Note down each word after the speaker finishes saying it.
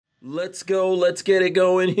Let's go. Let's get it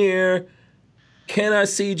going here. Can I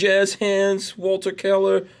see jazz hands? Walter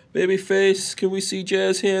Keller, babyface. Can we see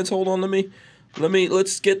jazz hands? Hold on,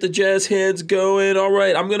 let's get the jazz hands going. All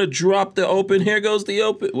right, I'm gonna drop the open. Here goes the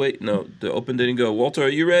open. Wait, no, the open didn't go. Walter, are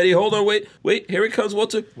you ready? Hold on, wait. Here he comes,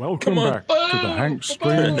 Walter. Welcome back to the Hank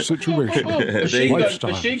Screen Situation.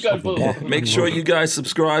 Machine gun boom. Make sure you guys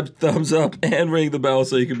subscribe, thumbs up, and ring the bell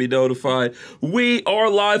so you can be notified. We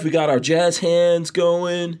are live. We got our jazz hands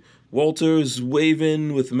going. Walter's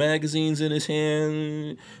waving with magazines in his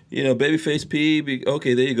hand. You know, Babyface P.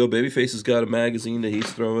 Okay, there you go. Babyface has got a magazine that he's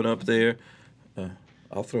throwing up there.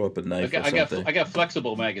 I'll throw up a knife or something. I got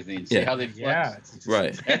flexible magazines. See how they flex? Yeah,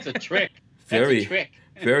 right. That's a trick. Very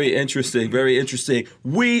interesting. Very interesting.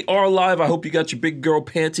 We are live. I hope you got your big girl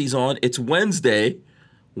panties on. It's Wednesday.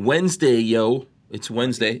 Yo. It's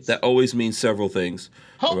Wednesday. That always means several things.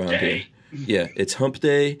 Hump day. Here. Yeah, it's Hump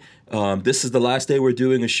Day. This is the last day we're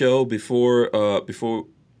doing a show before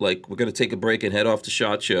we're gonna take a break and head off to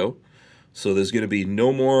SHOT Show. So there's going to be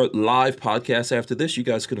no more live podcasts after this. You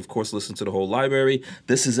guys can, of course, listen to the whole library.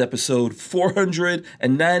 This is episode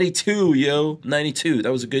 492, yo. 92.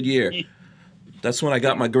 That was a good year. That's when I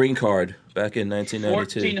got my green card back in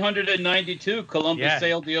 1992. 1492, Columbus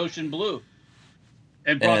sailed the ocean blue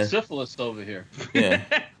and brought syphilis over here. Yeah.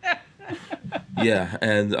 Yeah,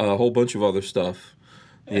 and a whole bunch of other stuff,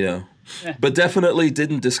 you know. But definitely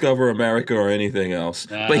didn't discover America or anything else.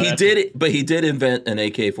 But he did invent an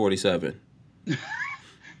AK-47.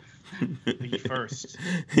 The first.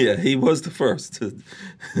 Yeah, he was the first to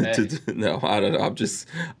no, I don't know.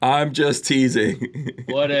 I'm just teasing.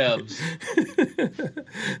 Whatevs.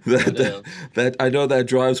 That I know that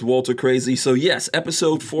drives Walter crazy. So yes,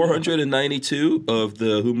 episode 492 of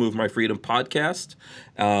the Who Moved My Freedom podcast.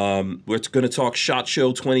 We're going to talk SHOT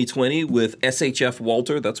Show 2020 with SHF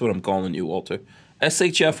Walter. That's what I'm calling you, Walter.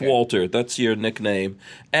 SHF Walter, that's your nickname.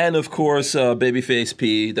 And of course, Babyface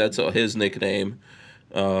P, that's his nickname.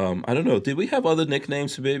 I don't know. Did we have other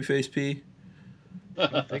nicknames for Babyface P? I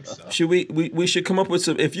don't think so. Should we should come up with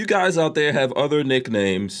some. If you guys out there have other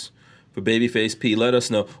nicknames for Babyface P, let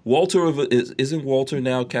us know. Walter isn't Walter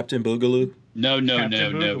now Captain Boogaloo? No. Yeah.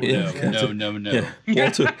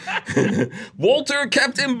 Walter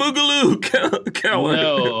Captain Boogaloo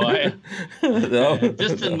Keller. No,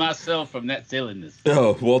 distant myself from that silliness.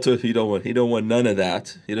 No, Walter, he don't want none of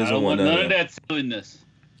that. He doesn't want none of that silliness.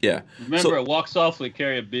 Yeah. Remember, walk softly,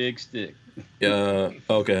 carry a big stick.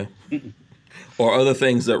 Okay. Or other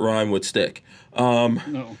things that rhyme with stick.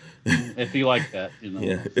 No. If you like that, you know.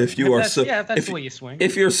 Yeah. If you are so. Yeah, that's the way you swing.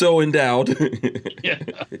 If you're so endowed. Yeah.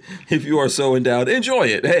 If you are so endowed, enjoy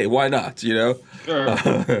it. Hey, why not? You know. Sure.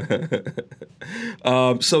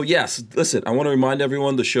 So yes, listen. I want to remind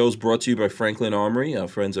everyone the show's brought to you by Franklin Armory, our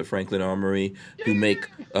friends at Franklin Armory, who make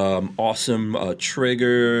awesome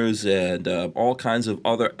triggers and all kinds of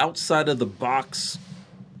other outside of the box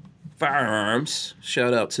firearms.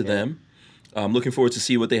 Shout out to them. I'm looking forward to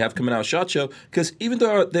see what they have coming out SHOT Show, because even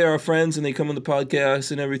though they're our friends and they come on the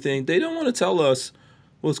podcast and everything, they don't want to tell us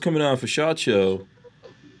what's coming out for SHOT Show.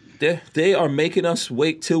 They are making us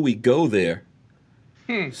wait till we go there.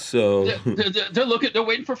 So they're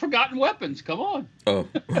waiting for forgotten weapons. Come on. Oh,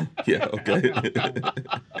 yeah, okay.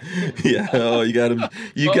 Yeah, oh, you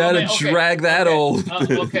gotta drag that old.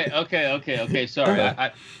 Okay.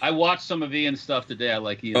 Sorry, I watched some of Ian's stuff today. I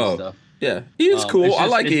like Ian's stuff. Yeah, Ian's cool. I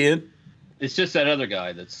like Ian. It's just that other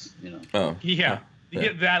guy that's, you know. Oh. Yeah. You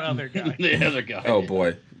get that other guy. The other guy. Oh,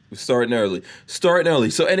 boy. Starting early.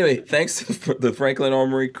 So anyway, thanks to the Franklin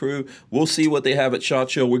Armory crew. We'll see what they have at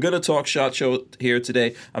SHOT Show. We're going to talk SHOT Show here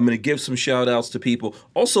today. I'm going to give some shout outs to people.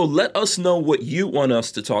 Also, let us know what you want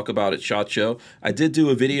us to talk about at SHOT Show. I did do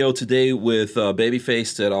a video today with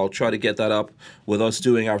Babyface that I'll try to get that up with us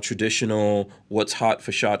doing our traditional What's Hot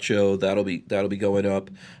for SHOT Show. That'll be going up.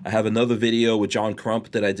 I have another video with John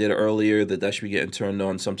Crump that I did earlier that should be getting turned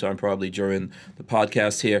on sometime probably during the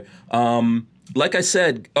podcast here. Like I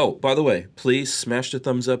said, oh, by the way, please smash the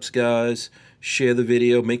thumbs ups, guys. Share the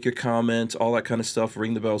video, make your comments, all that kind of stuff.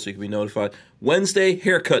 Ring the bell so you can be notified. Wednesday,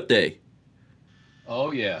 haircut day.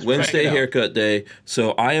 Oh, yeah. Wednesday, haircut day.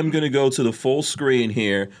 So I am going to go to the full screen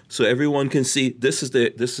here so everyone can see. This is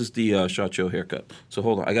the SHOT Show haircut. So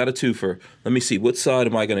hold on. I got a twofer. Let me see. What side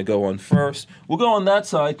am I going to go on first? We'll go on that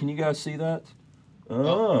side. Can you guys see that?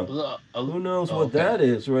 Who knows what that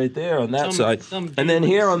is right there on that side. And then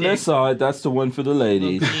here on this side, that's the one for the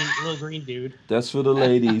ladies. Little green dude. That's for the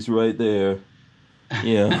ladies right there.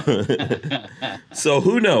 Yeah. So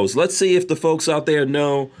who knows? Let's see if the folks out there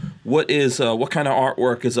know what kind of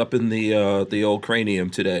artwork is up in the old cranium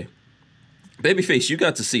today. Babyface, you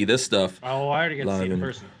got to see this stuff. Oh, I already got to see it in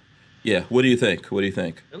person. Yeah. What do you think? What do you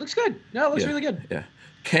think? It looks good. No, it looks Yeah. really good. Yeah.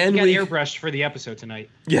 We Can got we? airbrushed for the episode tonight.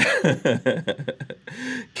 Yeah.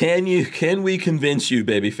 Can we convince you,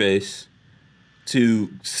 babyface, to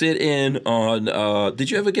sit in on?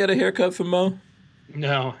 Did you ever get a haircut from Mo?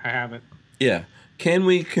 No, I haven't. Yeah. Can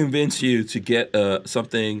we convince you to get some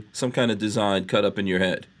kind of design cut up in your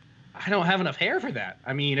head? I don't have enough hair for that.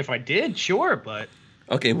 I mean, if I did, sure, but.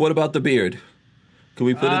 Okay. What about the beard? Can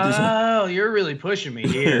we put a design? Oh, you're really pushing me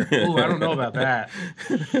here. Ooh, I don't know about that.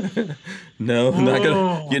 No, not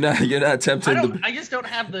gonna. You're not tempted to. I just don't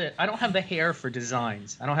have the hair for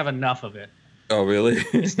designs. I don't have enough of it. Oh, really?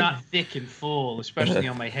 It's not thick and full, especially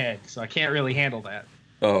on my head, so I can't really handle that.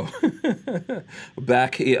 Oh,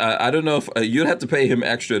 back here. I don't know if you'd have to pay him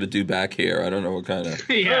extra to do back here. I don't know what kind of.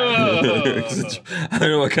 Yeah. I don't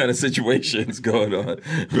know what kind of situation's going on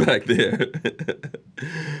back there,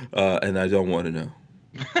 and I don't want to know.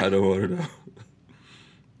 I don't want to know.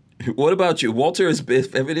 What about you, Walter?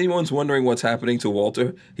 If anyone's wondering what's happening to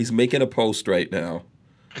Walter, he's making a post right now.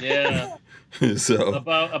 Yeah. So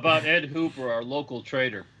about Ed Hooper, our local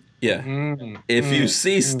trader. yeah, if you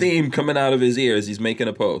see steam coming out of his ears, he's making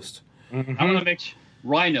a post. I'm gonna make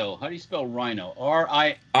Rhino. How do you spell Rhino?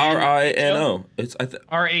 R-I-N-O. Rhino. It's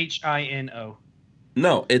RHINO.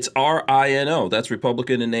 No, it's RINO. That's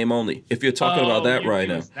Republican in name only. If you're talking about that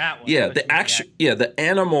rhino, that one. yeah, the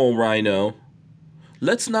animal rhino.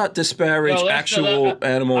 Let's not disparage actual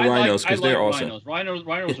animal rhinos because they're awesome.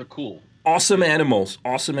 Rhinos are cool. Awesome animals.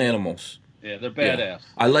 Awesome animals. Yeah, they're badass. Yeah.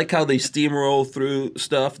 I like how they steamroll through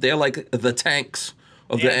stuff. They're like the tanks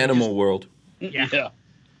of the animal world. Yeah.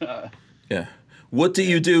 Yeah. What do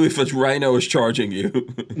you do if a rhino is charging you?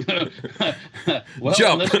 Well,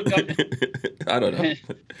 Jump. I don't know.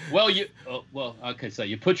 Well, okay, so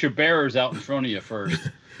you put your bearers out in front of you first.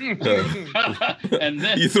 And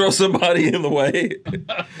then You throw somebody in the way.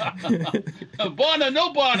 Bana,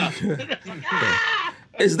 no Bana.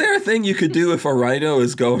 Is there a thing you could do if a rhino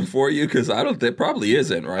is going for you? Because there probably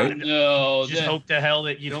isn't, right? No. Just hope to hell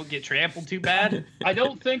that you don't get trampled too bad. I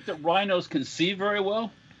don't think that rhinos can see very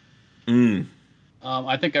well.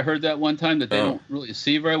 I think I heard that one time that they don't really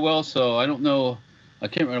see very well. So I don't know. I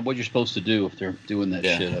can't remember what you're supposed to do if they're doing that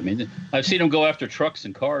shit. I mean, I've seen them go after trucks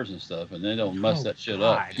and cars and stuff, and they don't mess that shit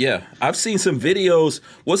up. Yeah, I've seen some videos.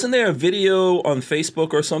 Wasn't there a video on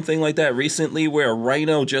Facebook or something like that recently where a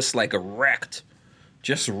rhino just like wrecked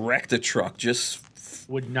a truck?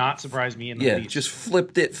 Would not surprise me in the least. Just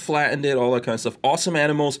flipped it, flattened it, all that kind of stuff. Awesome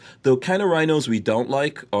animals. The kind of rhinos we don't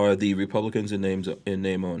like are the Republicans in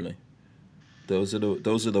name only. Those are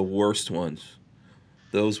the worst ones.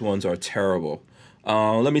 Those ones are terrible.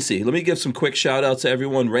 Let me see. Let me give some quick shout outs to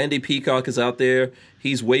everyone. Randy Peacock is out there.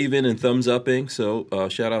 He's waving and thumbs upping. So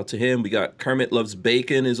shout out to him. We got Kermit Loves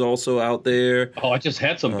Bacon is also out there. Oh, I just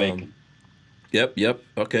had some bacon. Yep.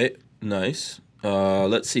 Okay, nice.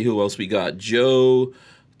 Let's see who else we got. Joe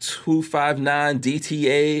 259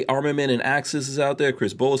 DTA Armament and Axis is out there.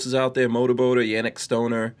 Chris Bullis is out there. Motorboater Yannick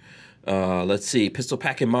Stoner. Let's see. Pistol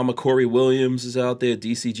Packing Mama Corey Williams is out there.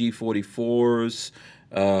 DCG 44s.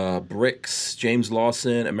 Bricks, James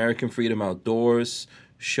Lawson, American Freedom Outdoors,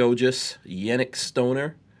 Shojas, Yannick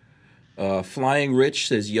Stoner, Flying Rich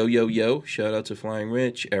says yo yo yo. Shout out to Flying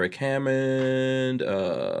Rich, Eric Hammond.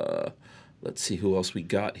 Let's see who else we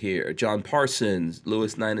got here. John Parsons,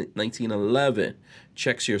 Lewis 1911,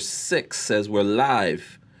 checks your 6 says we're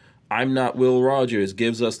live. I'm not Will Rogers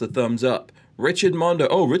gives us the thumbs up. Richard Monder.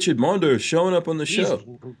 Oh, Richard Monder is showing up on the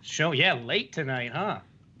show. Late tonight, huh?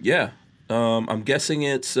 Yeah. I'm guessing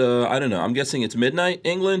it's I don't know. I'm guessing it's midnight,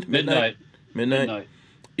 England. Midnight.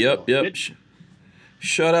 Yep.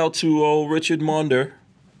 Shout out to old Richard Monder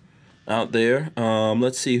out there.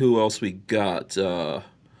 Let's see who else we got.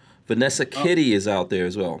 Vanessa Kitty is out there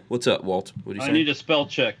as well. What's up, Walt? What are you saying? I need a spell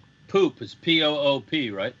check. Poop is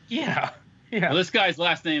P-O-O-P, right? Yeah. Well, this guy's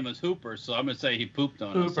last name is Hooper, so I'm gonna say he pooped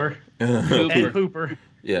on us. Ed Hooper.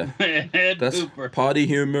 Yeah. That's Hooper. Potty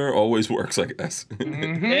humor always works, I guess.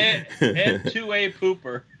 Ed 2A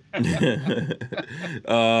Pooper.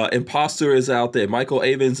 Imposter is out there. Michael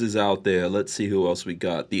Avens is out there. Let's see who else we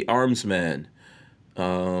got. The Arms Man.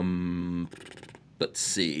 Let's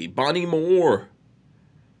see. Bonnie Moore.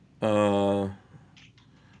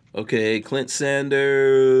 Okay, Clint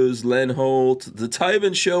Sanders, Len Holt, the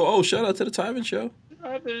Tyven Show. Oh, shout out to the Tyven Show.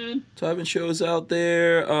 Tyven Show is out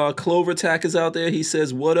there. Clover Tack is out there. He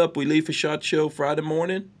says, "What up? We leave for SHOT Show Friday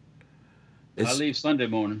morning." I leave Sunday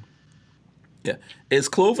morning. Yeah, is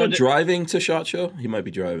Clover driving to SHOT Show? He might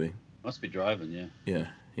be driving. Must be driving, yeah. Yeah,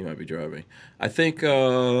 he might be driving. I think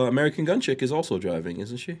American Gun Chick is also driving,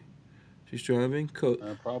 isn't she? She's driving.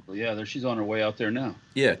 Probably, yeah. She's on her way out there now.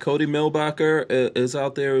 Yeah, Cody Milbacher is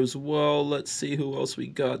out there as well. Let's see who else we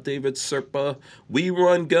got. David Serpa. We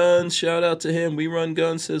Run Guns. Shout out to him. We Run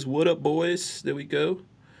Guns says, "What up, boys?" There we go.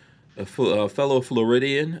 A fellow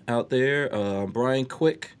Floridian out there. Brian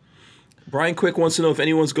Quick. Brian Quick wants to know if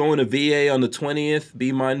anyone's going to VA on the 20th.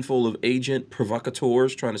 Be mindful of agent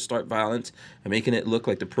provocateurs trying to start violence and making it look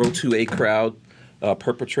like the Pro 2A crowd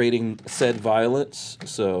perpetrating said violence.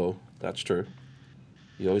 So that's true.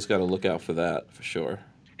 You always got to look out for that, for sure.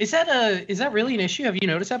 Is that really an issue? Have you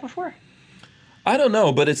noticed that before? I don't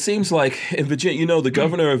know, but it seems like in Virginia, the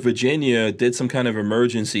governor of Virginia did some kind of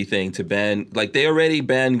emergency thing to ban, like they already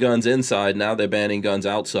banned guns inside. Now they're banning guns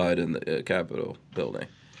outside in the Capitol building.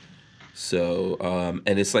 So,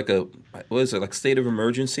 and it's like what is it, like state of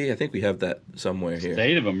emergency? I think we have that somewhere here.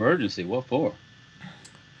 State of emergency? What for?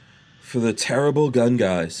 For the terrible gun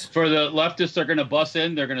guys. For the leftists are going to bust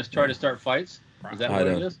in. They're going to try to start fights. Is that what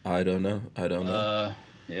it is? I don't know.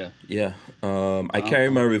 Yeah. Yeah. I carry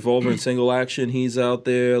my revolver in single action. He's out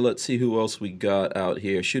there. Let's see who else we got out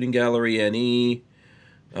here. Shooting Gallery NE.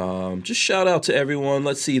 Just shout out to everyone.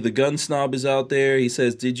 Let's see. The Gun Snob is out there. He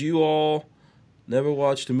says, "Did you all never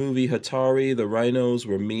watch the movie Hatari? The rhinos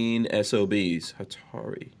were mean SOBs."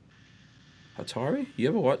 Hatari?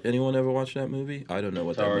 Anyone ever watch that movie? I don't know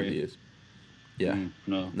what that movie is. Yeah.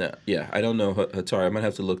 No. Yeah, I don't know Hatari. I might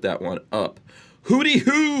have to look that one up. Hootie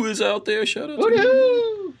Hoo is out there. Shout out Hootie to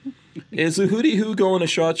Hoo. Is the Hootie Hoo going to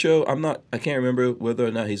SHOT Show? I can't remember whether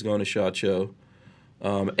or not he's going to SHOT Show.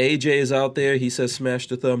 AJ is out there. He says smash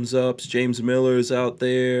the thumbs ups. James Miller is out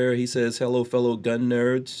there. He says hello, fellow gun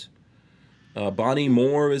nerds. Bonnie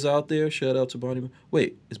Moore is out there. Shout out to Bonnie Moore.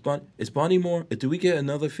 Wait, is Bonnie Moore? Do we get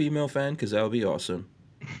another female fan? Because that would be awesome.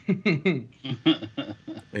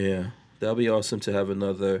 Yeah, that would be awesome to have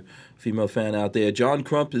another female fan out there. John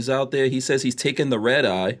Crump is out there. He says he's taking the red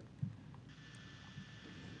eye.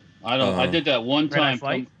 I did that one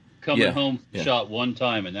time. Coming home, yeah. Shot one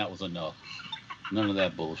time, and that was enough. None of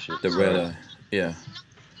that bullshit. The red eye. Yeah.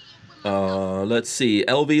 Let's see.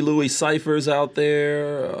 LV Louis Cypher's out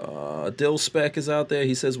there. Dill Speck is out there.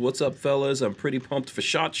 He says, "What's up, fellas? I'm pretty pumped for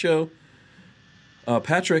SHOT Show."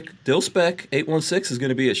 Patrick, Dill Speck 816 is going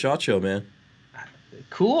to be at SHOT Show, man.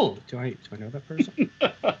 Cool. Do I know that person?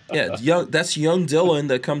 Yeah, that's young Dylan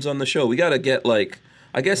that comes on the show. We got to get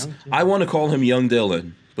I guess I want to call him Young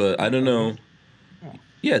Dylan, but I don't know.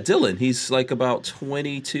 Yeah, Dylan. He's like about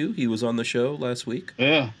 22. He was on the show last week.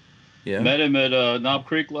 Yeah. Yeah. Met him at Knob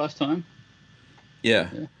Creek last time. Yeah.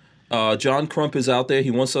 John Crump is out there.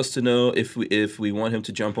 He wants us to know if we want him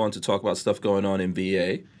to jump on to talk about stuff going on in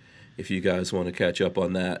VA. If you guys want to catch up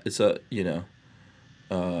on that. It's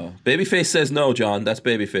Babyface says no, John. That's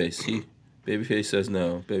Babyface. Babyface says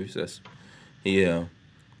no. Babyface. Yeah.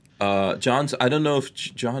 John's. I don't know if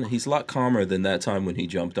John. He's a lot calmer than that time when he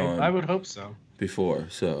jumped on. I would hope so. Before.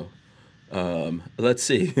 So, let's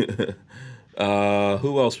see.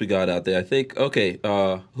 Who else we got out there? I think. Okay.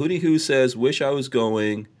 Hootie Hoo says, "Wish I was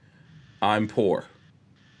going. I'm poor."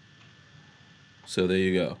 So there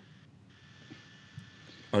you go.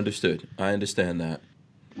 Understood. I understand that.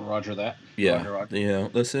 Roger that. Yeah. Roger.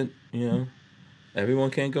 Listen. Everyone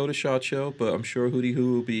can't go to SHOT Show, but I'm sure Hootie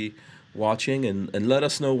Hoo will be watching and let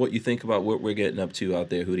us know what you think about what we're getting up to out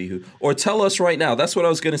there, Hootie Hoo. Or tell us right now. That's what I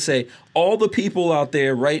was going to say. All the people out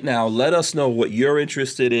there right now, let us know what you're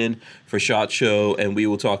interested in for SHOT Show, and we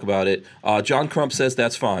will talk about it. John Crump says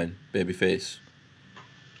that's fine, Babyface.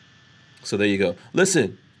 So there you go.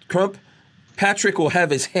 Listen, Crump, Patrick will have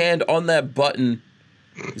his hand on that button.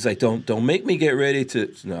 He's like, don't make me get ready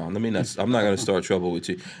to. No, I'm not going to start trouble with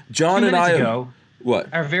you. John and I. Ago,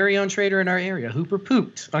 what? Our very own trader in our area, Hooper,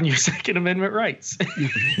 pooped on your Second Amendment rights.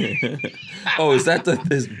 Oh, is that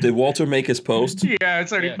did Walter make his post? Yeah,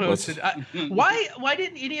 it's already posted. Why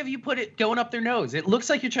didn't any of you put it going up their nose? It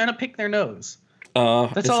looks like you're trying to pick their nose.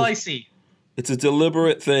 That's all I see. It's a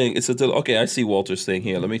deliberate thing. Okay, I see Walter's thing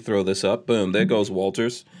here. Let me throw this up. Boom, there goes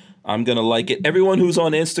Walter's. I'm going to like it. Everyone who's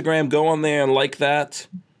on Instagram, go on there and like that.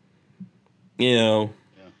 Yeah.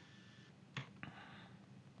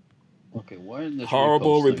 Okay, why isn't this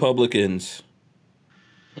horrible Republicans?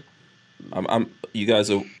 You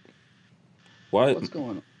guys are. What? What's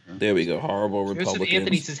going on? There we go. Horrible Republicans.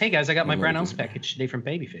 Anthony says, "Hey guys, I got my brown ounce package today from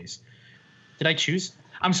Babyface. Did I choose?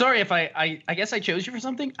 I'm sorry if I guess I chose you for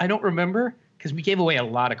something. I don't remember because we gave away a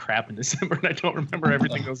lot of crap in December, and I don't remember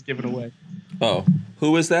everything that was given away." Oh,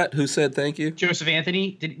 who is that? Who said thank you? Joseph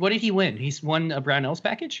Anthony. What did he win? He's won a brown nose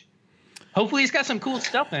package. Hopefully, he's got some cool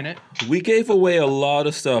stuff in it. We gave away a lot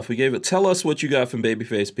of stuff. Tell us what you got from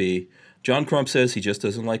Babyface P. John Crump says he just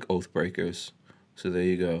doesn't like oath breakers. So there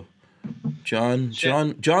you go. John.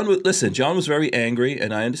 Listen, John was very angry,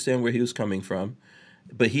 and I understand where he was coming from.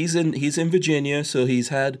 But he's in Virginia, so he's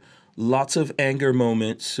had lots of anger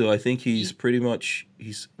moments. So I think he's pretty much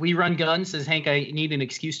We Run Guns says, Hank, I need an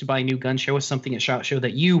excuse to buy a new gun. Show us something at SHOT Show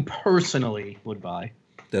that you personally would buy.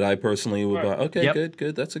 That I personally would buy. Okay, Yep.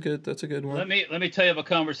 good. That's a good one. Let me tell you of a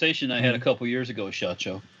conversation I had a couple years ago at SHOT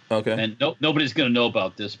Show. Okay. And nobody's going to know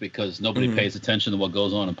about this because nobody pays attention to what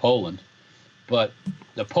goes on in Poland. But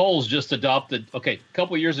the Poles just adopted. Okay, a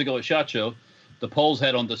couple years ago at SHOT Show, the Poles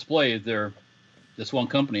had on display this one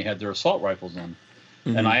company had their assault rifles on.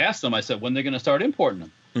 And I asked them, I said, when are they going to start importing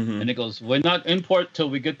them? And it goes, we're not import till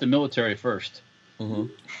we get the military first.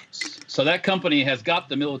 So that company has got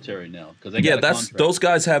the military now because they got a contract. Those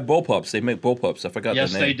guys have bullpups. They make bullpups. I forgot their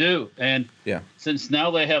name. Yes, they do. And since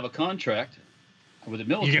now they have a contract with the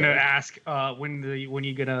military, You're gonna ask when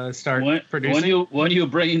you gonna start producing? When are you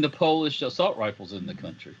bringing the Polish assault rifles in the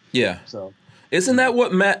country? Yeah. So. Isn't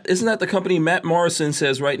that the company Matt Morrison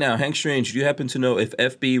says right now? Hank Strange, do you happen to know if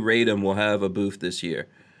FB Radom will have a booth this year?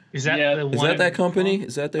 Is that the one? Is that that company?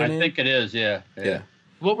 Is that their name? I think it is. Yeah.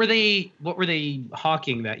 What were they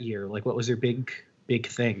hawking that year? Like, what was their big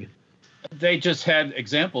thing? They just had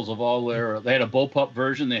examples of all their. They had a bullpup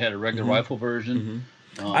version. They had a regular rifle version.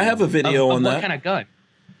 I have a video on that. What kind of gun?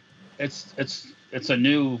 It's a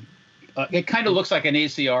new. It kind of looks like an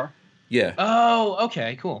ACR. Yeah. Oh,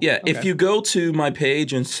 okay, cool. Yeah, okay. If you go to my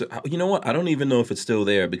page and you know what, I don't even know if it's still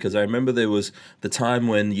there because I remember there was the time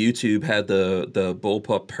when YouTube had the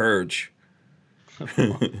bullpup purge.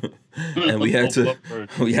 And we had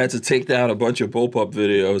to take down a bunch of bullpup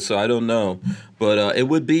videos, so I don't know, but it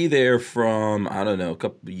would be there from I don't know a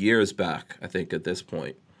couple of years back. I think at this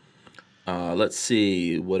point. Let's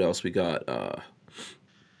see what else we got.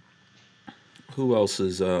 Who else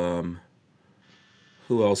is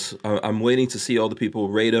Who else? I'm waiting to see all the people.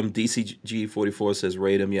 Radom DCG44 says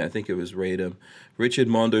Radom. Yeah, I think it was Radom. Richard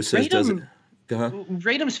Monder says doesn't.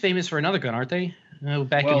 Radom's famous for another gun, aren't they?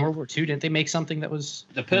 Back in World War II, didn't they make something that was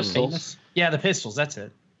the pistols? Famous? Yeah, the pistols. That's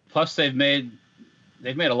it. Plus, they've made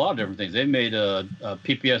a lot of different things. They've made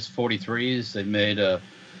PPS 43s.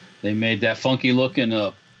 They made that funky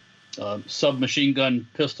looking submachine gun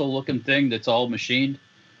pistol looking thing that's all machined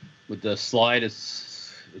with the slide. It's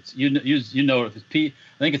you know if it's I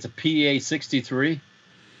think it's a PA 63,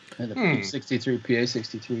 and a P63, PA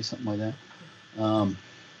 63, something like that.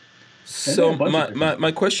 So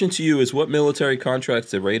my question to you is, what military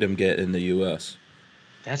contracts did Radom get in the U.S.?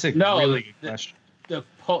 That's a really good question. The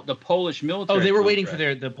Polish military. Oh, they were waiting for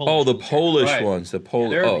the Polish. Oh, the Polish ones. The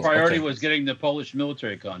Polish. Their priority was getting the Polish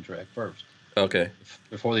military contract first. Okay.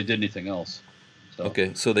 Before they did anything else. So.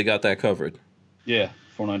 Okay, so they got that covered. Yeah,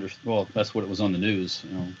 well, that's what it was on the news.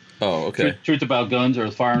 You know. Oh, okay. Truth About Guns or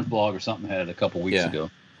the Firearms Blog or something had it a couple weeks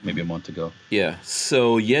ago, maybe a month ago. Yeah.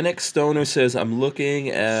 So Yannick Stoner says I'm looking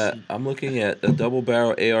at a double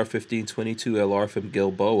barrel AR-15 22 LR from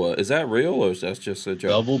Gilboa. Is that real or is that just a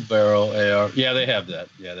joke? Double barrel AR. Yeah, they have that.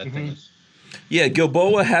 Yeah, that thing is. Yeah,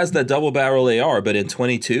 Gilboa has that double barrel AR, but in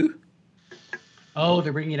 22. Oh,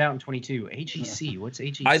 they're bringing it out in 22. AGC. What's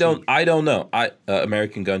AGC? I don't know.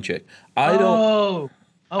 American Gun Chick. God.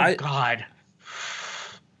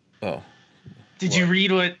 Oh. Did you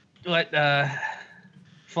read what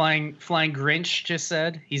Flying Grinch just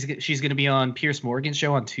said? She's going to be on Piers Morgan's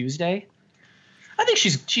show on Tuesday. I think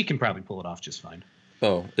she can probably pull it off just fine.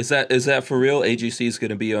 Oh, is that for real? AGC is going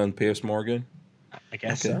to be on Piers Morgan? I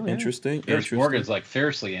guess so. Yeah. Interesting. Piers Morgan's like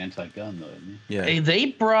fiercely anti-gun, though, isn't he? Yeah. They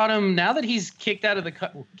brought him now that he's kicked out of the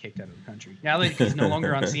country. Now that he's no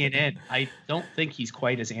longer on CNN, I don't think he's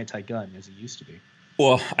quite as anti-gun as he used to be.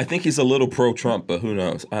 Well, I think he's a little pro-Trump, but who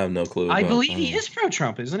knows? I have no clue. I believe he is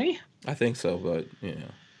pro-Trump, isn't he? I think so, but yeah.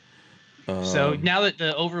 So now that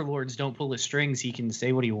the overlords don't pull his strings, he can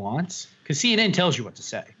say what he wants? Because CNN tells you what to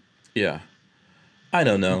say. Yeah. I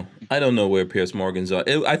don't know. I don't know where Piers Morgan's on.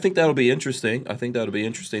 I think that'll be interesting.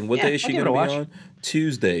 What day is she going to be on?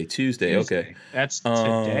 Tuesday. Okay. That's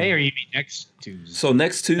today, or you mean next Tuesday? So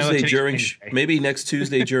next Tuesday maybe next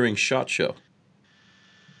Tuesday during SHOT Show.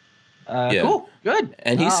 Cool. Good.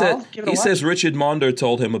 And he says Richard Monder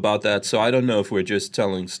told him about that. So I don't know if we're just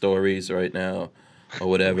telling stories right now or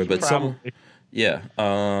whatever. But that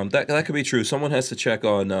could be true. Someone has to check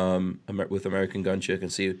on with American Gun Chick and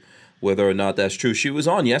see whether or not that's true. She was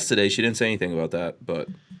on yesterday. She didn't say anything about that, but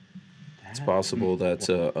it's possible that's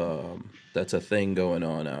a thing going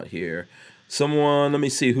on out here. Someone, let me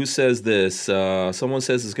see, who says this? Someone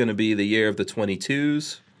says it's going to be the year of the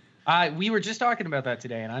 22s. We were just talking about that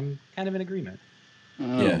today, and I'm kind of in agreement.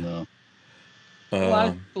 No.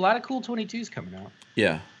 A lot of cool 22s coming out.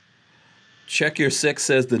 Yeah. Check Your Six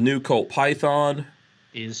says the new Colt Python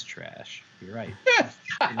is trash. You're right.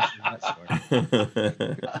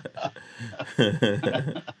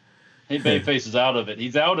 Hey, Babyface is out of it.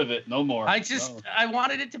 He's out of it. No more. I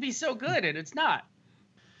wanted it to be so good, and it's not.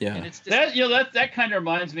 Yeah. And it's just, that kind of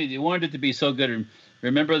reminds me. You wanted it to be so good.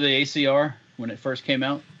 Remember the ACR when it first came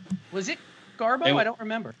out? Was it Garbo? I don't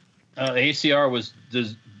remember. ACR was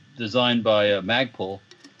designed by Magpul,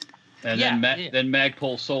 and then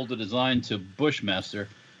Magpul sold the design to Bushmaster,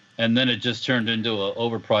 and then it just turned into an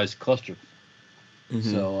overpriced cluster.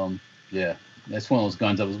 Mm-hmm. So yeah, that's one of those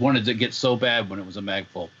guns I wanted to get so bad when it was a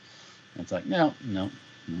Magpul. And it's like no.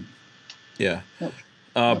 Yeah. Nope.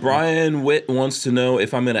 Brian Witt wants to know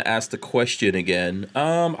if I'm going to ask the question again.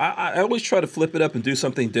 I always try to flip it up and do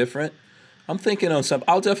something different. I'm thinking on some.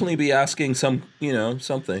 I'll definitely be asking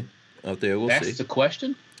something out there. We'll see. That's the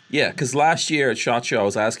question? Yeah, because last year at SHOT Show, I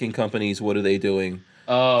was asking companies what are they doing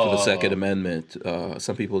for the Second Amendment.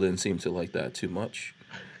 Some people didn't seem to like that too much.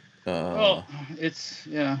 It's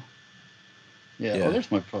yeah. Oh,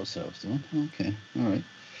 there's my pro sales doing. Okay, all right.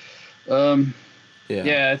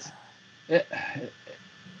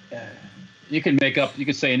 You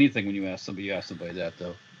can say anything when you ask somebody that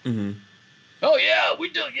though. Mm-hmm. Oh yeah, we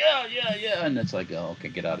do. Yeah, and it's like, oh, okay,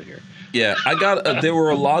 get out of here. Yeah, I got. There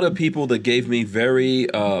were a lot of people that gave me very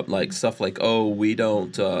like stuff like, oh, we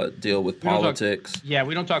don't deal with politics.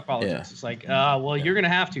 We don't talk politics. Yeah. It's like, you're gonna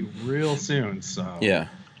have to real soon. So yeah,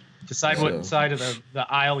 decide what side of the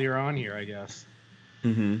aisle you're on here, I guess.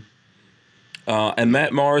 Mm-hmm. And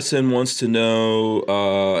Matt Morrison wants to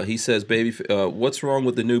know, he says, what's wrong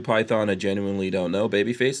with the new Python? I genuinely don't know.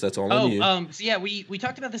 Babyface, that's all on you. So we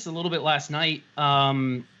talked about this a little bit last night.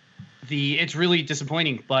 It's really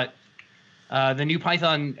disappointing, but the new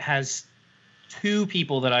Python has two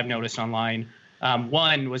people that I've noticed online.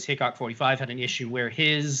 One was Hickok 45, had an issue where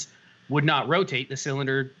his would not rotate. The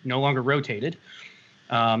cylinder no longer rotated.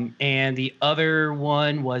 And the other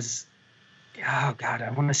one was... oh God,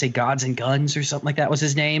 I want to say Gods and Guns or something like that was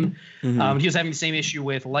his name. Mm-hmm. He was having the same issue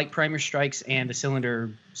with light primer strikes and the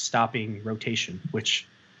cylinder stopping rotation, which,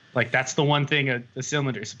 like, that's the one thing a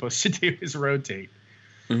cylinder is supposed to do is rotate.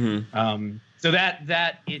 Mm-hmm. So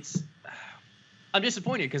that it's, I'm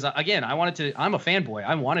disappointed because again, I'm a fanboy.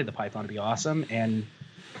 I wanted the Python to be awesome, and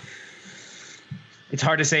it's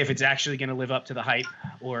hard to say if it's actually going to live up to the hype,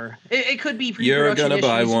 or it could be. You're gonna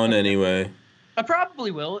buy one anyway. I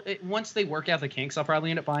probably will. Once they work out the kinks, I'll probably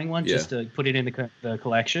end up buying one just to put it in the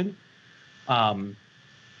collection.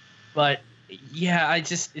 But yeah,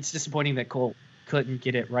 it's disappointing that Colt couldn't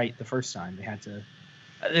get it right the first time. They had to.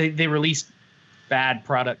 They released bad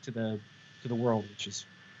product to the world, which is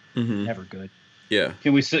never good. Yeah.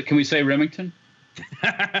 Can we say Remington?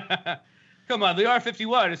 Come on, the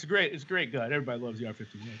R51. It's a great gun. Everybody loves the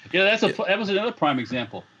R51. Yeah, that was another prime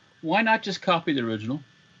example. Why not just copy the original?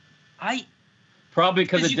 Probably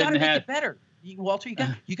because it didn't have. You got to make it better, Walter.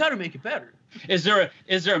 You got to make it better. Is there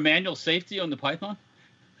a manual safety on the Python?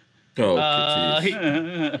 Oh,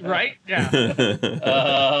 right?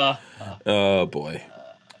 Yeah. Oh boy.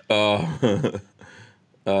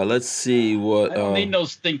 Let's see what. I don't need no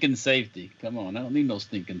stinking safety. Come on, I don't need no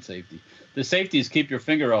stinking safety. The safety is keep your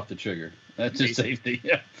finger off the trigger. That's just safety.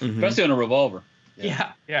 Yeah, especially on a revolver.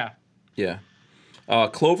 Yeah.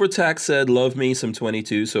 Clover Tack said, "Love me some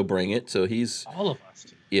 22, so bring it." So he's all of us.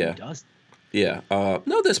 Dude. Yeah, he does. Yeah.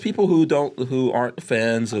 No, there's people who aren't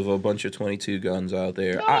fans of a bunch of 22 guns out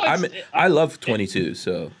there. No, I love 22,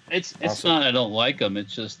 so it's not I don't like them.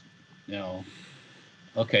 It's just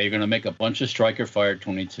okay, you're gonna make a bunch of striker fired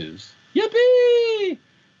 22s. Yippee!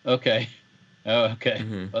 Okay. Oh, okay.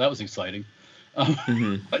 Mm-hmm. Well, that was exciting.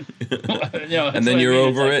 But, and then you're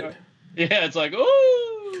over it. Yeah, it's like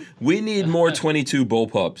ooh. We need more 22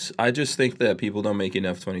 bullpups. I just think that people don't make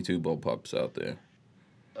enough 22 bullpups out there.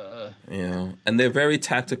 And they're very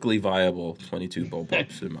tactically viable 22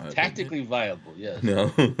 bullpups in my opinion. Tactically viable, yes.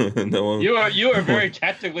 No, no one. You are very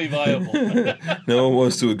tactically viable. No one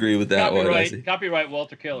wants to agree with that one. Copyright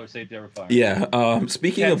Walter Keller, Safety Ever Fire. Yeah.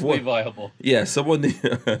 Speaking of what, viable. Yeah, someone needs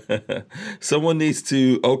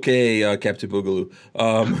to. Okay, Captain Boogaloo.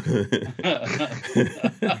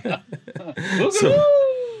 Boogaloo.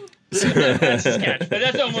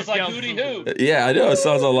 That's almost like Hootie Hoo. Yeah, I know. It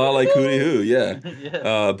sounds a lot like Hootie Hoo.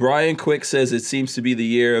 Yeah. Brian Quick says it seems to be the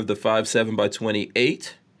year of the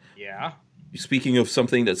 5.7x28. Yeah. Speaking of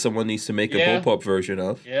something that someone needs to make a bullpup version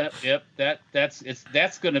of. Yep.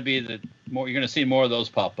 That's going to be the more. You're going to see more of those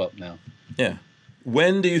pop up now. Yeah.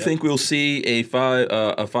 When do you think we'll see a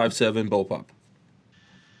 5.7 bullpup?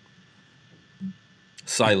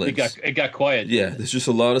 silence. It got quiet. Yeah, there's just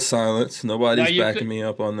a lot of silence. Nobody's backing me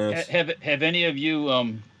up on this. Have any of you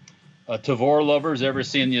Tavor lovers ever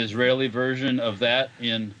seen the Israeli version of that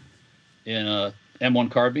in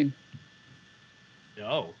M1 carbine?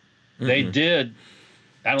 No. They did.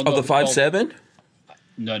 I don't know. Oh, the 5.7?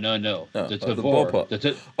 No. Oh, The the Tavor. bullpup.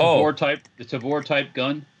 The Tavor type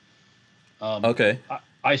gun. Okay.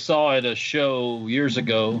 I saw at a show years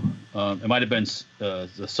ago. It might have been the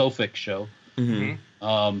Sofix show,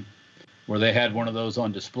 where they had one of those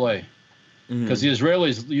on display. Because the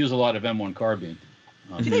Israelis use a lot of M1 carbine.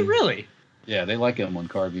 Do they really? Yeah, they like M1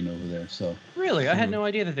 carbine over there. So really, I had no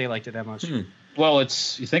idea that they liked it that much. well, you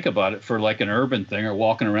think about it, for like an urban thing or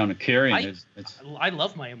walking around and carrying. I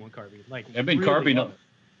love my M1 carbine. Like I mean, really carbine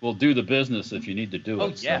will do the business if you need to do it.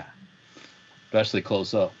 Oh yeah. So, especially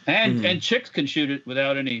close up, and chicks can shoot it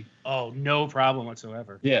without any. Oh, no problem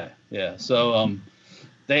whatsoever. Yeah. So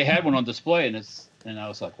they had one on display, and I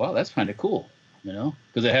was like, wow, that's kind of cool, because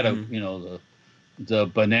they had the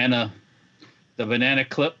banana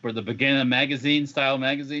clip or the banana magazine style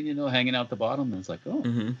magazine, hanging out the bottom, and it's like,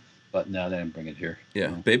 oh, but no, they didn't bring it here.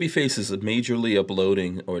 Yeah, Babyface is majorly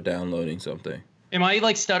uploading or downloading something. Am I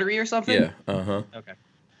like stuttery or something? Yeah. Okay.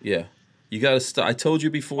 Yeah, you gotta stop. I told you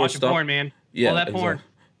before. Watch porn, man. Yeah, all that porn.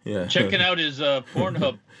 Yeah. Checking out his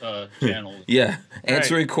Pornhub channel. Yeah,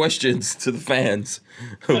 answering questions to the fans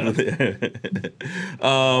over there.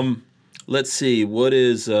 Let's see. What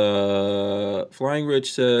is Flying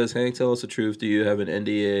Rich says? Hank, tell us the truth. Do you have an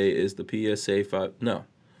NDA? Is the PSA 5? No,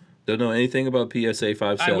 don't know anything about PSA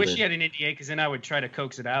 5.7. I wish he had an NDA, because then I would try to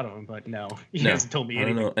coax it out of him. But no, he hasn't told me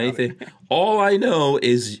anything. I don't know anything. All I know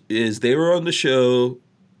is they were on the show,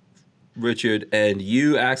 Richard, and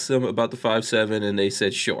you asked them about the 5.7, and they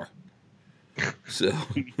said sure. So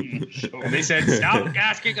they said stop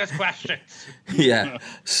asking us questions. Yeah.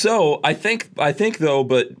 So I think though,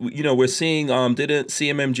 but we're seeing didn't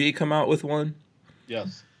CMMG come out with one?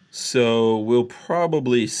 Yes. So we'll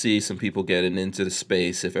probably see some people getting into the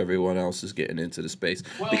space if everyone else is getting into the space.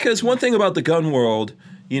 Because one thing about the gun world,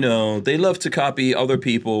 they love to copy other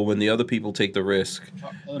people when the other people take the risk,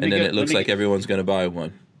 and then it looks like everyone's going to buy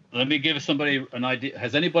one. Let me give somebody an idea.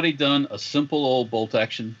 Has anybody done a simple old bolt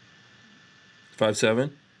action?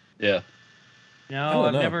 5.7? Yeah. No,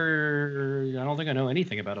 I've never. I don't think I know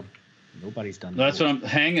anything about them. Nobody's done that. That's what I'm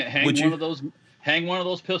hang one of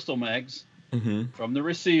those pistol mags from the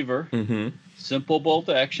receiver. Simple bolt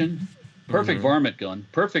action. Perfect varmint gun.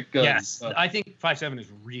 Perfect gun. Yes, I think 5.7 is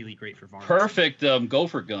really great for varmints. Perfect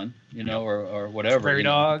gopher gun, or whatever. Prairie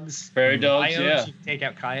dogs. Prairie dogs, coyotes, you can take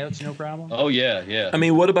out coyotes, no problem. Oh, yeah. I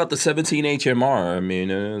mean, what about the 17 HMR? I mean,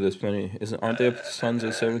 there's plenty. Aren't there tons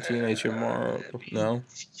of 17 HMR? No?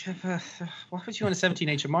 Why would you want a 17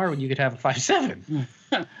 HMR when you could have a 5.7?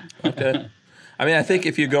 Okay. I mean, I think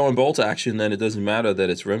if you're going bolt action, then it doesn't matter that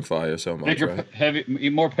it's rimfire so much, right?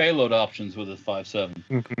 More payload options with a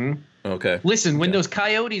 5.7. Okay. Listen, when those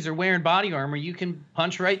coyotes are wearing body armor, you can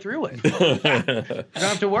punch right through it. You don't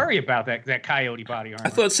have to worry about that coyote body armor. I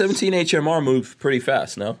thought 17 HMR moved pretty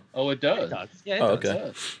fast, no? Oh, it does. Yeah, it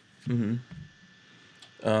does. Okay.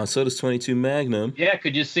 So does 22 Magnum. Yeah,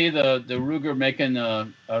 could you see the Ruger making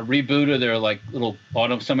a reboot of their little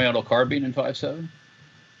semi-auto carbine in 5.7?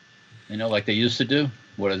 Like they used to do?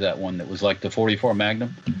 What is that one that was like the 44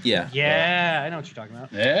 Magnum? Yeah. Yeah, I know what you're talking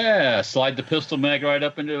about. Yeah, slide the pistol mag right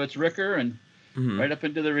up into its Ricker and right up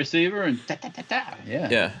into the receiver and ta-ta-ta-ta.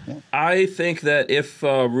 Yeah. I think that if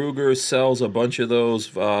Ruger sells a bunch of those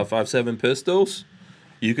 5.7 pistols,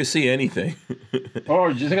 you could see anything.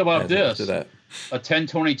 Or just think about this. After that. A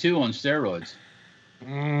 10-22 on steroids. A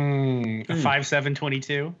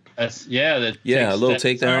 5.7-22? A little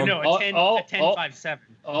takedown. No, a 10.57.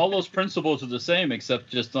 All those principles are the same, except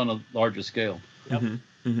just on a larger scale. Yep.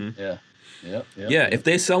 Yeah. If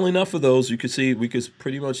they sell enough of those, we could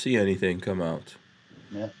pretty much see anything come out.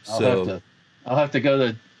 Yeah. I'll have to go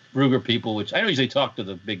to Ruger people, which I don't usually talk to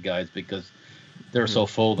the big guys because they're so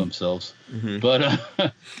full of themselves. But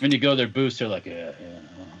when you go to their booths, they're like, yeah.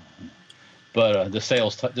 But the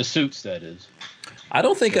suits, that is. I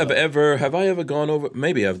don't think have I ever gone over?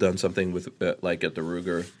 Maybe I've done something with at the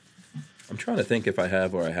Ruger. I'm trying to think if I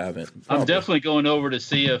have or I haven't. Probably. I'm definitely going over to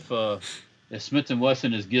see if Smith &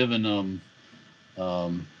 Wesson has given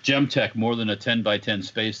Gemtech more than a 10x10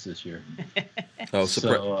 space this year.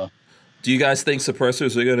 Do you guys think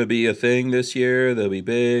suppressors are going to be a thing this year? They'll be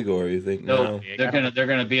big, or you think no? They're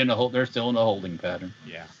gonna be in the They're still in the holding pattern.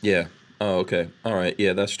 Yeah. Yeah. Oh, okay. All right.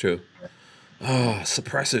 Yeah, that's true. Oh,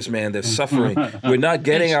 suppressors, man, they're suffering. We're not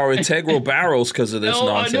getting our integral barrels because of this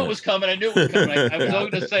nonsense. I knew it was coming. I was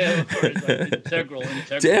going to say it. Integral.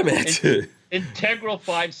 Damn it. Integral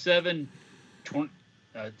 5.7,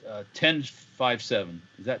 10.5.7.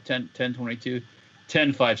 Is that 10.22?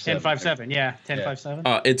 10.5.7. 10.5.7, yeah.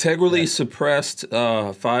 10.5.7. Integrally suppressed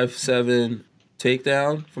 5.7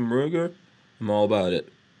 takedown from Ruger. I'm all about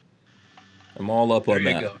it. I'm all up on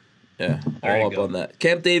that. Go. Yeah, There all up on that.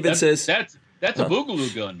 Camp David says that's a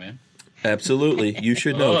boogaloo gun, man. Absolutely, you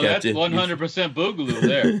should know, Captain. That's 100% boogaloo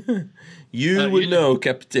there. You would know,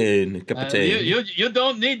 Captain. You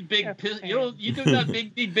don't need big. You do not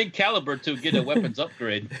need big caliber to get a weapons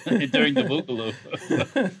upgrade during the boogaloo.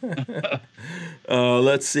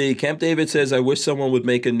 Let's see. Camp David says, "I wish someone would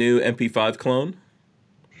make a new MP5 clone."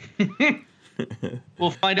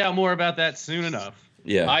 We'll find out more about that soon enough.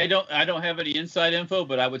 Yeah. I don't have any inside info,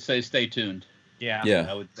 but I would say stay tuned. Yeah.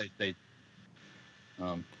 I would say stay.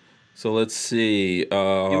 So let's see. You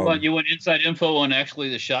want inside info on actually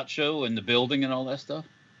the SHOT Show and the building and all that stuff?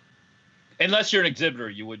 Unless you're an exhibitor,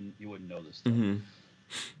 you wouldn't know this stuff. Mm-hmm.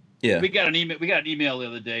 Yeah. We got an email the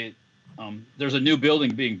other day. There's a new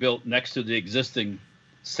building being built next to the existing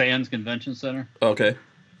Sands Convention Center. Okay.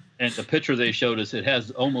 And the picture they showed us, it has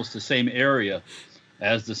almost the same area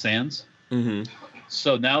as the Sands. Mm-hmm.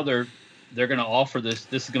 So now they're going to offer this.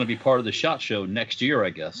 This is going to be part of the SHOT Show next year, I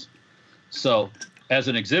guess. So as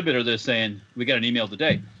an exhibitor, they're saying, we got an email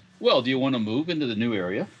today. Well, do you want to move into the new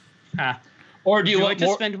area? Or do you want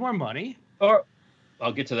to spend more money? Or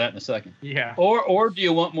I'll get to that in a second. Yeah. Or do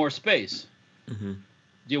you want more space? Mm-hmm. Do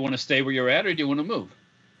you want to stay where you're at, or do you want to move?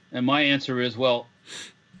 And my answer is, well,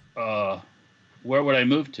 where would I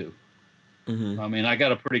move to? Mm-hmm. I mean, I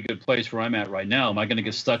got a pretty good place where I'm at right now. Am I going to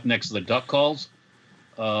get stuck next to the duck calls?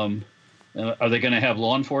 Are they going to have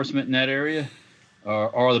law enforcement in that area?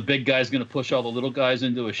 Or are the big guys going to push all the little guys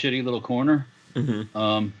into a shitty little corner?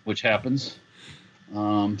 Mm-hmm. Which happens.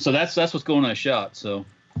 So that's what's going on at SHOT. So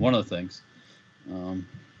one of the things.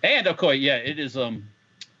 And of course, yeah, it is.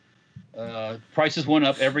 Prices went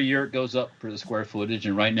up every year. It goes up for the square footage,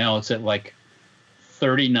 and right now it's at like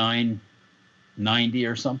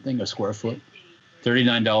 $39.90 or something a square foot.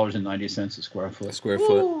 $39.90 a square foot.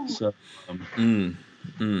 So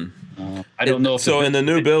I don't know. So in the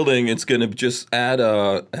new building, it's going to just add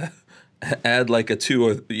like a 2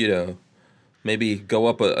 or maybe go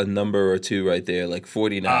up a number or 2 right there, like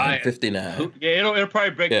 49, 59. Yeah, it'll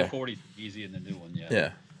probably break the 40 easy in the new one.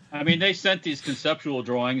 Yeah. I mean, they sent these conceptual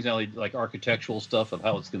drawings, like architectural stuff of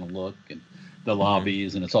how it's going to look and the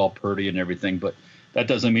lobbies, and it's all pretty and everything. But that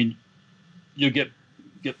doesn't mean you get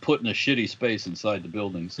put in a shitty space inside the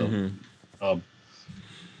building. So,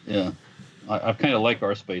 yeah, I kind of like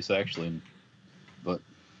our space actually. But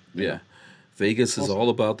yeah, Vegas is all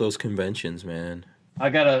about those conventions, man.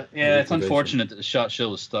 It's unfortunate that the SHOT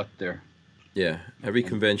Show is stuck there. Yeah, every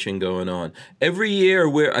convention going on. Every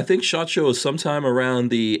year, I think SHOT Show is sometime around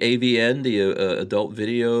the AVN, the adult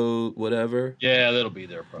video, whatever. Yeah, that'll be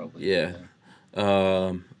there probably. Yeah.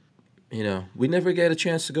 We never get a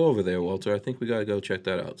chance to go over there, Walter. I think we got to go check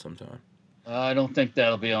that out sometime. I don't think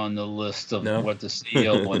that'll be on the list of what the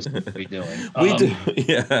CEO wants to be doing. We do.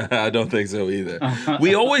 Yeah, I don't think so either.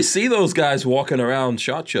 We always see those guys walking around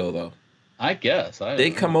SHOT Show, though. I guess.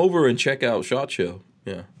 They come over and check out SHOT Show.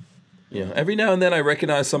 Yeah. Yeah, every now and then I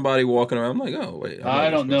recognize somebody walking around. I'm like, oh wait. I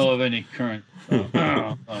don't know of any current. You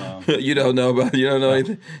don't know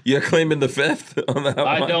anything. You're claiming the fifth on that one.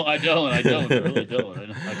 I don't. I really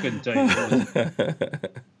don't. I couldn't tell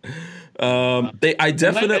you. I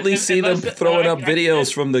definitely see them throwing up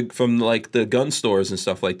videos from the gun stores and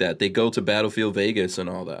stuff like that. They go to Battlefield Vegas and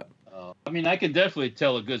all that. I mean, I can definitely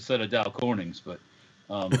tell a good set of Dow Cornings, but.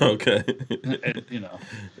 Okay.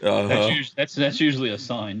 That's usually a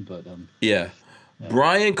sign, but yeah.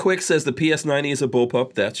 Brian Quick says the PS90 is a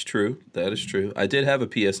bullpup. That's true. That is true. I did have a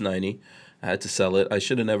PS90. I had to sell it. I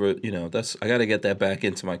should have never. I got to get that back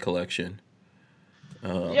into my collection.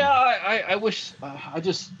 I wish.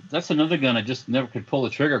 That's another gun. I just never could pull the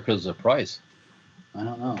trigger because of the price. I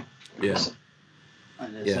don't know. Yeah.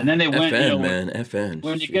 Yeah. And then they went. FN, FN.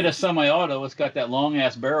 When you get a semi-auto, it's got that long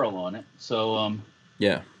ass barrel on it. So.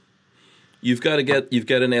 Yeah, you've got to get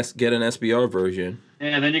an SBR version.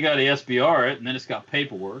 Yeah, and then you got to SBR it, and then it's got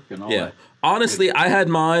paperwork and all that. Honestly, I had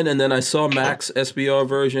mine, and then I saw Mac's SBR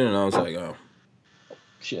version, and I was like, oh,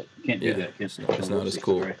 shit, can't do that. It's not as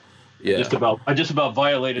cool. Yeah, I just about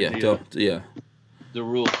violated the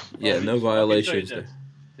rules. Yeah, no violations.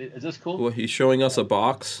 Is this cool? Well, he's showing us a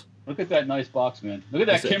box. Look at that nice box, man. Look at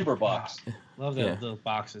that Kimber box. Love the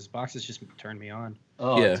boxes. Boxes just turn me on.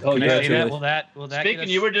 Oh, yeah. Oh, Can I say that? Will that Speaking,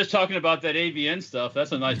 you were just talking about that AVN stuff.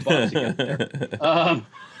 That's a nice box you get there.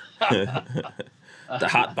 The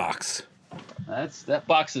hot box. That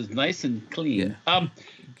box is nice and clean. Yeah.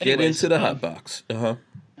 Get into the hot box.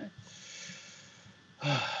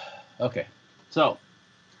 Okay, so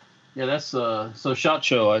yeah, that's so SHOT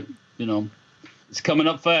Show. It's coming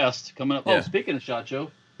up fast. Coming up. Yeah. Oh, speaking of SHOT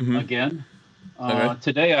Show, Mhm. again, Okay.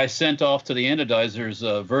 today I sent off to the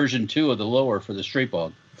anodizers version 2 of the lower for the Street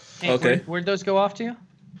Bog. Hank, Okay. Where'd those go off to?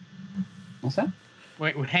 What's that?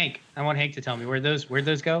 Wait, Hank. I want Hank to tell me where'd those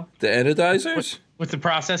go. The anodizers? What's the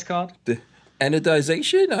process called? The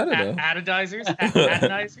anodization? I don't know. Anodizers.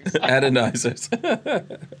 Anodizers. Anodizers.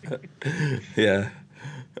 Yeah.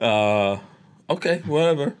 Okay.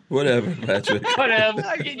 Whatever, Patrick. Whatever.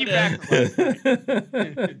 I'm getting you back.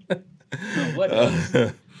 What?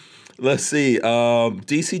 Let's see.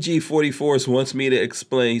 DCG44 wants me to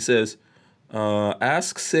explain. He says,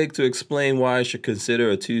 ask Sig to explain why I should consider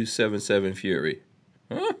a 277 Fury.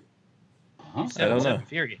 Huh? Huh? I don't know.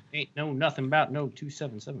 Fury. Ain't know nothing about no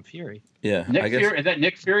 277 Fury. Yeah. Nick I guess. Fury, is that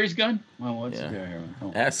Nick Fury's gun? Well, what's Yeah. here?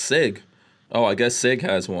 Oh. Ask Sig. Oh, I guess Sig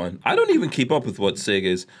has one. I don't even keep up with what Sig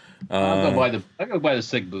is. I go by the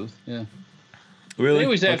SIG booth. Yeah. Really? They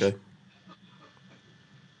always have- Okay.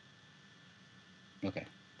 Okay.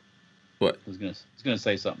 What? I was gonna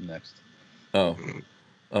say something next. Oh.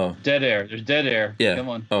 Dead air. There's dead air. Yeah. Come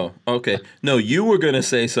on. Oh, okay. No, you were gonna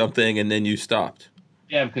say something and then you stopped.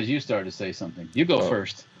 Yeah, because you started to say something. You go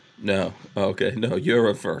first. No. Okay. No, you're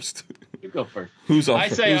a first. You go first. Who's on?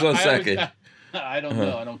 Who's on second? I don't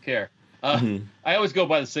know. I don't care. I always go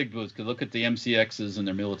by the SIG booth because look at the MCXs and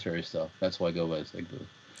their military stuff. That's why I go by the SIG booth.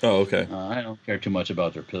 Oh, okay. I don't care too much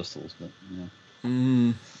about their pistols, but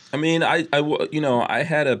I mean, I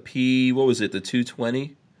had a P. What was it? The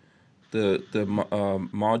 220, the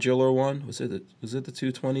modular one. Was it the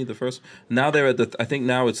 220? The first. Now they're at the. I think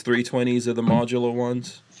now it's 320s are the modular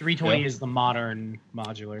ones. 320 is the modern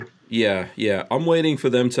modular. Yeah. I'm waiting for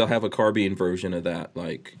them to have a carbine version of that.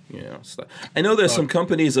 Like, stuff. I know there's some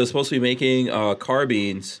companies that are supposed to be making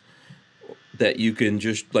carbines that you can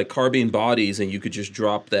just like carbine bodies, and you could just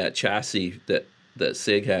drop that chassis that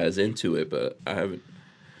SIG has into it, but I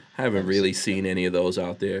haven't really seen any of those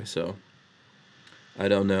out there, so I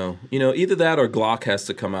don't know. Either that or Glock has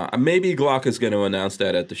to come out. Maybe Glock is going to announce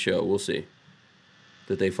that at the show. We'll see.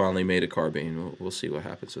 That they finally made a carbine. We'll see what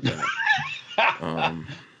happens with that.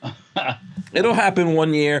 It'll happen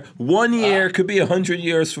 1 year. 1 year could be 100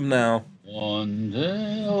 years from now. one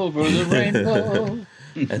day over the rainbow.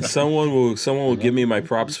 And someone will give me my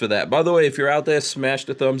props for that. By the way, if you're out there, smash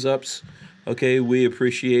the thumbs ups. Okay, we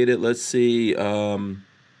appreciate it. Let's see. I'm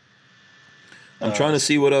trying to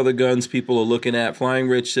see what other guns people are looking at. Flying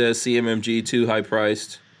Rich says CMMG too high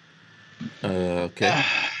priced. Okay.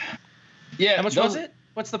 Yeah. How much was it?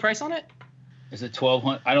 What's the price on it? Is it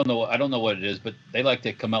 1,200? I don't know what it is, but they like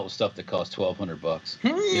to come out with stuff that costs $1,200.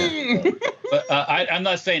 Yeah. But I'm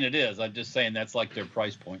not saying it is. I'm just saying that's like their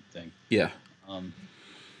price point thing. Yeah.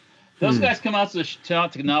 Those guys come out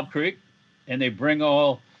to Knob Creek, and they bring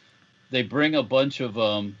a bunch of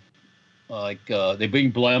they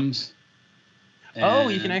bring blems.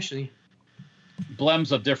 You can actually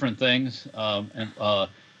blems of different things, and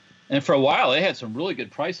for a while they had some really good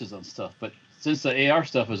prices on stuff. But since the AR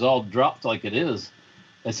stuff is all dropped like it is,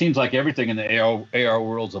 it seems like everything in the AR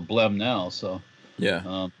world's a blem now. So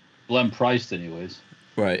yeah, blem priced anyways.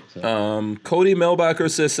 Right. So. Cody Melbacher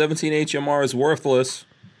says 17 HMR is worthless.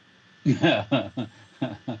 It's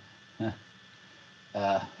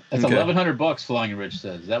 $1,100. Flying Rich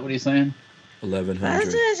says. Is that what he's saying?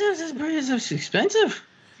 1,100. That's expensive.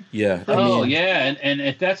 Yeah. Yeah, and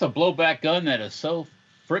if that's a blowback gun that is so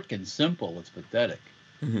freaking simple, it's pathetic.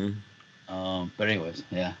 Mm-hmm. But anyways,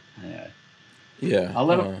 yeah. Yeah. I'll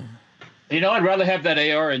let him. I'd rather have that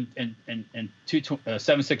AR and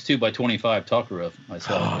 7.62 by 25 Tokarev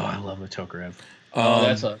myself. Oh, I love the Tokarev.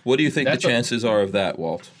 What do you think the chances are of that,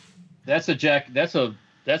 Walt? That's a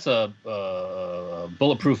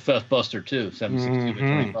bulletproof vest buster too. 7.62 by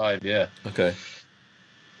 25. Yeah. Okay.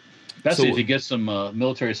 Especially if you get some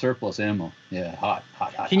military surplus ammo. Yeah, hot.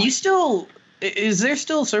 Can you still? Is there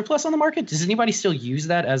still surplus on the market? Does anybody still use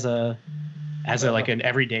that as a like an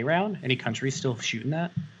everyday round? Any countries still shooting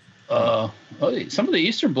that? Some of the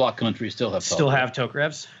Eastern Bloc countries still have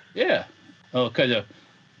Tokarevs. Yeah. Okay. The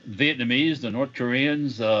Vietnamese, the North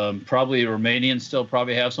Koreans, probably Romanians still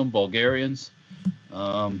probably have some. Bulgarians,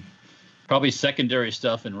 probably secondary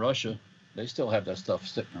stuff in Russia. They still have that stuff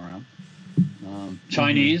sitting around.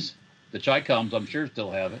 Chinese, the Chicoms, I'm sure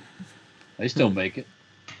still have it. They still make it.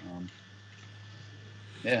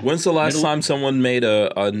 Yeah. When's the last time someone made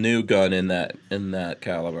a new gun in that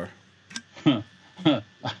caliber?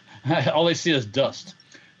 All they see is dust.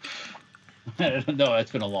 No,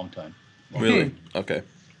 it's been a long time. Really? Okay.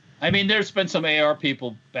 I mean, there's been some AR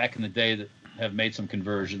people back in the day that have made some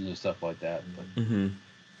conversions and stuff like that, but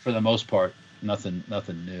for the most part, nothing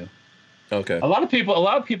new. Okay. A lot of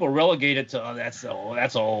people relegate it to that's old,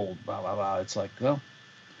 blah blah blah. It's like, well,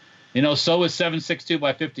 so is 7.62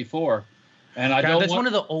 by 54, and that's one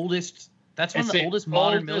of the oldest. That's one of the oldest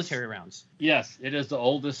modern military rounds. Yes, it is the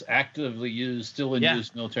oldest actively used, still in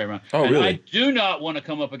use military round. Oh, and really? I do not want to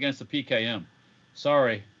come up against the PKM.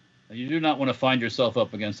 Sorry, you do not want to find yourself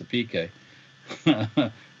up against the PK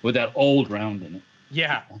with that old round in it.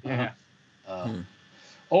 Yeah.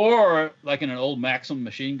 Or like in an old Maxim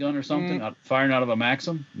machine gun or something, firing out of a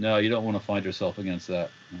Maxim. No, you don't want to find yourself against that.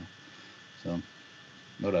 No. So,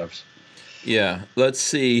 whatever. Yeah. Let's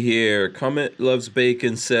see here. Comet Loves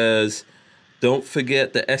Bacon says, don't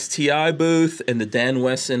forget the STI booth and the Dan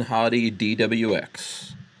Wesson Hottie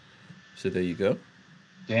DWX. So there you go.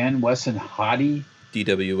 Dan Wesson Hottie?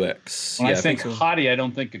 DWX. When I think Hottie, I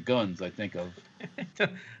don't think of guns. I think of...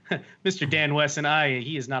 Mr. Dan Wesson,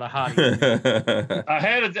 he is not a hottie. I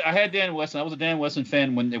had Dan Wesson. I was a Dan Wesson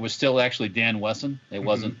fan when it was still actually Dan Wesson. It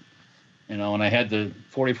wasn't, and I had the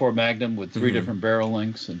 44 Magnum with 3 different barrel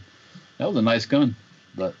lengths, and that was a nice gun.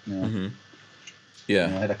 But yeah. I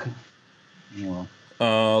had a,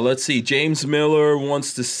 let's see. James Miller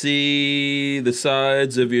wants to see the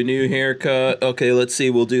sides of your new haircut. Okay, let's see.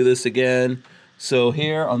 We'll do this again. So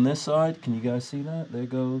here on this side, can you guys see that? There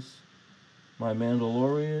goes my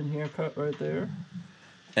Mandalorian haircut right there.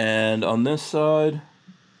 And on this side,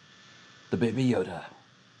 the Baby Yoda.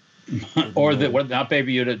 Or not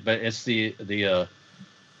Baby Yoda, but it's the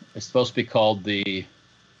it's supposed to be called the...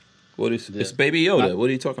 What is it's Baby Yoda? What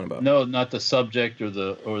are you talking about? No, not the subject or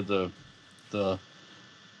the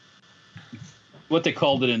what they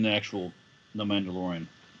called it in the Mandalorian.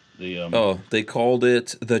 They called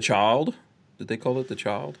it the Child. Did they call it the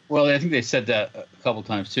Child? Well, I think they said that a couple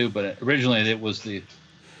times too, but originally it was the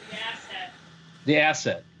asset. The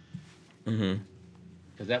asset.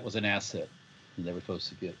 Because that was an asset that they were supposed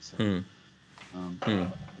to get. So.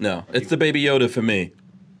 No, it's the Baby Yoda for me.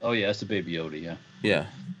 Oh yeah, it's the Baby Yoda. Yeah. Yeah.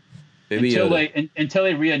 Baby Yoda. Until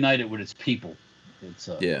they reunite it with its people. It's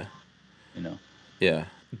yeah. Yeah.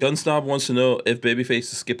 Gunsnob wants to know if Babyface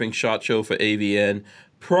is skipping SHOT Show for AVN.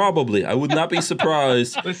 Probably. I would not be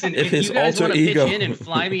surprised. Listen, if his you guys alter want to ego pitch in and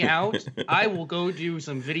fly me out, I will go do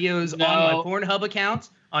some videos on my Pornhub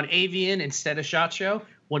account on AVN instead of SHOT Show.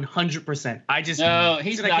 100%.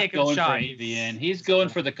 He's not going for AVN. He's going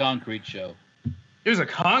for the Concrete Show. There's a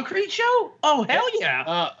Concrete Show? Oh, hell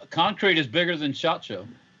yeah. Concrete is bigger than SHOT Show.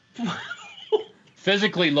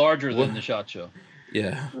 Physically larger than the SHOT Show.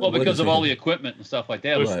 Yeah. Well, because of all the equipment and stuff like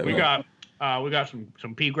that. Listen, we got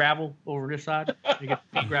some pea gravel over this side. We got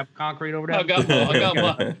pea gravel concrete over there.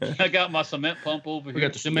 I got my cement pump over here. We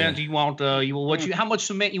got the cement. You want how much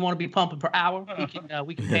cement you want to be pumping per hour?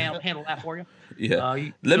 We can handle that for you.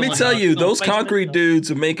 Yeah. Let me tell you, those concrete dudes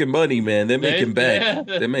are making money, man. They're making bank.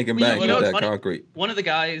 Yeah. They're making bank with that concrete. One of the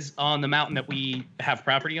guys on the mountain that we have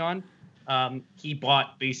property on, he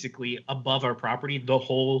bought basically above our property the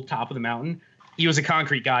whole top of the mountain. He was a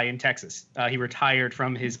concrete guy in Texas. He retired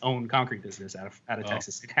from his own concrete business out of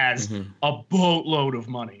Texas. It has a boatload of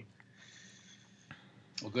money.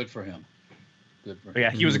 Well, good for him. But yeah,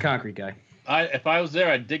 he was a concrete guy. If I was there,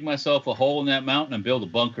 I'd dig myself a hole in that mountain and build a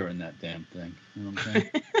bunker in that damn thing. You know what I'm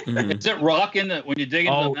saying? Is it rock in it when you dig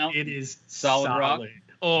into the mountain? It is solid rock.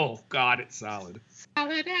 Oh God, it's solid.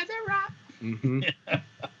 Solid as a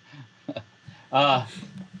rock.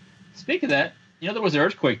 Speaking of that, there was an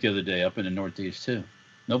earthquake the other day up in the Northeast too.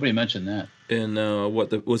 Nobody mentioned that. And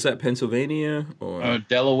was that Pennsylvania or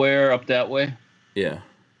Delaware up that way? Yeah,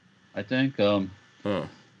 I think. Yeah.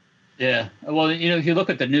 Well, if you look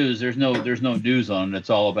at the news, there's no news on it. It's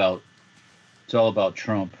all about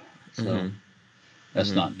Trump. So that's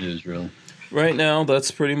not news really. Right now, that's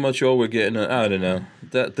pretty much all we're getting. I don't know.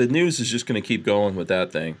 The news is just going to keep going with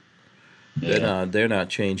that thing. Yeah. They're not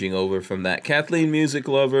changing over from that. Kathleen Music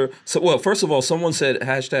Lover. So, first of all, someone said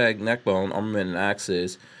 #neckbone, Armament and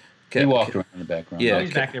Axes. He walked around in the background. Yeah,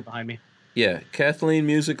 he's back there behind me. Yeah, Kathleen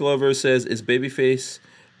Music Lover says, is Babyface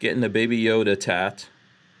getting a Baby Yoda tat?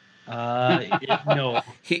 No.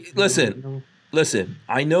 Listen.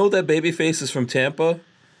 I know that Babyface is from Tampa,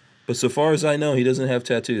 but so far as I know, he doesn't have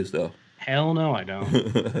tattoos, though. Hell no, I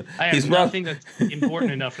don't. I have nothing that's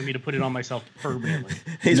important enough for me to put it on myself permanently.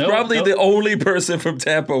 He's probably the only person from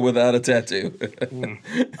Tampa without a tattoo.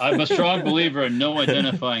 I'm a strong believer in no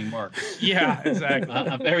identifying marks. Yeah, exactly.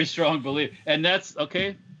 I'm a very strong believer. And that's,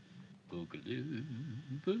 okay.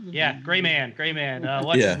 Yeah, Gray Man.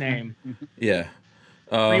 What's his name? Yeah.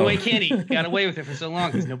 Freeway Kenny got away with it for so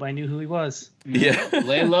long because nobody knew who he was. Yeah.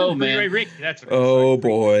 Lay low, man. Freeway Rick, that's what Oh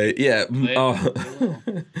boy, yeah. Lay low.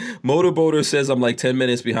 Motorboater says I'm like 10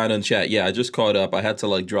 minutes behind on chat. Yeah, I just caught up. I had to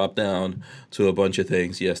like drop down to a bunch of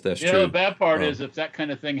things. Yes, that's You true. know, the bad part is if that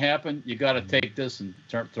kind of thing happened, you got to take this and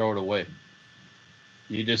throw it away.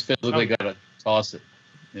 You just physically got to toss it.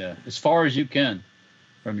 Yeah, as far as you can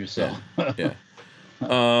from yourself. Yeah.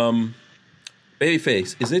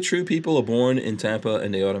 Babyface, is it true people are born in Tampa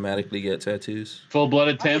and they automatically get tattoos?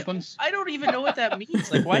 Full-blooded tampons? I don't even know what that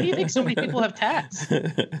means. Like, why do you think so many people have tats?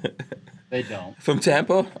 They don't. From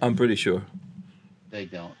Tampa? I'm pretty sure. They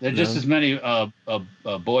don't. There's just as many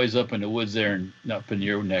boys up in the woods there and up in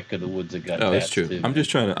your neck of the woods that got Oh, tats that's true. too. I'm just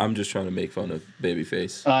trying to make fun of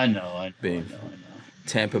Babyface. I know. I Being- know.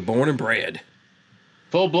 Tampa born and bred.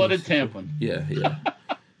 Full-blooded tampon. Yeah.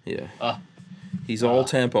 Yeah. He's all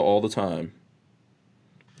Tampa all the time.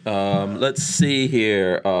 Let's see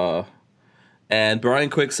here. And Brian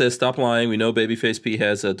Quick says, "Stop lying. We know Babyface P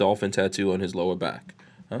has a dolphin tattoo on his lower back."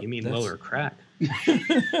 Huh? You mean That's- lower crack?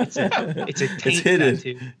 It's a taint It's hidden.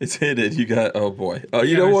 tattoo. It's hidden. You got. Oh boy. Oh,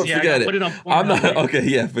 you Yeah, know what? yeah, I Forget gotta it. put it on I'm not. Pornhub. Okay.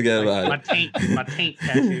 Yeah. Forget about My taint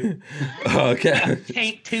tattoo. it. Okay.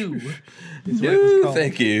 Taint 2 is what it was Ooh, called.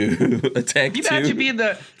 thank you. A tank Could you imagine too. being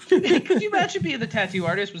the could you imagine being the tattoo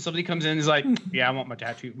artist when somebody comes in and is like, yeah, I want my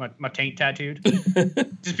tattoo, my taint tattooed?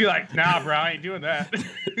 Just be like, nah, bro, I ain't doing that.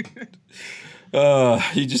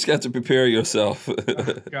 You just got to prepare yourself.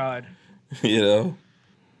 God. You know.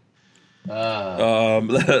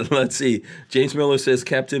 Let's see. James Miller says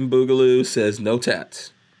Captain Boogaloo says no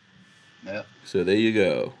tats. Yep. So there you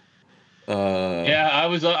go. Yeah,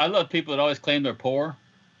 I love people that always claim they're poor.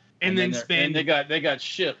 And then they're- spend. and they got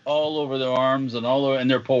shit all over their arms and all over, and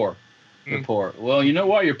they're poor. They're poor. Well, you know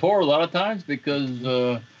why you're poor a lot of times?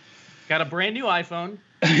 Because Got a brand new iPhone.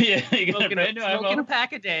 yeah, you got a Smoking brand new a iPhone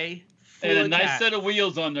pack a day. Full and a of nice tats. set of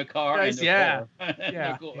wheels on their car. Nice, and yeah.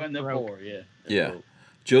 they're poor. Yeah. and they're Broke. poor. Yeah. Yeah.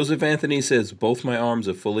 Joseph Anthony says both my arms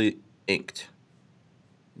are fully inked.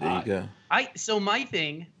 There you go. So my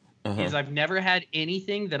thing Uh-huh. is I've never had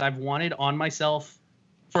anything that I've wanted on myself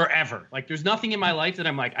forever. Like there's nothing in my life that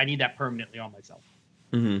I'm like, I need that permanently on myself.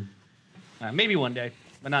 Mm-hmm. Maybe one day,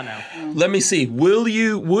 but not now. Let me see.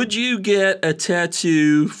 Would you get a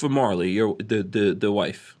tattoo for Marley, the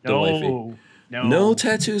wife, the wifey? No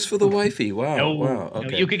tattoos for the wifey. Wow. No, wow. no,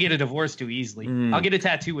 Okay. you could get a divorce too easily. I'll get a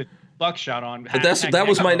tattaoo with buckshot on. But that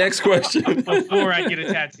was my next question. Before I get a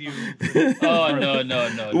tattoo. Oh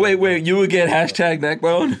no. Wait. You would get hashtag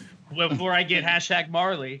neckbone? Before I get hashtag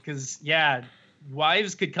Marley, because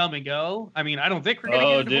wives could come and go. I mean, I don't think we're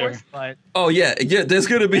gonna get a divorce, but Oh yeah. There's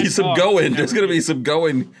gonna be That's some all. going. There's gonna be some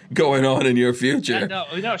going on in your yeah, future. no,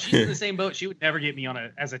 she's in the same boat. She would never get me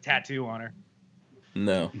as a tattoo on her.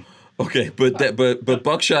 No. Okay, but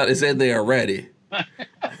Buckshot is in there already.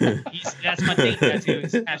 That's my taint tattoo.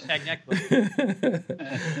 Is hashtag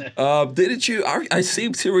neckbone. Didn't you? I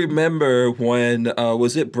seem to remember when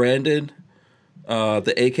was it Brandon,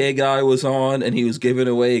 the AK guy was on, and he was giving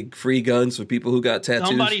away free guns for people who got tattoos.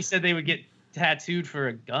 Somebody said they would get tattooed for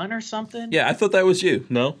a gun or something. Yeah, I thought that was you.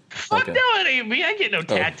 No. Fuck Okay. no, it ain't me. I get no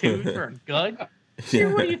tattooed for a gun. Yeah.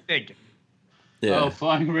 What are you thinking? Yeah. Oh,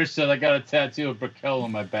 Flying Rich said I got a tattoo of Brickell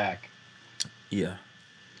on my back. Yeah.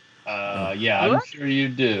 Yeah, I'm sure you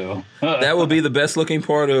do. That would be the best looking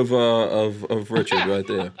part of Richard right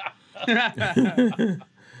there.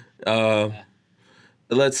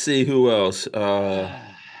 Let's see who else.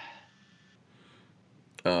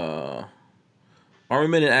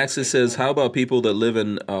 Armament and Axis says, "How about people that live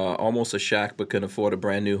in almost a shack but can afford a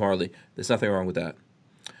brand new Harley?" There's nothing wrong with that.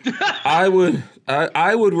 I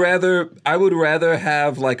would rather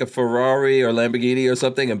have like a Ferrari or Lamborghini or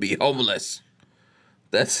something and be homeless.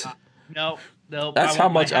 That's No. that's how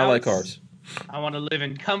much I like cars. I want to live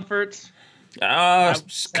in comfort Ah,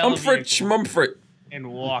 sell a comfort, vehicle. schmumfort.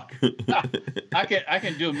 and walk. I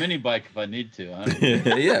can do a mini bike if I need to. Huh?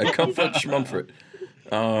 Yeah, comfort, schmumfort.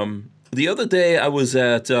 The other day I was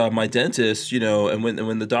at my dentist, and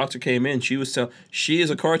when the doctor came in, she is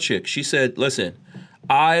a car chick. She said, "Listen,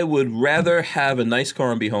 I would rather have a nice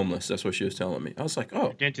car and be homeless." That's what she was telling me. I was like,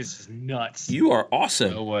 "Oh, Dentist is nuts. you are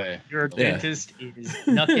awesome." No way. Your Yeah. dentist is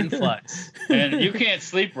knuckin' flutz. And you can't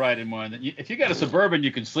sleep right in one. If you got a Suburban,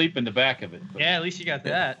 you can sleep in the back of it. But, Yeah, at least you got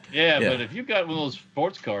that. yeah, Yeah. but if you got one of those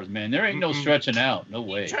sports cars, man, there ain't no stretching out. No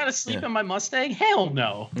way. Trying to sleep in my Mustang? Hell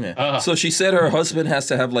no. Yeah. So she said her husband has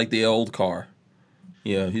to have like the old car.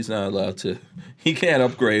 Yeah, he's not allowed to. He can't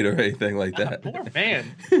upgrade or anything like that. Poor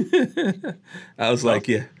man. I was like,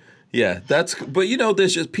 yeah, that's. But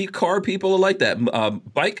there's just car people are like that.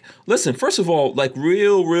 Bike. Listen, first of all, like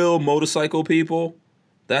real motorcycle people,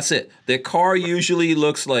 That's it. Their car usually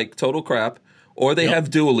looks like total crap, or they have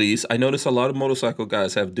dualies. I notice a lot of motorcycle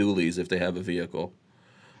guys have dualies if they have a vehicle.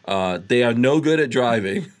 They are no good at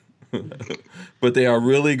driving, but they are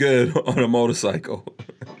really good on a motorcycle.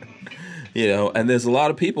 And there's a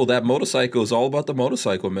lot of people that motorcycle is all about the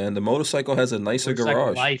motorcycle, man. The motorcycle has a nicer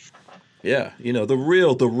garage. Life. Yeah,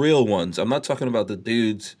 the real ones. I'm not talking about the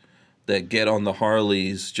dudes that get on the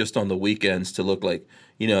Harleys just on the weekends to look like,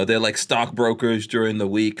 they're like stockbrokers during the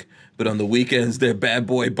week, but on the weekends they're bad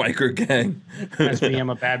boy biker gang. That's me.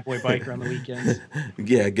 I'm a bad boy biker on the weekends.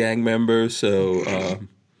 Yeah, gang members. So,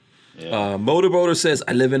 Motorboater says,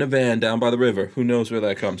 I live in a van down by the river. Who knows where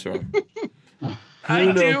that comes from?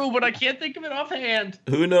 I do, but I can't think of it offhand.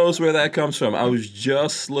 Who knows where that comes from? I was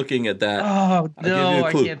just looking at that. Oh, no,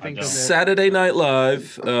 I can't think of it. Saturday Night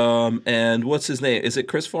Live, and what's his name? Is it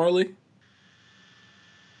Chris Farley?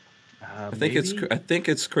 I think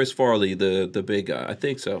it's Chris Farley, the big guy. I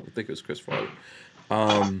think so. I think it was Chris Farley.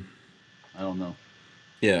 I don't know.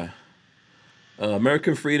 Yeah.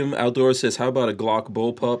 American Freedom Outdoors says, how about a Glock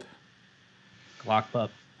bullpup? Glock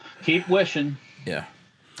pup. Keep wishing. Yeah.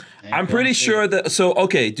 I'm pretty sure that. So,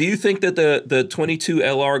 okay, do you think that the 22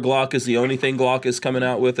 LR Glock is the only thing Glock is coming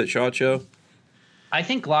out with at SHOT Show? I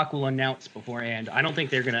think Glock will announce beforehand. I don't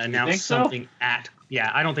think they're going to announce something at. Yeah,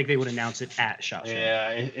 I don't think they would announce it at SHOT Show.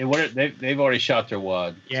 Yeah, they've already shot their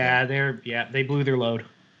wad. Yeah, they blew their load.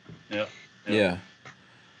 Yeah.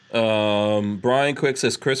 Brian Quick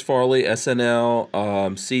says Chris Farley, SNL.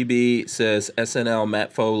 CB says SNL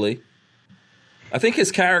Matt Foley. I think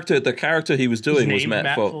the character he was doing was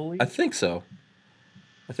Matt Foley. I think so.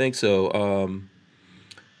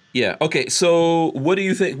 Yeah. Okay. So, what do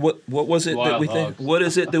you think? What was it that we think? What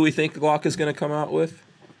is it that we think Glock is going to come out with?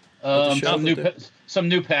 Some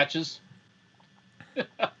new patches.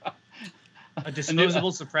 A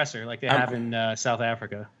disposable suppressor like they have in South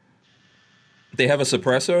Africa. They have a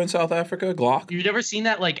suppressor in South Africa, Glock. You've never seen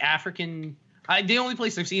that African? The only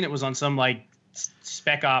place I've seen it was on some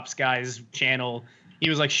Spec Ops guy's channel. He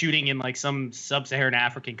was shooting in some sub-Saharan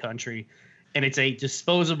African country, and it's a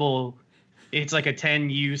disposable. It's like a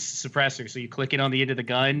 10-use suppressor, so you click it on the end of the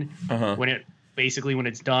gun. When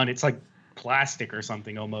it's done, it's like plastic or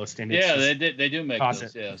something almost. And they do make those.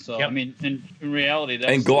 It. Yeah, so I mean, in reality, that's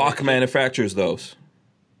and Glock manufactures those.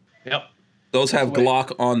 Yep, those have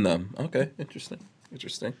Glock on them. Okay, interesting.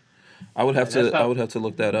 I would have to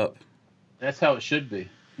look that up. That's how it should be.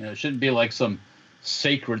 It shouldn't be like some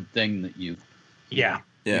sacred thing that you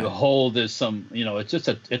hold as some. It's just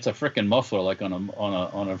it's a freaking muffler like on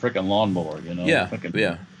a freaking lawnmower.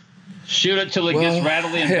 Yeah. Shoot it till it gets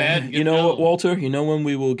rattly and bad. You know what, Walter? You know when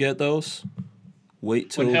we will get those? Wait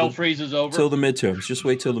till when hell freezes over. Till the midterms. Just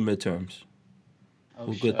wait till the midterms.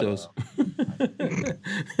 We'll get those.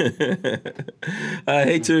 I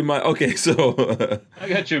hate to remind. Okay, so I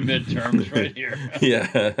got your midterms right here.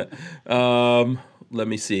 Yeah. Let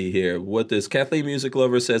me see here. What this Kathleen Music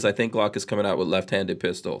Lover says, I think Glock is coming out with left-handed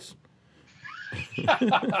pistols.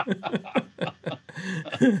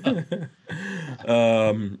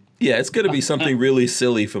 Yeah, it's gonna be something really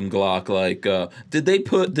silly from Glock. Like, did they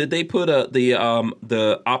put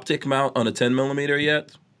the optic mount on a 10mm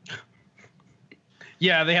yet?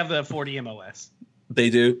 Yeah, they have the 40 MOS. They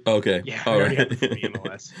do? Okay. Yeah, all right. Have the 40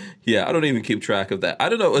 MOS. Yeah, I don't even keep track of that. I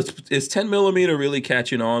don't know. Is 10mm really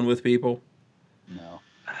catching on with people? No,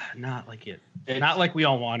 not like it. Not like we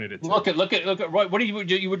all wanted it to. Look at Roy. What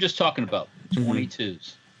you were just talking about?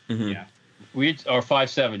 22s. Mm-hmm. Yeah. Or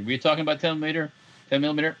 5.7. Were you talking about 10mm?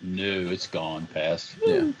 10mm? No, it's gone past.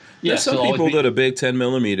 Yeah. There's some people that are big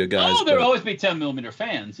 10mm guys. Oh, there'll always be 10mm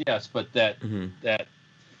fans. Yes, but that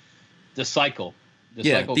the cycle.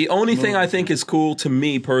 The only thing I think is cool to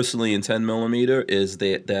me personally in 10mm is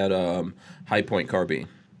that high point carbine.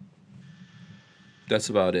 That's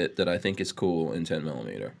about it that I think is cool in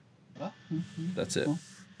 10mm. That's it.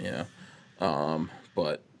 Yeah.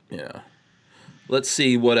 But yeah. Let's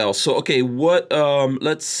see what else. So okay,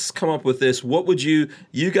 let's come up with this. What would you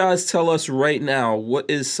guys tell us right now? What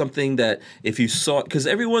is something that if you saw, because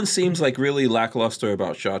everyone seems like really lackluster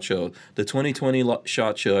about SHOT Show. The 2020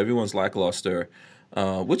 SHOT Show, everyone's lackluster,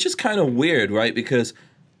 which is kind of weird, right? Because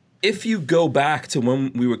if you go back to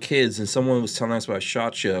when we were kids and someone was telling us about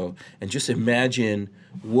SHOT Show, and just imagine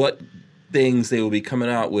what things they will be coming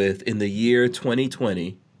out with in the year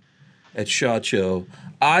 2020 at SHOT Show,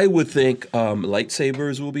 I would think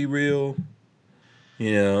lightsabers will be real.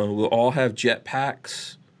 We'll all have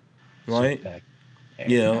jetpacks, right?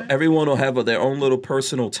 Everyone will have their own little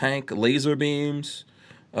personal tank, laser beams,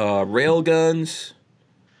 rail guns.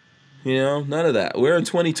 You know, none of that. We're in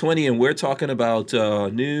 2020 and we're talking about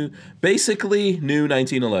basically new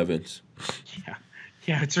 1911s.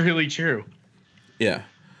 Yeah, it's really true. Yeah.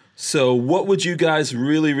 So what would you guys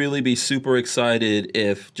really, really be super excited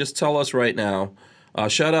if, just tell us right now,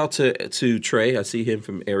 shout out to Trey. I see him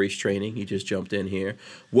from Aries Training. He just jumped in here.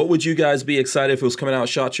 What would you guys be excited if it was coming out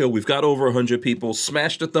SHOT Show? We've got over 100 people.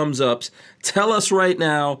 Smash the thumbs ups. Tell us right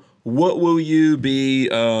now, what will you be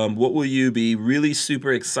really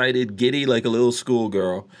super excited, giddy like a little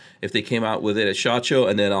schoolgirl if they came out with it at SHOT Show?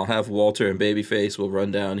 And then I'll have Walter and Babyface will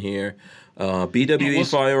run down here. BWE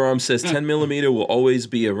Firearms says 10 millimeter will always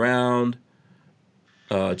be around,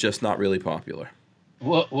 just not really popular.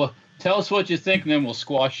 Well, tell us what you think, and then we'll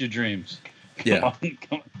squash your dreams. Yeah.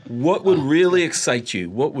 What would really excite you?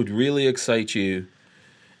 What would really excite you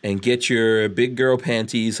and get your big girl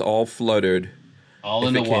panties all fluttered? All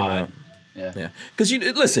in the wad. Yeah. Because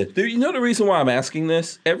listen, you know the reason why I'm asking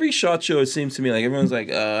this? Every SHOT Show, it seems to me like everyone's like,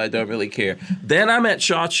 I don't really care. Then I'm at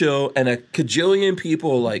SHOT Show and a cajillion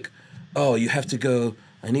people like, oh, you have to go.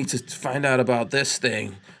 I need to find out about this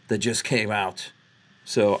thing that just came out.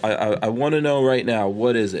 So I want to know right now,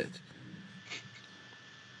 what is it?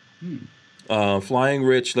 Flying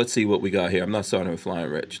Rich, let's see what we got here. I'm not starting with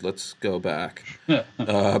Flying Rich. Let's go back.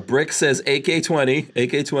 Brick says AK-20.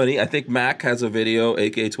 AK-20. I think Mac has a video,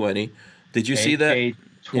 AK-20. Did you see that?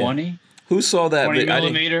 AK-20? Yeah. Who saw that? 20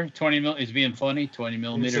 millimeter? 20 mil? Is being funny? 20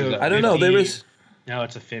 millimeter? I don't know. There was... No,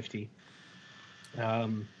 it's a 50.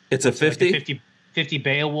 It's a 50? Like 50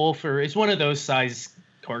 Beowulf, or it's one of those size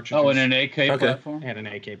cartridges. Oh, and an AK platform? And an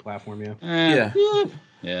AK platform, yeah.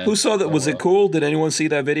 Yeah. Who saw that? Was it cool? Did anyone see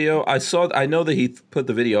that video? I know that he put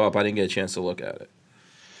the video up. I didn't get a chance to look at it.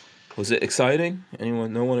 Was it exciting?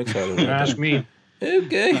 Anyone? No one excited? Ask me.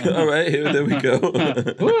 Okay. All right. There we go.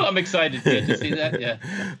 Ooh, I'm excited. Did you see that? Yeah.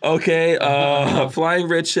 Okay. Flying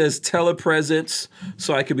Rich says telepresence,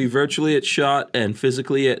 so I could be virtually at SHOT and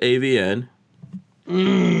physically at AVN.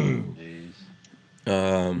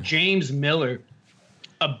 James Miller,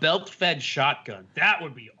 a belt-fed shotgun. That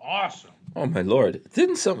would be awesome. Oh my lord!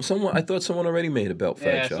 Didn't someone? I thought someone already made a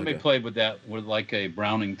belt-fed shotgun. Somebody played with that with like a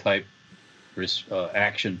Browning type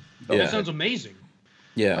action. That sounds amazing.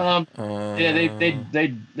 Yeah.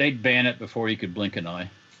 They'd ban it before you could blink an eye.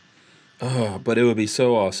 Oh, but it would be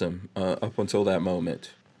so awesome up until that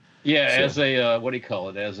moment. Yeah, so. As a what do you call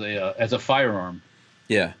it? As a firearm.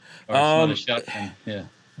 Yeah. Or it's not a shotgun. Yeah.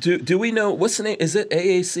 Do we know what's the name? Is it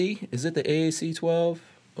AAC? Is it the AAC 12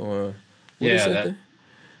 or what is it?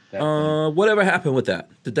 Whatever happened with that?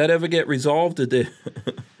 Did that ever get resolved? Did they?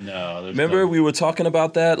 No. Remember we were talking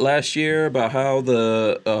about that last year about how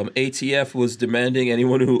the ATF was demanding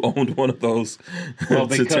anyone who owned one of those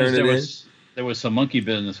to turn it in. There was some monkey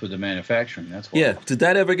business with the manufacturing. That's why. Yeah. Did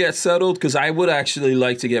that ever get settled? Because I would actually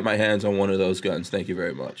like to get my hands on one of those guns. Thank you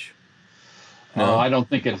very much. No, I don't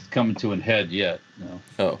think it's coming to an head yet. No.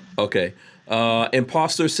 Oh, okay.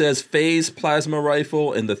 Imposter says phase plasma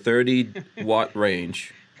rifle in the 30-watt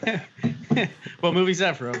range. What movie's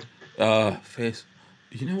that from? Phase.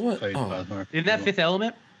 You know what? Isn't that Fifth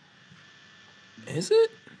Element? Is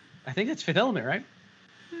it? I think it's Fifth Element, right?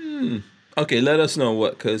 Okay, let us know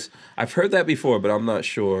what, because I've heard that before, but I'm not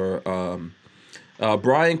sure.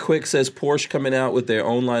 Brian Quick says Porsche coming out with their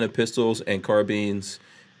own line of pistols and carbines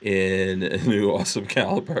in a new awesome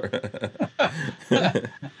caliber.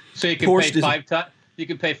 So you can Porsche pay 5 times. You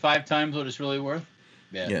can pay 5 times what it's really worth.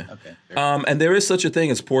 Yeah. Okay. And there is such a thing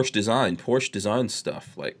as Porsche design. Porsche design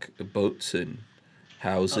stuff like boats and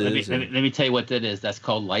houses. Let me tell you what that is. That's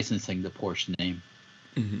called licensing the Porsche name.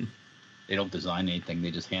 Mm-hmm. They don't design anything. They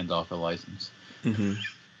just hand off a license. Mm-hmm.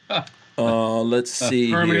 Let's see.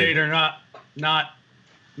 Terminator, here. not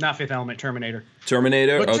Fifth Element. Terminator.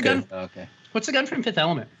 What's the gun? Okay. What's the gun from Fifth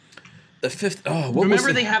Element? The fifth. Oh, what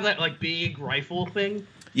remember they have that like big rifle thing?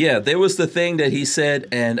 Yeah, there was the thing that he said,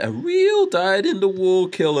 and a real dyed-in-the-wool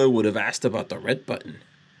killer would have asked about the red button.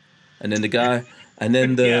 And then the guy, and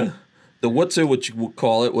then the what's it, what you would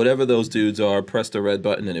call it, whatever those dudes are, press the red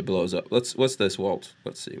button and it blows up. What's this, Walt?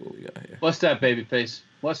 Let's see what we got here. What's that, Babyface?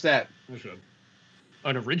 What's that?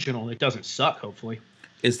 An original. It doesn't suck, hopefully.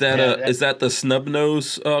 Is that is that the snub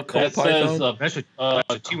nose Colt Python? That's a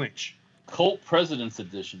 2-inch. Colt President's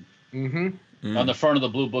Edition. Mm-hmm. On the front of the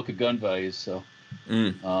Blue Book of Gun Values. So,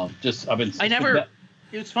 It's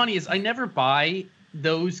funny is I never buy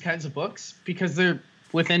those kinds of books because they're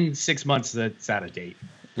within 6 months that's out of date.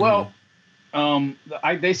 Well,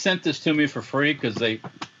 they sent this to me for free because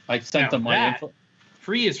I sent them my info.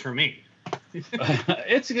 Free is for me.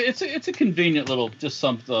 It's a convenient little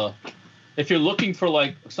if you're looking for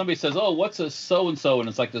like somebody says, oh, what's a so and so, and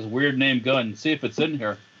it's like this weird name gun. See if it's in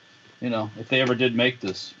here. if they ever did make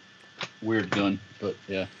this weird gun. But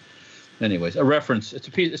yeah. Anyways, a reference.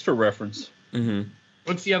 It's for reference. Mm-hmm.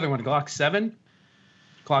 What's the other one? Glock 7?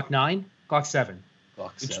 Glock 9? Glock 7.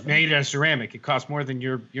 Glock It's 7. made out of ceramic. It costs more than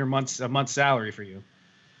your month's salary for you.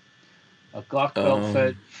 A Glock belt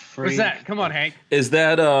fed free. What's that? Come on, Hank. Is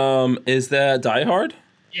that Die Hard?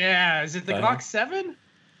 Yeah, is it the Glock 7?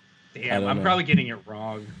 Damn, I'm probably getting it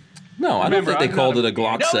wrong. No, I don't think they called it a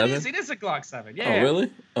Glock 7. It is a Glock 7. Yeah. Oh, really?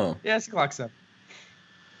 Oh. Yeah, it's a Glock 7.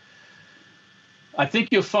 I think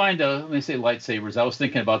you'll find when they say lightsabers, I was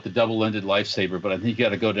thinking about the double-ended lightsaber, but I think you got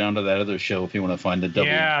to go down to that other show if you want to find the double.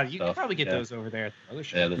 Yeah, you can probably get those over there at the other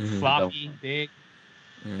show. Yeah, the floppy, big,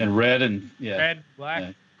 and red and red,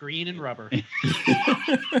 black, green, and rubber.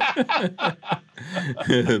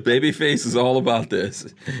 Babyface is all about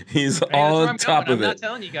this. He's on top of it. I'm not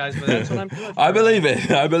telling you guys, but that's what I'm doing. I believe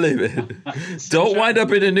it. Don't wind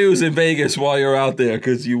up in the news in Vegas while you're out there,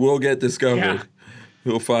 because you will get discovered. Yeah.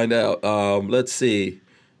 We'll find out. Let's see.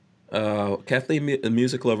 Kathleen, the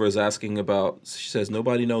music lover, is asking about. She says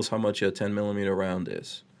nobody knows how much a 10mm round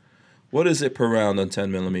is. What is it per round on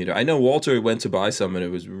 10mm? I know Walter went to buy some and it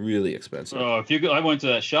was really expensive. Oh, I went to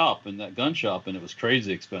that shop and that gun shop and it was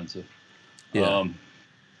crazy expensive. Yeah.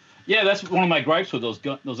 Yeah, that's one of my gripes with those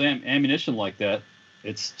ammunition like that.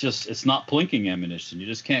 It's not plinking ammunition. You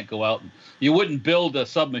just can't go out. You wouldn't build a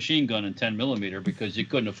submachine gun in 10mm because you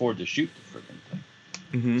couldn't afford to shoot the freaking thing.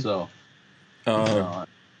 Mm-hmm. So,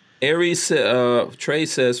 Aries Trey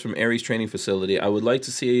says from Aries Training Facility, I would like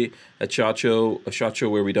to see a shot show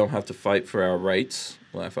where we don't have to fight for our rights.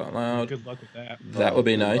 Laugh out loud. Good luck with that. That would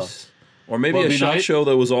be nice. Or maybe a shot show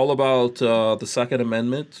that was all about the Second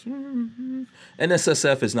Amendment.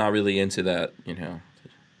 NSSF is not really into that,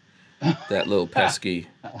 that little pesky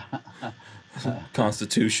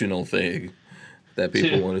constitutional thing that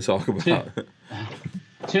people want to talk about.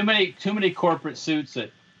 Too many corporate suits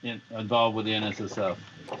that involved with the NSSF.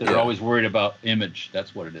 They're always worried about image.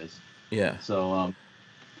 That's what it is. Yeah. So,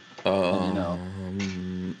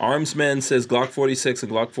 Armsman says Glock 46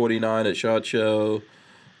 and Glock 49 at SHOT Show.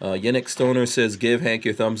 Yannick Stoner says give Hank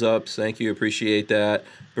your thumbs ups. Thank you. Appreciate that.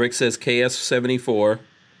 Brick says KS74.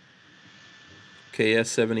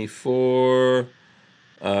 KS74.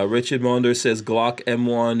 Richard Monder says Glock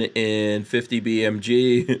M1 in 50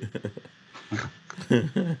 BMG.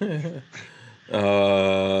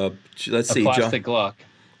 Let's see. Plastic Glock.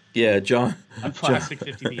 Yeah, John. A plastic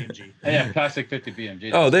 50 BMG. Yeah, plastic 50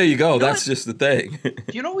 BMG. Oh, there you go. That's just the thing. Do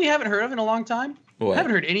you know what we haven't heard of in a long time? What? I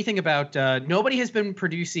haven't heard anything about. Nobody has been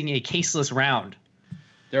producing a caseless round.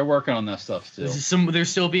 They're working on that stuff still. They're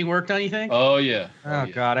still being worked on, you think? Oh yeah. Oh yeah.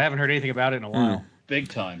 God, I haven't heard anything about it in a while. Big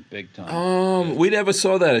time. We never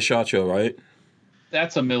saw that at SHOT Show, right?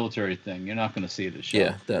 That's a military thing. You're not going to see it at SHOT.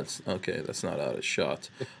 Yeah, that's okay. That's not out of SHOT.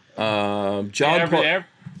 The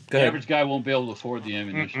average guy won't be able to afford the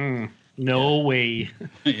ammunition. No way.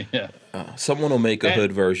 Yeah. Someone will make a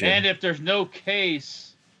hood version. And if there's no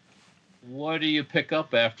case, what do you pick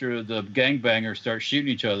up after the gangbangers start shooting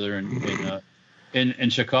each other in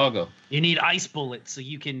Chicago? You need ice bullets so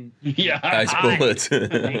you can. Yeah, ice bullets.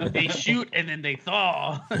 They shoot and then they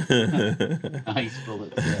thaw. Ice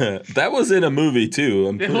bullets. Yeah. That was in a movie too.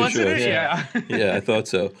 I'm pretty sure. Yeah. Yeah, I thought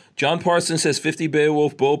so. John Parsons says 50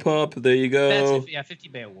 Beowulf Bullpup. There you go. That's 50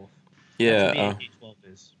 Beowulf. Yeah. That's what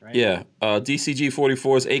AK-12 is, right? Yeah. DCG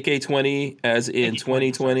 44 is AK-20 as in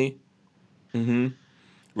 2020. Mm-hmm.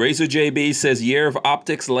 Razor JB says year of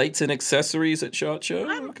optics, lights, and accessories at SHOT Show.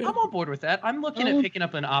 I'm on board with that. I'm looking at picking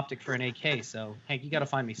up an optic for an AK. So Hank, you got to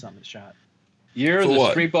find me something at SHOT. You're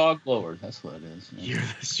the Street Bog Blower. That's what it is. Yeah.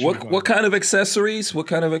 What kind of accessories? What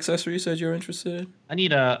kind of accessories said you're interested in? I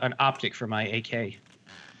need an optic for my AK.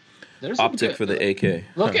 There's optic for the AK.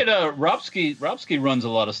 Look at Robsky. Robsky runs a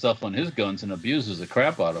lot of stuff on his guns and abuses the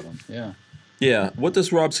crap out of them. Yeah. Yeah. What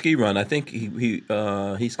does Rob Ski run? I think he's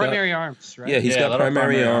got primary arms, right? Yeah, he's got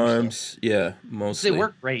primary arms. Yeah, mostly. They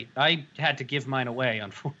work great. I had to give mine away,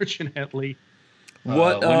 unfortunately.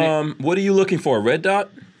 What what are you looking for? Red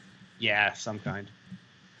dot? Yeah, some kind.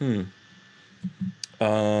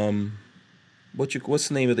 What's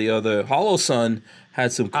the name of the other? Hollow Sun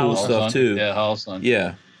had some cool stuff too. Yeah, Hollow Sun.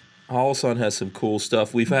 Yeah. Hollow Sun has some cool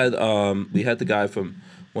stuff. We had the guy from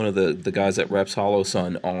one of the guys that reps Hollow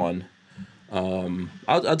Sun on.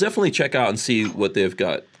 I'll definitely check out and see what they've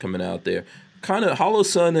got coming out there. Kind of Hollow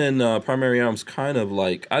Sun and Primary Arms kind of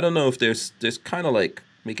like, I don't know if there's kind of like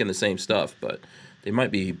making the same stuff, but they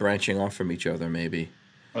might be branching off from each other maybe.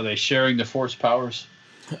 Are they sharing the force powers?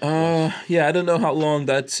 Yeah, I don't know how long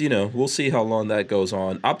that's, we'll see how long that goes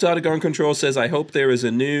on. Opt Out of Gun Control says, I hope there is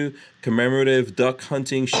a new commemorative duck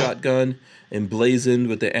hunting shotgun emblazoned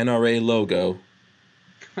with the NRA logo.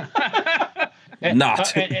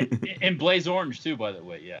 Not. And Blaze Orange, too, by the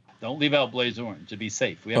way. Yeah. Don't leave out Blaze Orange to be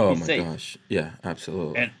safe. We have to be safe. Oh, my gosh. Yeah,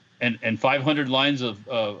 absolutely. And 500 lines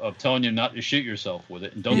of telling you not to shoot yourself with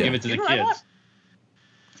it. And don't give it to the kids.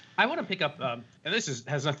 I want to pick up, and this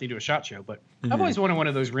has nothing to do with SHOT Show, but I've always wanted one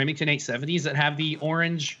of those Remington 870s that have the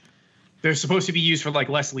orange. They're supposed to be used for like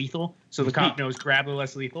less lethal, so the cop knows grab the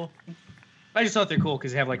less lethal. I just thought they're cool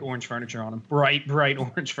because they have like orange furniture on them, bright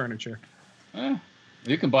orange furniture.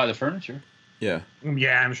 You can buy the furniture. Yeah.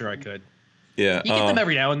 Yeah, I'm sure I could. Yeah. You get them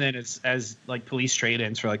every now and then as like police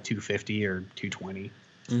trade-ins for like $250 or $220.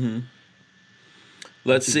 Mm-hmm.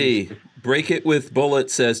 Let's see. Break It with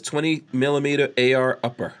Bullet says 20 millimeter AR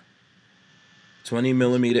upper. 20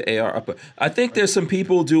 millimeter AR upper. I think there's some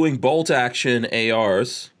people doing bolt action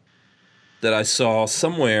ARs that I saw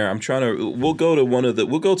somewhere. We'll go to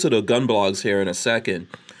the gun blogs here in a second.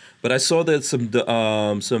 But I saw that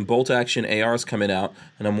some bolt action ARs coming out,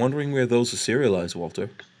 and I'm wondering where those are serialized, Walter.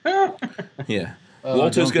 Yeah.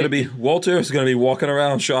 Walter's gonna be walking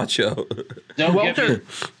around SHOT Show.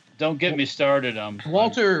 Don't get me started.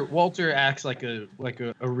 Walter acts like a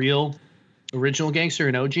real original gangster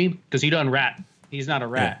in OG because he doesn't rat. He's not a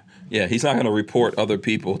rat. Yeah, he's not going to report other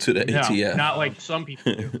people to the ATF. Not like some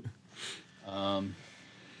people do.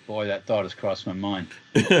 Boy, that thought has crossed my mind.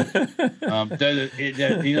 There's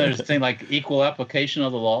a thing like equal application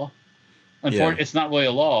of the law. Unfortunately, it's not really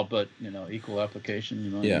a law, but equal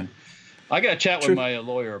application. Yeah. I got to chat with my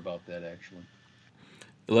lawyer about that actually.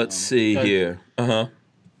 Let's see here. When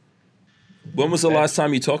was the last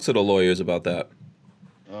time you talked to the lawyers about that?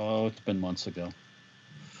 Oh, it's been months ago.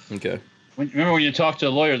 Okay. Remember when you talk to a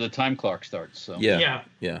lawyer, the time clock starts. So yeah.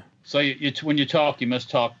 So when you talk, you must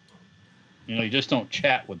talk. You just don't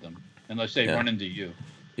chat with them unless they run into you.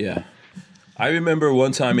 Yeah. I remember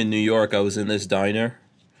one time in New York, I was in this diner,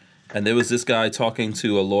 and there was this guy talking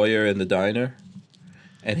to a lawyer in the diner,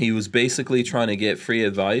 and he was basically trying to get free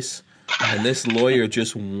advice, and this lawyer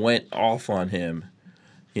just went off on him.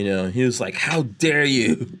 He was like, "How dare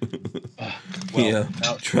you?"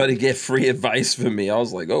 Try to get free advice from me. I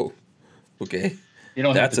was like, "Oh, okay." You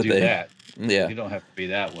don't have to do that. Yeah. You don't have to be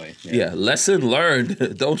that way. Yeah. Lesson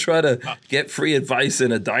learned. Don't try to get free advice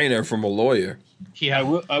in a diner from a lawyer.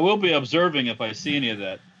 Yeah. I will be observing if I see any of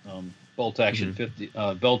that bolt action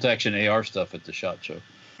bolt action AR stuff at the SHOT Show.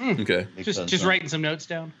 Okay. Just writing some notes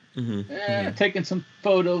down. Taking some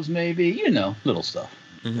photos, maybe. Little stuff.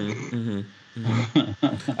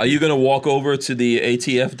 Are you gonna walk over to the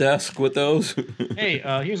ATF desk with those? Hey,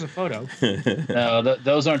 here's a photo. No,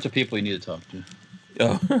 those aren't the people you need to talk to.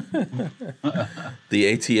 Oh. The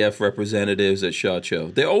ATF representatives at SHOT Show.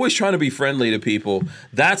 They're always trying to be friendly to people.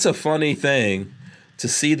 That's a funny thing to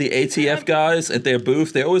see the ATF guys at their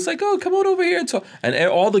booth. They're always like, "Oh, come on over here and talk." And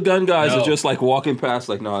all the gun guys are just like walking past,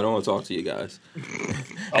 like, "No, I don't want to talk to you guys."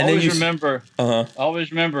 And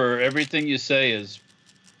always remember, everything you say is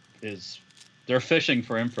they're fishing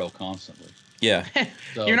for info constantly. Yeah.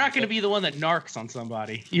 So, you're not going to be the one that narcs on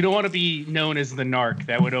somebody. You don't want to be known as the narc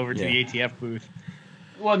that went over to the ATF booth.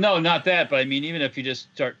 Well, no, not that. But I mean, even if you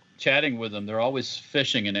just start chatting with them, they're always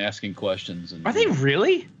fishing and asking questions. Are they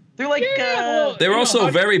really? They're like... they're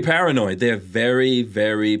also very paranoid. They're very,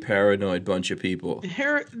 very paranoid bunch of people.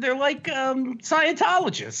 They're like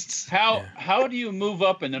Scientologists. How do you move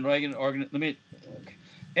up in an organization?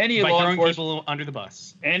 Any by law throwing people under the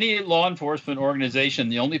bus. Any law enforcement organization,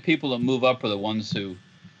 the only people that move up are the ones who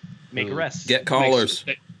make arrests, get callers.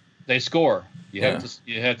 They score. You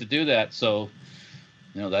have to do that. So,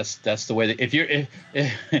 that's the way. If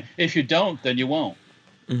you don't, then you won't.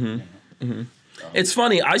 It's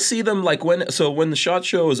funny. I see them like when the SHOT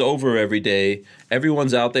Show is over every day,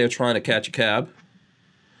 everyone's out there trying to catch a cab.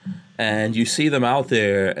 And you see them out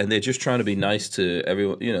there, and they're just trying to be nice to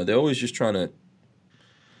everyone. They're always just trying to.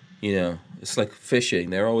 It's like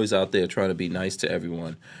fishing. They're always out there trying to be nice to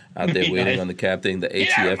everyone out there waiting on the cab thing. The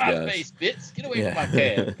ATF guys. Get away from my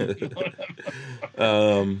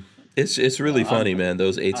cab. It's really funny, man.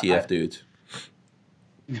 Those ATF dudes.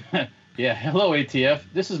 Yeah. Hello, ATF.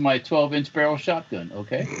 This is my 12-inch barrel shotgun.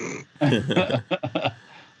 Okay.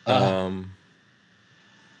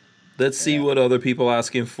 Let's see what other people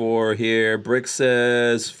asking for here. Brick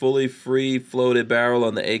says fully free floated barrel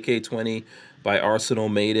on the AK-20. By Arsenal,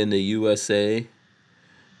 made in the USA.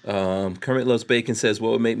 Kermit Loves Bacon says,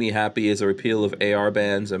 "What would make me happy is a repeal of AR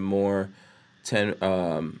bans and more the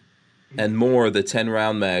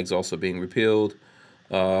 10-round mags also being repealed."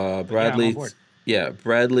 Bradley Yeah,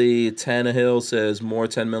 Bradley Tannehill says more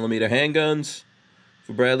 10mm handguns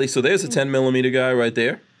for Bradley. So there's a 10mm guy right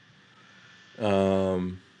there.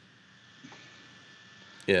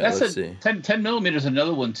 Yeah, let's see. 10mm is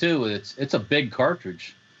another one too. It's a big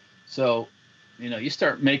cartridge, so you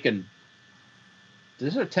start making.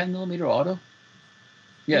 Is there a 10mm auto?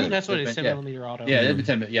 Yeah, that's what it is. 10mm auto. Yeah, it'd be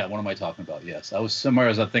 10. Yeah, what am I talking about? Yes, I was somewhere. I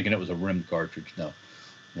was thinking it was a rimmed cartridge. No,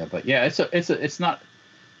 yeah, but yeah, it's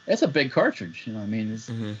a big cartridge. You know, what I mean, it's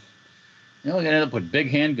you're gonna end up with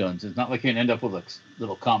big handguns. It's not like you're gonna end up with a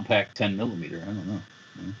little compact 10mm. I don't know.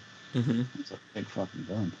 It's a big fucking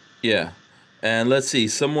gun. Yeah. And let's see,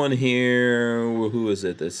 someone here, who is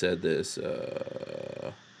it that said this?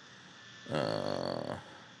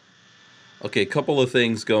 Okay, a couple of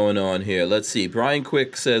things going on here. Let's see. Brian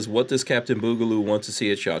Quick says, what does Captain Boogaloo want to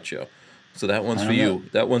see at SHOT Show? So that one's for you.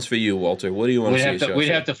 That one's for you, Walter. What do you want to see at SHOT Show? We'd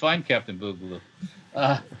have to find Captain Boogaloo.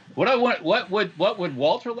 What would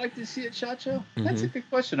Walter like to see at SHOT Show? That's a good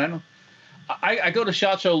question. I go to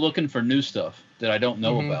SHOT Show looking for new stuff that I don't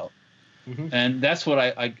know about. And that's what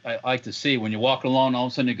I like to see. When you're walking along, all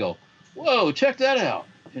of a sudden you go, whoa, check that out.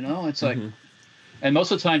 It's like, and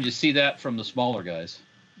most of the time you see that from the smaller guys,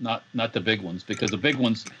 not the big ones, because the big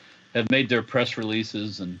ones have made their press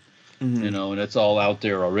releases and, and it's all out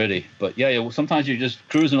there already. But yeah, sometimes you're just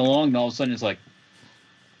cruising along and all of a sudden it's like,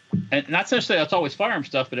 and not necessarily that's always firearm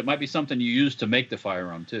stuff, but it might be something you use to make the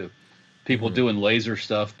firearm too. People doing laser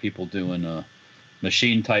stuff, people doing,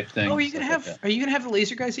 machine type thing. Oh, are you gonna have the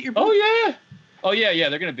laser guys at your booth? Oh yeah.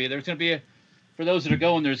 They're gonna be. There's gonna be for those that are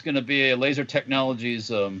going. There's gonna be a Laser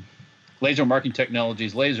Technologies, Laser Marking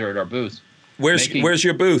Technologies laser at our booth. Where's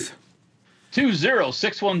your booth?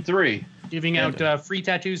 20613. Giving out free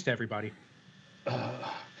tattoos to everybody.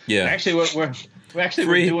 Yeah. Actually, we're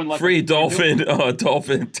doing like free dolphin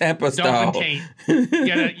Tampa style. Dolphin taint.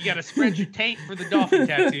 You gotta spread your taint for the dolphin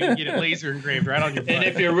tattoo and get it laser engraved right on your butt. And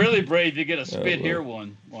if you're really brave, you get a spit here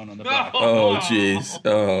one on the back. Oh jeez.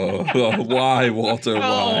 Oh, why, Walter? Why?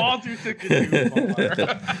 Oh, Walter took it.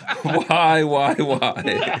 Why?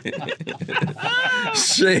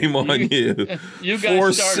 Shame on you. You guys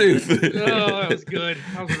Forsooth. started it. Oh, that was good.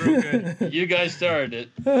 That was real good. You guys started it.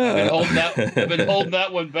 I've been holding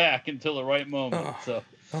that one back until the right moment. So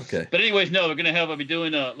okay. But anyways, no, I'll be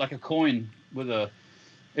doing like a coin with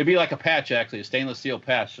it'd be like a patch actually, a stainless steel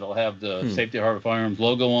patch that'll have the Safety Harbor Firearms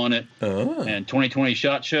logo on it, and 2020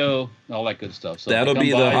 SHOT Show, all that good stuff. So that'll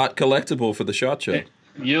be the hot collectible for the SHOT Show.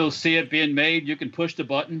 You'll see it being made. You can push the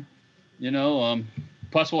button.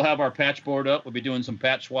 Plus we'll have our patch board up. We'll be doing some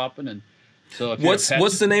patch swapping, and so what's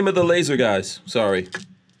the name of the laser guys? Sorry.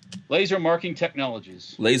 Laser Marking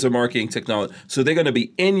Technologies. Laser Marking Technology. So they're going to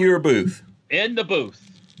be in your booth. In the booth.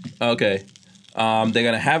 Okay. They're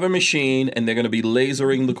going to have a machine, and they're going to be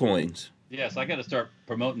lasering the coins. Yes, I got to start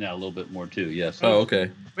promoting that a little bit more too. Yes. Oh,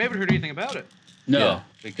 okay. We haven't heard anything about it. No,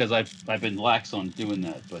 because I've been lax on doing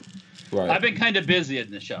that, but I've been kind of busy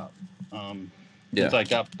in the shop. Since I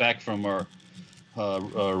got back from our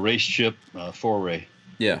race ship foray.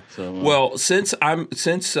 Yeah. So, well, since I'm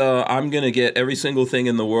gonna get every single thing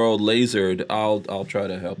in the world lasered, I'll try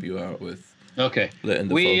to help you out with. Okay. Letting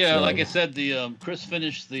the folks know. Like I said, Chris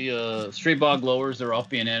finished the Street Bog blowers. They're off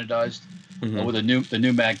being anodized with the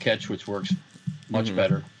new mag catch, which works much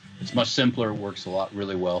better. It's much simpler. It works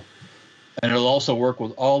really well, and it'll also work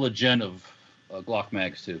with all the gen of Glock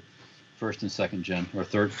mags too, first and second gen, or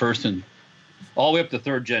first and all the way up to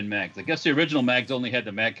third gen mags. I guess the original mags only had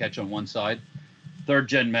the mag catch on one side. Third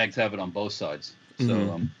gen mags have it on both sides,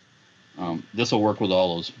 so this will work with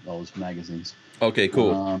all those magazines. Okay,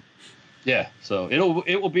 cool. So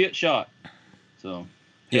it will be at SHOT. So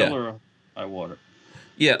hell or high water.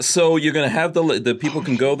 Yeah, so you're gonna have the people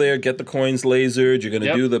can go there, get the coins lasered. You're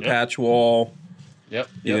gonna do the patch wall. Yep.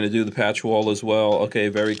 You're gonna do the patch wall as well. Okay,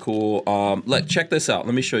 very cool. Check this out.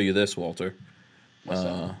 Let me show you this, Walter.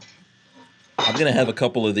 I'm gonna have a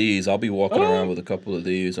couple of these. I'll be walking around with a couple of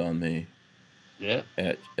these on me. Yeah.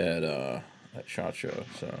 At SHOT Show.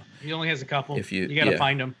 So he only has a couple. You gotta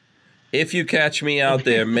find them. If you catch me out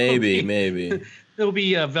there, maybe. It'll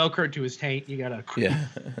be Velcro to his taint. You gotta. Yeah.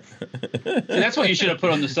 That's what you should have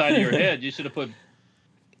put on the side of your head. You should have put.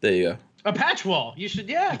 There you go. A patch wall. You should.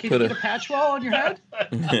 Yeah. Can you get a patch wall on your head?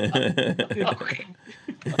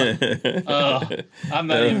 I'm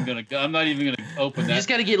not even gonna open that. You just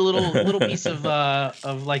got to get a little piece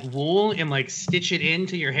of like wool and like stitch it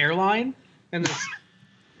into your hairline and just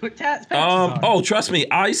put patches on. Oh, trust me,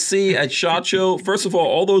 I see at SHOT Show. First of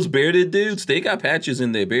all those bearded dudes, they got patches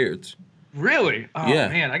in their beards. Really? Oh Yeah.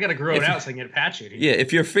 man, I gotta grow it out so I can get a patch it. Yeah,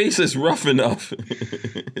 if your face is rough enough,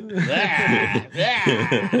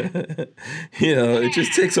 it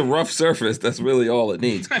just takes a rough surface. That's really all it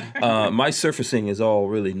needs. My surfacing is all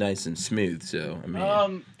really nice and smooth, so I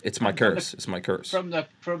mean, it's my curse. It's my curse. From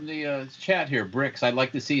the chat here, Bricks, I'd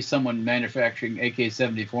like to see someone manufacturing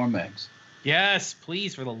AK-74 mags. Yes,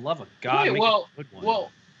 please, for the love of God. Wait, make well, a good one.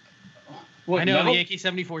 What, I know metal? the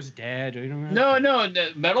AK-74 is dead. No. No,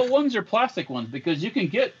 the metal ones or plastic ones, because you can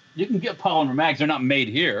get polymer mags. They're not made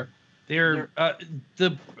here. They're God,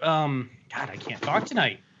 I can't talk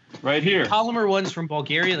tonight. Right here. Polymer ones from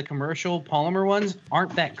Bulgaria, the commercial polymer ones,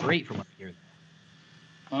 aren't that great from what I hear.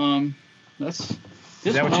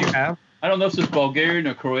 Is that what you have? I don't know if it's Bulgarian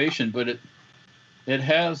or Croatian, but it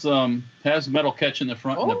has metal catch in the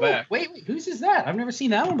front and the back. Wait, whose is that? I've never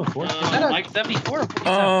seen that one before. Is that a 74 or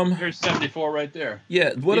 47? There's 74 right there.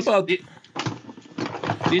 Yeah. These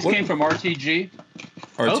came from RTG.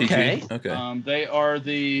 RTG. Okay. They are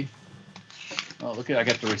the. Oh, look at! I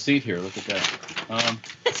got the receipt here. Look at that.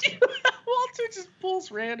 Walter just pulls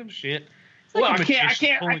random shit. It's Well, like a I can't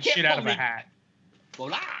magician pulling shit shit out of a hat.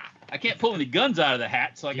 Voila! I can't pull any guns out of the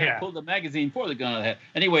hat, so I got to pull the magazine for the gun out of the hat.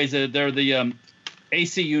 Anyways, they're the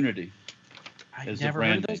AC Unity. I've never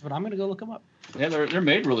heard of those, but I'm gonna go look them up. Yeah, they're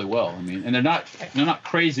made really well. I mean, and they're not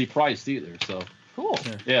crazy priced either. So cool.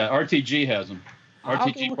 Yeah, RTG has them.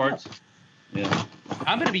 RTG parts. Yeah.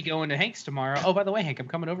 I'm gonna be going to Hank's tomorrow. Oh, by the way, Hank, I'm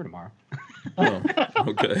coming over tomorrow. Oh,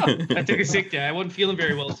 okay. I took a sick day. I wasn't feeling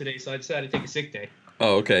very well today, so I decided to take a sick day.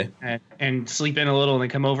 Oh, okay. And sleep in a little and then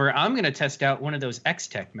come over. I'm going to test out one of those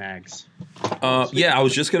X-Tech mags. Yeah, I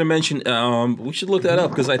was just going to mention, we should look that up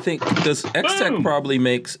because I think X-Tech probably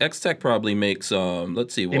makes,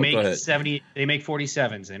 let's see, They make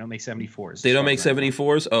 47s. They don't make 74s. They don't make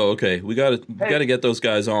 74s? Oh, okay. We got to get those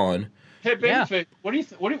guys on. Hey, Babyface,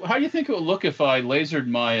 how do you think it would look if I lasered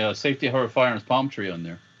my Safety Harbor Firearms palm tree on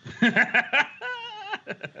there?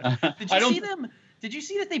 Did you see them? Did you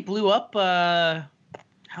see that they blew up?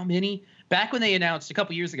 How many? Back when they announced a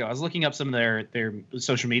couple years ago, I was looking up some of their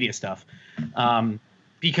social media stuff,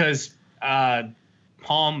 because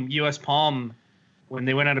US Palm, when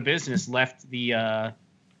they went out of business, left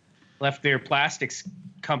their plastics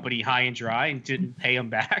company high and dry and didn't pay them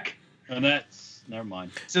back. And that's never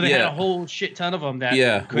mind. So they had a whole shit ton of them that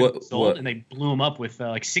couldn't be sold, and they blew them up with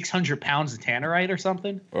like 600 pounds of tannerite or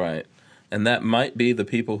something. Right. And that might be the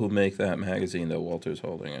people who make that magazine that Walter's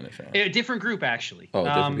holding in his hand. A different group, actually. Oh,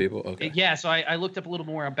 different people? Okay. Yeah, so I looked up a little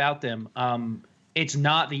more about them. It's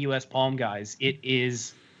not the US Palm guys. It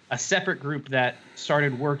is a separate group that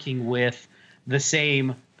started working with the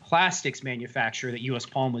same plastics manufacturer that US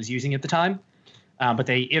Palm was using at the time. But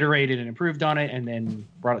they iterated and improved on it and then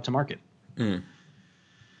brought it to market. Mm.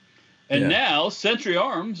 And now Century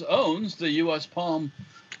Arms owns the US Palm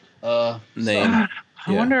name.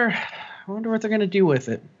 I wonder what they're going to do with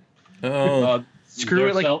it. Oh, screw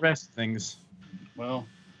it like the rest of things. Well,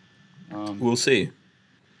 we'll see.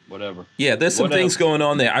 Whatever. Yeah, there's some things going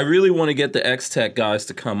on there. I really want to get the X-Tech guys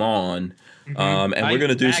to come on, and we're going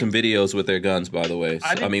to do some videos with their guns, by the way.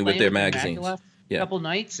 I mean, with their magazines. A couple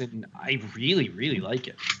nights, and I really, really like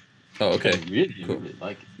it. Oh, okay. Really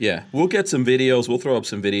like it. Yeah, we'll get some videos. We'll throw up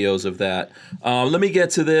some videos of that. Let me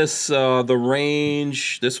get to this. The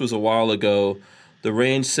Range. This was a while ago. The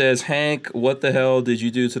Range says, Hank, what the hell did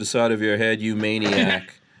you do to the side of your head, you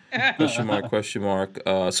maniac? Question mark.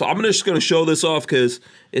 So I'm just going to show this off because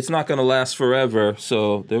it's not going to last forever.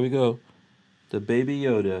 So there we go. The Baby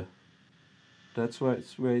Yoda. That's right.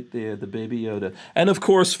 It's right there. The Baby Yoda. And, of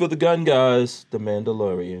course, for the gun guys, the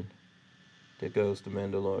Mandalorian. There goes the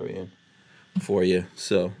Mandalorian for you.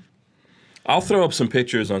 So I'll throw up some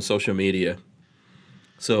pictures on social media.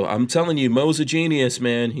 So I'm telling you, Mo's a genius,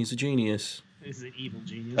 man. He's a genius. He's an evil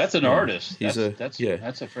genius. That's an artist. That's a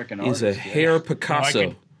freaking artist. He's a hair Picasso.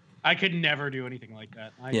 No, I could never do anything like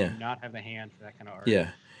that. I do not have the hand for that kind of art.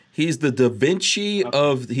 Yeah. He's the Da Vinci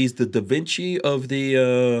of the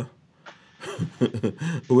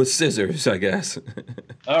with scissors, I guess.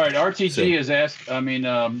 All right, RTG is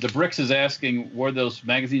the Bricks is asking where those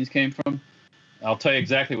magazines came from. I'll tell you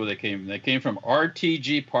exactly where they came from. They came from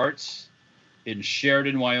RTG Parts in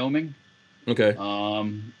Sheridan, Wyoming. Okay.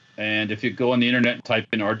 And if you go on the internet and type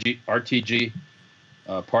in RTG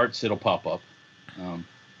parts, it'll pop up.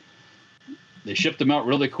 They ship them out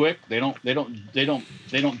really quick. They don't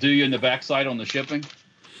do you in the backside on the shipping.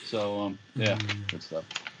 So good stuff.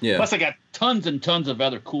 Yeah. Plus, I got tons and tons of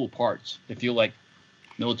other cool parts if you like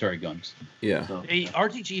military guns. Yeah. So.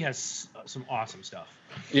 RTG has some awesome stuff.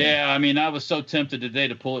 Yeah, I mean, I was so tempted today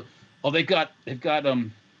to pull it. Oh, they've got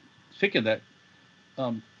speaking of that,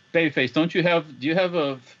 Babyface, do you have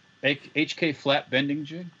a HK flat bending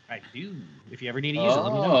jig? I do. If you ever need to use it,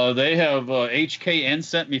 let me know. They have HKN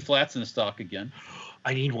sent me flats in stock again.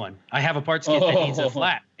 I need one. I have a parts kit that needs a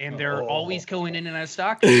flat, and they're always going in and out of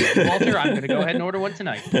stock. Walter, I'm going to go ahead and order one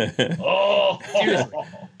tonight. Seriously.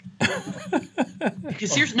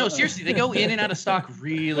 Because seriously, they go in and out of stock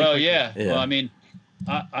really quickly. Yeah. Well, I mean,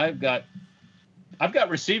 I've got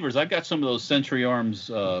receivers. I've got some of those Century Arms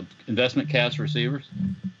investment cast receivers,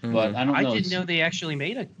 but I don't know. I didn't know they actually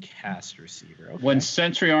made a cast receiver. Okay. When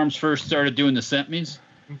Century Arms first started doing the Centmes,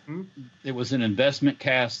 it was an investment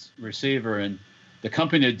cast receiver, and the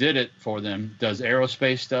company that did it for them does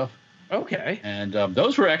aerospace stuff. Okay. And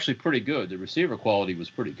those were actually pretty good. The receiver quality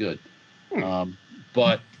was pretty good,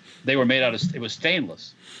 but they were made out of it was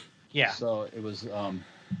stainless. Yeah. So it was. And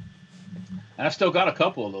I've still got a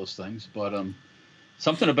couple of those things, but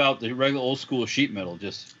something about the regular old school sheet metal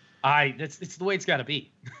just. It's the way it's got to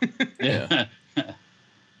be. Yeah.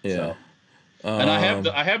 Yeah. So, and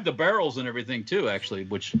I have the barrels and everything too, actually,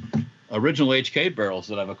 which original HK barrels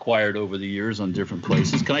that I've acquired over the years on different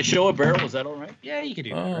places. Can I show a barrel? Is that all right? Yeah, you can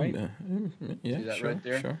do that, right? Yeah, See that sure, right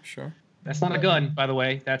there? Sure. That's not a gun, by the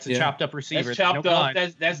way. That's a chopped up receiver. That's chopped up.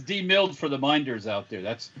 That's demilled for the minders out there.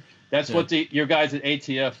 That's what your guys at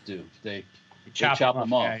ATF do. They chop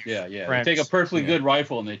them off. Yeah. They take a perfectly good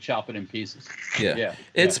rifle and they chop it in pieces. Yeah.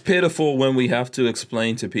 It's pitiful when we have to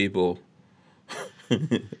explain to people.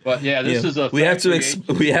 But this is a. We have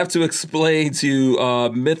to explain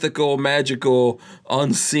to mythical, magical,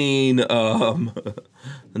 unseen,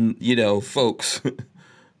 folks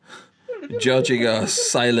judging us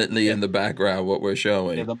silently in the background what we're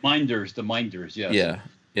showing. Yeah, the minders, yes.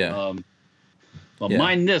 Yeah.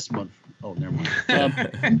 Mind this one. Oh, never mind.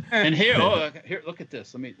 And here, look at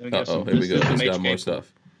this. Let me get some. Here we go. It's got HK. more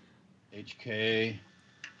stuff. HK.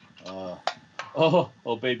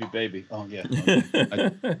 Baby. Oh, yeah.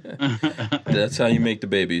 That's how you make the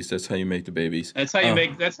babies. That's how you make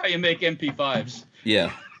MP5s.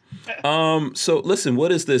 Yeah. So listen,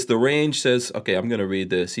 what is this? The range says, okay, I'm gonna read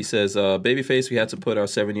this. He says, Babyface, we had to put our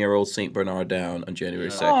 7-year-old Saint Bernard down on January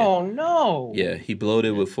 2nd. Oh no. Yeah, he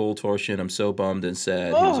bloated with full torsion. I'm so bummed and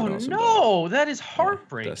sad. Oh no, that is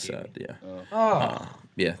heartbreaking. That's sad, yeah.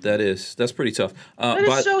 Yeah, that's pretty tough.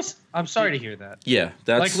 I'm sorry to hear that. Yeah,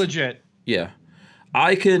 that's like legit. Yeah.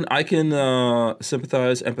 I can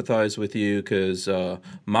sympathize, empathize with you because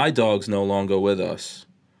my dog's no longer with us.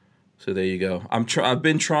 So there you go. I've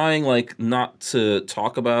been trying not to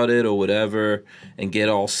talk about it or whatever and get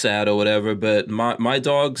all sad or whatever, but my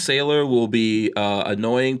dog Sailor will be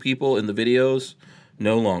annoying people in the videos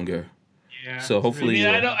no longer. Yeah. So hopefully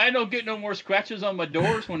I don't get no more scratches on my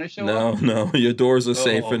doors when I show up. No, your doors are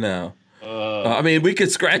safe for now. We could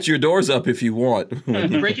scratch your doors up if you want.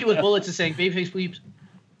 Break It with Bullets is saying, Babyface,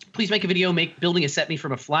 please make a video building a set me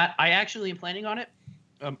from a flat. I actually am planning on it.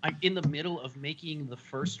 I'm in the middle of making the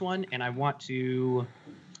first one, and I want to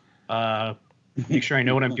make sure I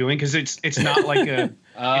know what I'm doing because it's not like a.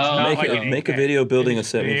 Make a video building a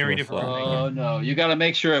set me from a flat. Oh no, you got to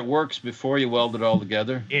make sure it works before you weld it all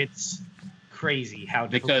together. It's crazy how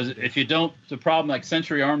because if you don't, the problem like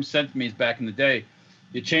Century Arms sent me back in the day,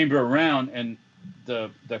 you chamber around and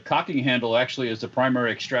the cocking handle actually is the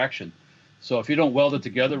primary extraction. So if you don't weld it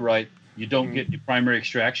together right, you don't get the primary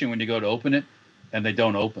extraction when you go to open it. And they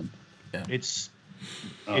don't open. Yeah. It's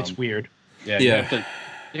weird. Yeah.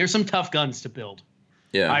 There's some tough guns to build.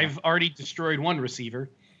 Yeah. I've already destroyed one receiver.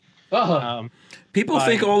 People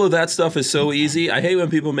think all of that stuff is so easy. I hate when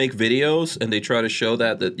people make videos and they try to show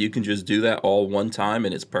that you can just do that all one time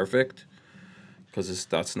and it's perfect. Because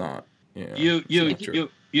that's not.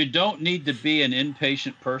 You don't need to be an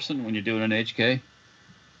impatient person when you're doing an HK.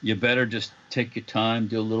 You better just take your time,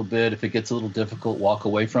 do a little bit. If it gets a little difficult, walk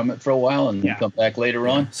away from it for a while and come back later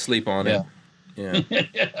on. Sleep on it. Yeah.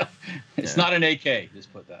 It's not an AK,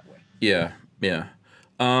 just put it that way. Yeah.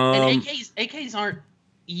 And AKs aren't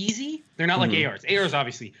easy. They're not like ARs. ARs are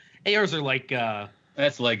like...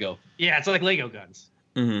 that's Lego. Yeah, it's like Lego guns.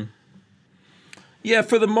 Mm-hmm. Yeah,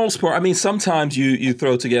 for the most part. Sometimes you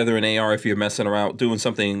throw together an AR if you're messing around, doing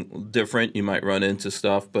something different. You might run into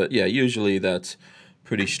stuff. But yeah, usually that's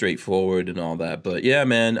pretty straightforward and all that. But yeah,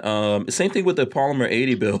 man, same thing with the Polymer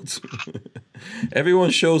 80 builds. Everyone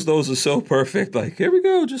shows those are so perfect. Like, here we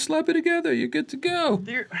go, just slap it together. You're good to go.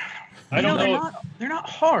 They're not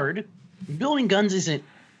hard. Building guns isn't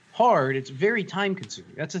hard. It's very time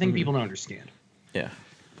consuming. That's the thing people don't understand. Yeah.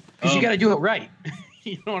 Because you got to do it right.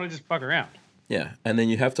 You don't want to just fuck around. Yeah, and then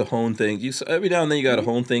you have to hone things. Every now and then you got to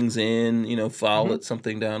hone things in, file it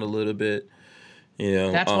something down a little bit. You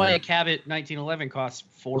know, That's why a Cabot 1911 costs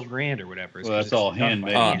 $4,000 or whatever. Well, that's all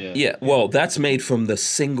handmade. yeah. Well, that's made from the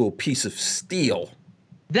single piece of steel.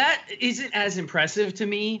 That isn't as impressive to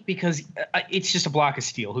me because it's just a block of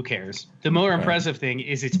steel. Who cares? The more impressive thing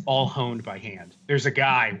is it's all honed by hand. There's a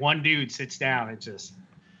guy, one dude sits down and just,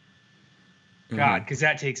 God, because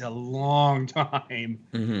that takes a long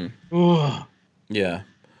time. Ugh. Yeah.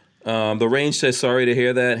 The range says, sorry to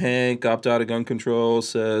hear that, Hank. Opt out of gun control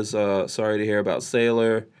says, sorry to hear about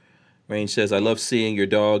Sailor. Range says, I love seeing your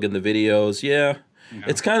dog in the videos. Yeah.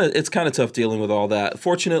 It's kind of tough dealing with all that.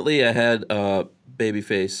 Fortunately, I had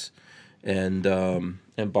Babyface and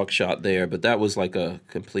Buckshot there, but that was like a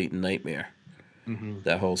complete nightmare.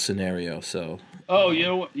 That whole scenario. So. Oh, you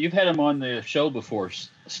know, you've had him on the show before.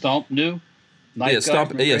 Stomp New.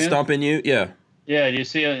 Stomping You. Yeah. Yeah, you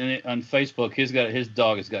see on Facebook, his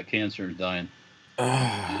dog has got cancer and dying.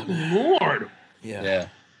 Oh, Lord. Yeah.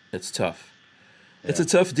 It's tough. It's a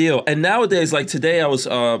tough deal. And nowadays, like today, I was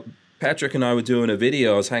Patrick and I were doing a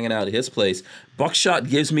video. I was hanging out at his place. Buckshot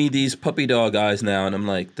gives me these puppy dog eyes now, and I'm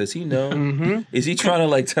like, does he know? Is he trying to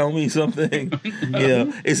like tell me something?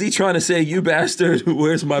 Is he trying to say, "You bastard,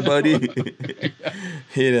 where's my buddy"?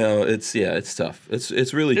 It's tough.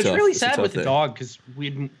 It's really tough. It's really sad with the dog because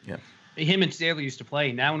him and Sailor used to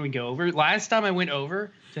play. Now when we go over, last time I went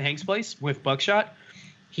over to Hank's place with Buckshot,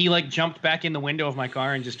 he like jumped back in the window of my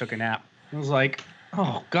car and just took a nap. I was like,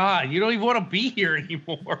 oh God, you don't even want to be here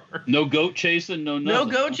anymore. No goat chasing, no nothing. No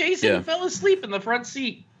goat chasing. He fell asleep in the front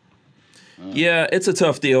seat. Yeah, it's a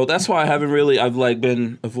tough deal. That's why I've like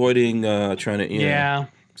been avoiding trying to.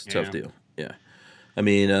 It's a tough deal. Yeah, I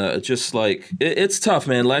mean, just like it's tough,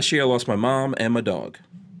 man. Last year I lost my mom and my dog.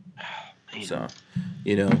 So,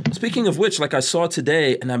 speaking of which, like I saw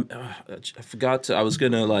today, and I forgot to. I was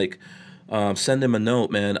gonna like send him a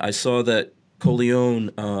note, man. I saw that Coleon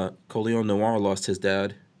Noir lost his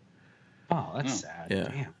dad. Oh, that's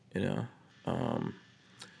sad. Yeah,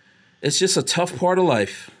 it's just a tough part of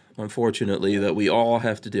life, unfortunately, that we all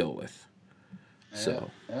have to deal with. So.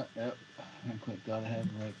 Brian Quick, gotta have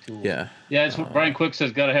the right tools. Yeah. Yeah, it's what Brian Quick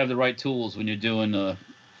says. Gotta have the right tools when you're doing.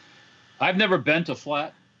 I've never bent a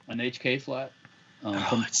flat, an HK flat.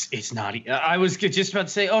 It's not. I was just about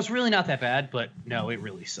to say, it's really not that bad, but no, it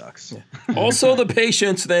really sucks. Yeah. Also, the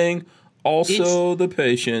patience thing. The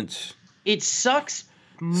patience. It sucks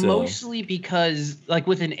mostly because, like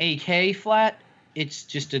with an AK flat, it's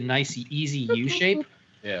just a nice, easy U shape.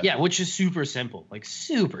 Yeah, which is super simple. Like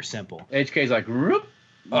super simple. HK's like, whoop.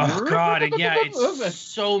 Oh God, and it's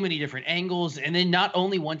so many different angles, and then not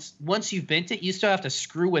only once you've bent it, you still have to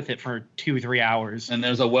screw with it for 2-3 hours. And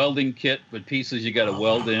there's a welding kit with pieces you got to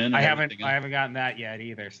weld in. I haven't gotten that yet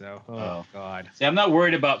either. So, God. See, I'm not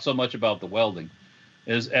worried so much about the welding,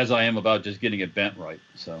 as I am about just getting it bent right.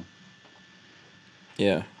 So.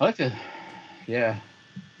 Yeah. I like to. Yeah.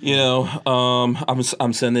 I'm just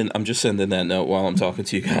sending that note while I'm talking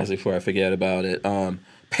to you guys before I forget about it.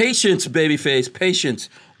 Patience, Babyface, patience.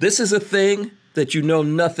 This is a thing that you know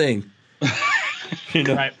nothing.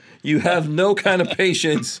 Right. You have no kind of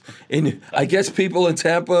patience. And I guess people in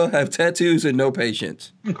Tampa have tattoos and no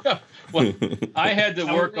patience. Well, I had to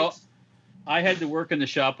work in the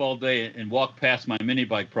shop all day and walk past my mini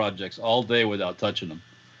bike projects all day without touching them.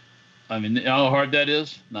 I mean, you know how hard that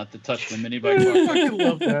is not to touch the mini bike project? I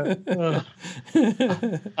love that.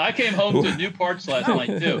 I came home to new parts last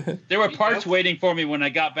night, too. There were parts waiting for me when I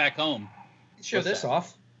got back home. Show this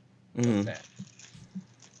off. Mm-hmm.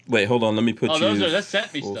 Wait, hold on. Let me put you. That's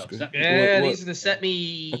Set Me stuff. These are the Set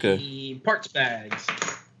Me parts bags.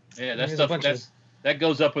 Yeah, that stuff. That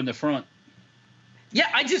goes up in the front. Yeah,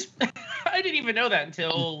 I didn't even know that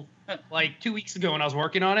until like 2 weeks ago when I was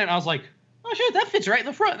working on it. And I was like, oh shit, that fits right in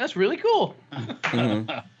the front. That's really cool. Mm-hmm.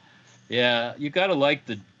 Yeah, you gotta like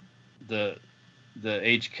the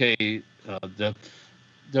HK,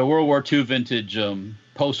 the World War II vintage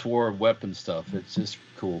post-war weapon stuff. It's just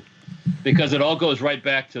cool because it all goes right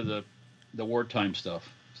back to the wartime stuff.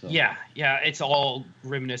 So. Yeah, it's all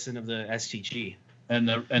reminiscent of the STG. And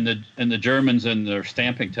the Germans and their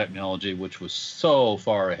stamping technology, which was so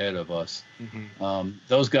far ahead of us. Mm-hmm.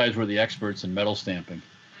 Those guys were the experts in metal stamping.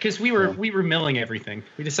 Because we were milling everything.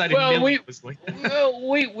 We decided milling was like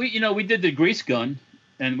we did the grease gun,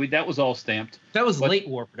 and that was all stamped. That was late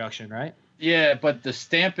war production, right? Yeah, but the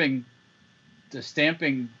stamping,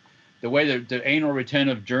 the way the anal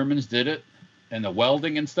retentive Germans did it, and the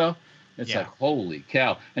welding and stuff, it's like holy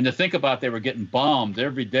cow! And to think about, they were getting bombed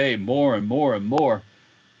every day, more and more and more.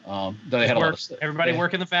 They had everybody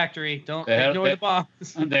work in the factory. Don't ignore the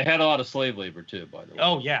bombs. And they had a lot of slave labor too, by the way.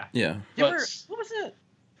 Oh yeah. Yeah. What was it?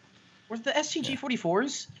 Were the STG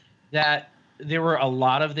 44s that there were a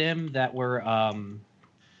lot of them that were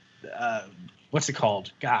what's it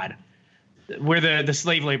called? God, where the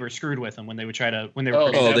slave labor screwed with them when they would try to when they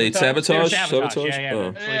were. They sabotage.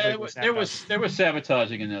 Yeah. There was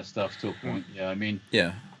sabotaging in that stuff to a point. Yeah, I mean.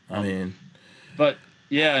 Yeah, I mean. But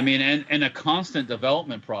yeah, I mean, and a constant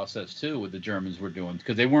development process too with the Germans were doing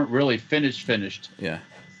because they weren't really finished. Yeah.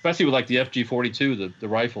 Especially with like the FG-42, the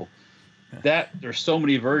rifle. Yeah. That there's so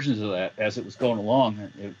many versions of that as it was going along.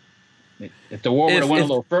 If the war would have went a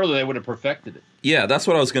little further, they would have perfected it. Yeah, that's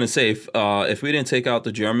what I was gonna say. If we didn't take out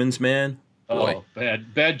the Germans, man. Oh,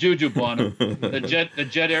 bad juju on them. the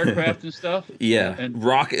jet aircraft and stuff. Yeah, and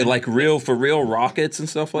rocket like real rockets and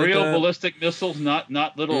stuff like that. Real ballistic missiles, not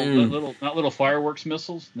little fireworks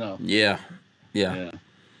missiles. No. Yeah.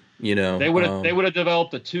 You know, they would have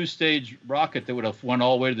developed a 2-stage rocket that would have went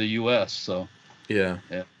all the way to the U.S. So. Yeah.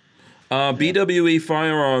 BWE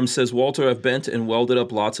Firearms says, Walter, I've bent and welded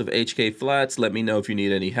up lots of HK flats. Let me know if you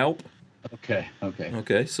need any help. Okay.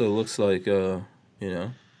 So it looks like, you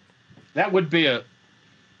know. That would be a.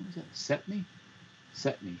 What was that? Set me.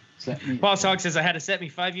 Boss Hog says I had to set me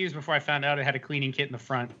 5 years before I found out I had a cleaning kit in the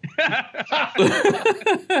front.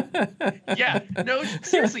 Yeah, no,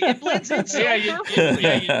 seriously, it blends in so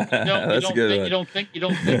perfectly. You don't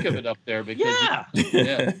think of it up there because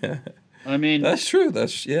yeah. I mean, that's true.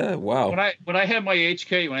 Wow. When I had my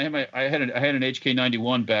HK, I had an HK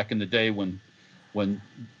 91 back in the day when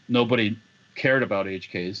nobody cared about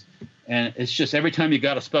HKs. And it's just every time you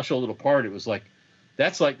got a special little part, it was like,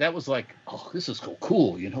 that was like, oh, this is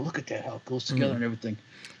cool. You know, look at that, how it goes together and everything.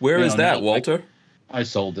 Where is that, Walter? I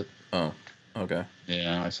sold it. Oh, okay.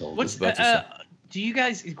 Yeah, I sold it. Do you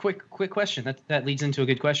guys, quick question, that leads into a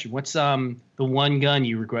good question. What's the one gun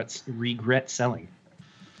you regret selling?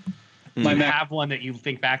 Do you have one that you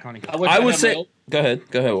think back on? I would say, go ahead,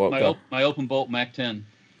 Walt. My open bolt Mac 10.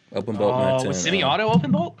 Open bolt Mac 10. Was semi-auto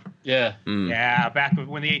open bolt? Yeah. Yeah, back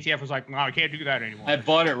when the ATF was like, no, I can't do that anymore. I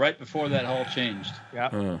bought it right before that all changed.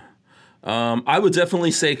 Yeah. I would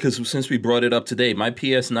definitely say, because since we brought it up today, my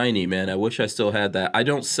PS90, man, I wish I still had that. I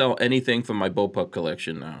don't sell anything from my bullpup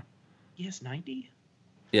collection now. PS90?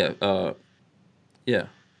 Yeah. Yeah.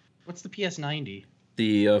 What's the PS90?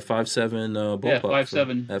 The 5.7 bullpup.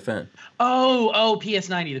 5.7 FN. Oh,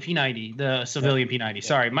 PS90, the P90, the civilian P90.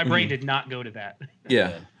 Sorry, my brain did not go to that.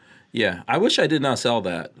 Yeah. I wish I did not sell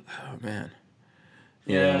that. Oh, man.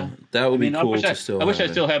 Yeah, that would be cool to still. I wish I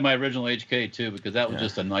still had my original HK too, because that was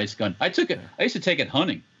just a nice gun. I used to take it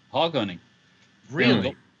hunting, hog hunting. Really? You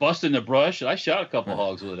know, bust in the brush. I shot a couple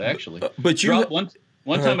hogs with it actually. But you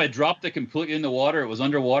one time I dropped it completely in the water. It was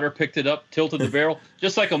underwater. Picked it up, tilted the barrel,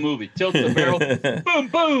 just like a movie. Tilted the barrel, boom,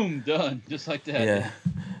 boom, done, just like that. Yeah,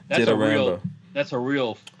 that's a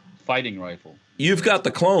real fighting rifle. You've got the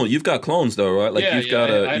clone. You've got clones though, right? Like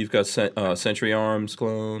you've got Century Arms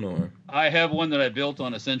clone, or I have one that I built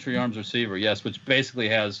on a Century Arms receiver. Yes, which basically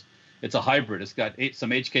it's a hybrid. It's got some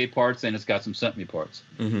HK parts and it's got some Sentry parts.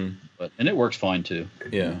 Mm-hmm. And it works fine too.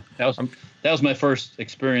 Yeah, that was my first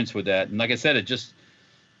experience with that. And like I said, you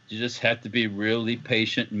just have to be really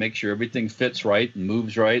patient and make sure everything fits right and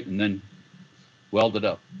moves right, and then weld it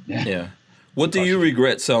up. Yeah. What do you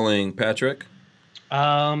regret selling, Patrick?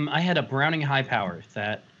 I had a Browning high power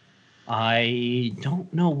that I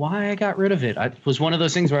don't know why I got rid of it. It was one of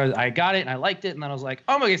those things where I got it and I liked it, and then I was like,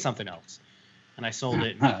 oh, I'm gonna get something else, and I sold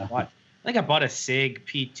it. I think I bought a SIG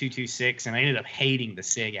P226, and I ended up hating the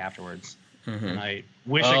SIG afterwards. Mm-hmm. And I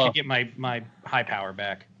wish I could get my high power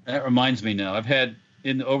back. That reminds me now. I've had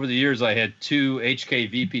over the years I had 2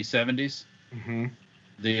 HK VP70s. Mm-hmm.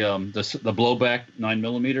 The blowback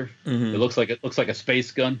 9mm. Mm-hmm. It looks like a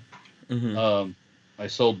space gun. Mm-hmm. I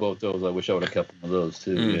sold both those. I wish I would have kept one of those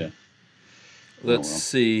too. Yeah. Let's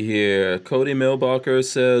see here. Cody Milbacher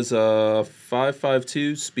says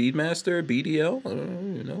 5.52 Speedmaster BDL. I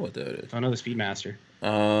don't even know what that is. I know the Speedmaster.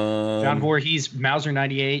 John Voorhees Mauser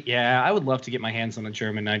 98. Yeah, I would love to get my hands on a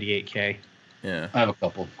German 98K. Yeah, I have a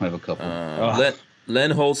couple.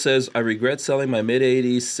 Len Holt says I regret selling my mid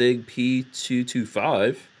 '80s Sig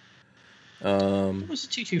P225. What was the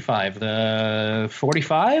 225? The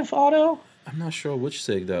 45 auto? I'm not sure which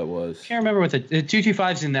SIG that was. I can't remember what the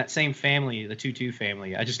 225's in that same family, the 22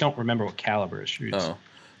 family. I just don't remember what caliber it shoots. Oh,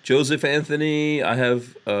 Joseph Anthony, I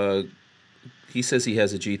have. He says he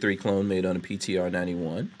has a G3 clone made on a PTR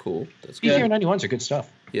 91. Cool, that's good. PTR 91s are good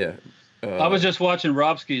stuff. Yeah. I was just watching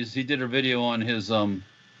Robsky's. He did a video on his PTR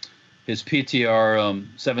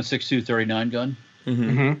 7.62 gun.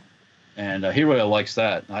 Mm-hmm. And he really likes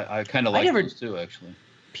that. I kind of like those too, actually.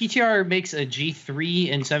 PTR makes a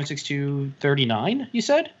G3 and 7.62 39, you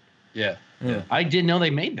said? Yeah. Yeah. I didn't know they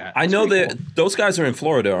made that. I That's know pretty that those guys are in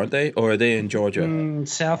Florida, aren't they? Or are they in Georgia?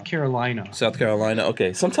 South Carolina. South Carolina.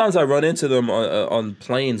 Okay. Sometimes I run into them on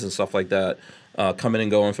planes and stuff like that, coming and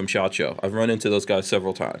going from SHOT Show. I've run into those guys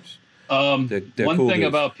several times. They're One cool thing dudes.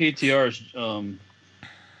 about PTR's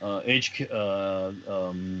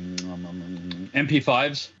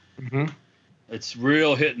MP5s, Mm-hmm. it's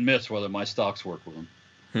real hit and miss whether my stocks work with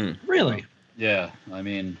them. Really? Yeah, I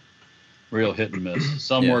mean, real hit and miss.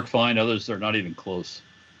 Some Yeah. work fine, others are not even close.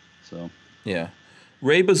 So Yeah.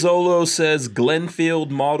 Ray Bozzolo says Glenfield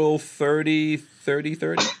model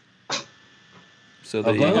 303030. So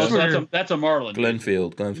there you Glenfield, go. that's a Marlin.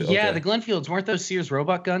 Glenfield. Yeah, okay. the Glenfields weren't those Sears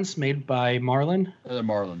robot guns made by Marlin? They're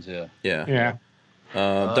Marlins, yeah. Yeah. Yeah.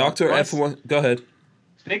 Dr. plus- F1. Go ahead.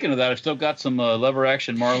 Speaking of that, I've still got some lever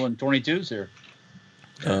action Marlin 22s here.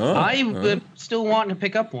 I'm still wanting to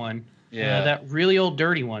pick up one. Yeah. That really old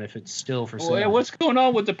dirty one, if it's still for sale. Well, what's going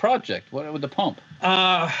on with the project? What with the pump?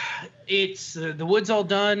 It's the wood's all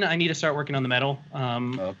done. I need to start working on the metal.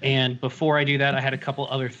 Okay. And before I do that, I had a couple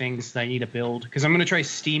other things that I need to build because I'm going to try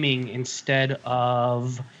steaming instead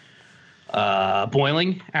of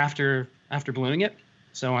boiling after bluing it.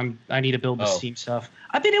 So I need to build the steam stuff.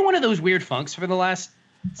 I've been in one of those weird funks for the last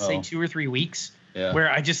say 2 or 3 weeks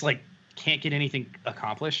where I just like can't get anything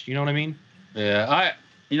accomplished. You know what I mean? Yeah,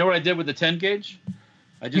 you know what I did with the 10 gauge?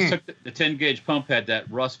 I just took the 10 gauge pump had that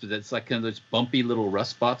rust that's like kind of those bumpy little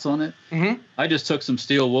rust spots on it. Mm-hmm. I just took some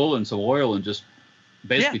steel wool and some oil and just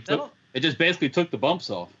basically took the bumps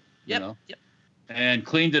off. Yep. You know? Yep. And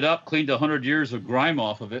cleaned it up, cleaned 100 years of grime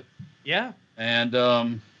off of it. Yeah. And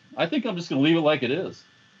I think I'm just going to leave it like it is.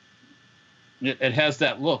 It has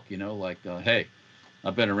that look, you know, like, hey,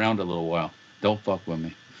 I've been around a little while. Don't fuck with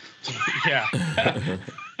me. Yeah.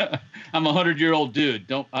 I'm a 100-year-old dude.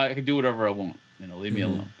 I can do whatever I want. You know, leave me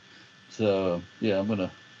alone. So yeah, I don't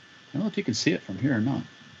know if you can see it from here or not.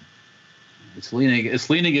 It's leaning. It's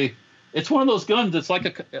one of those guns that's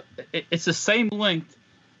like it's the same length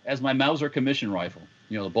as my Mauser commission rifle.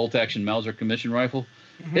 You know, the bolt action Mauser commission rifle.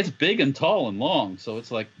 Mm-hmm. It's big and tall and long. So it's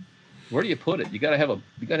like, where do you put it? You gotta have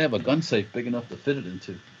a gun safe big enough to fit it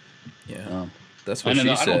into. Yeah. That's what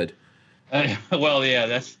she said. Well, yeah,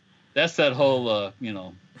 that's that whole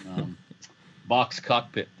box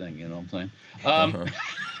cockpit thing. You know what I'm saying?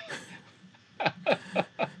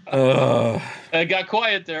 It got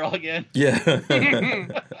quiet there again. Yeah.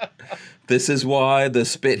 This is why the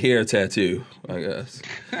spit here tattoo, I guess.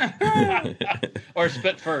 Or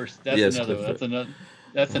spit first. That's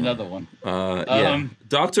another one. Yeah.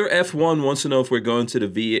 Dr. F1 wants to know if we're going to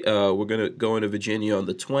we're going to go into Virginia on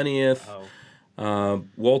the 20th.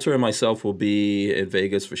 Walter and myself will be in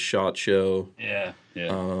Vegas for SHOT Show. Yeah.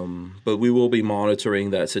 But we will be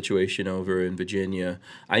monitoring that situation over in Virginia.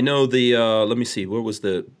 I know let me see, where was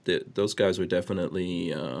those guys were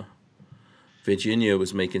definitely, Virginia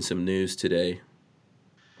was making some news today.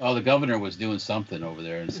 Oh, the governor was doing something over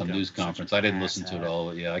there in some news conference. I didn't listen to it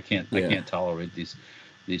all. Yeah, I can't tolerate these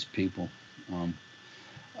people.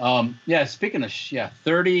 Speaking of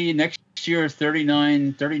 30 next year,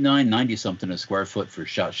 39.90 something a square foot for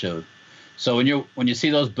SHOT Show. So when you see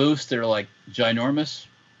those booths, they're like ginormous,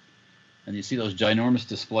 and you see those ginormous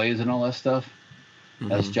displays and all that stuff.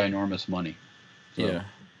 That's ginormous money. So, yeah.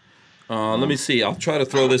 Let me see. I'll try to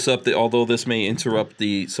throw this up, although this may interrupt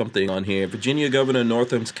something on here. Virginia Governor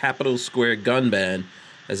Northam's Capitol Square gun ban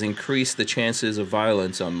has increased the chances of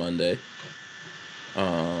violence on Monday.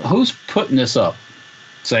 Who's putting this up,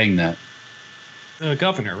 saying that? The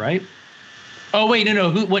governor, right? Oh wait,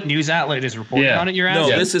 no. What news outlet is reporting on it? You're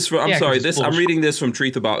asking? No, this is from. I'm sorry. I'm bullshit. reading this from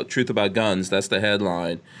Truth About Guns. That's the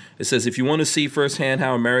headline. It says, if you want to see firsthand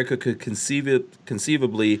how America could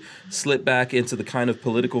conceivably slip back into the kind of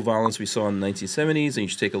political violence we saw in the 1970s, and you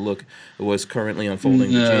should take a look at what's currently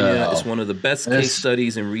unfolding in Virginia. It's one of the best case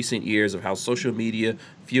studies in recent years of how social media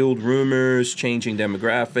fueled rumors, changing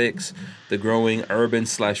demographics, the growing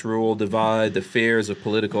urban/rural divide, the fears of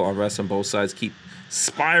political unrest on both sides keep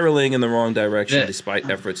spiraling in the wrong direction despite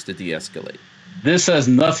efforts to de-escalate. This has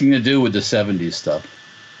nothing to do with the 70s stuff.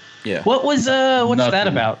 Yeah. What was what's that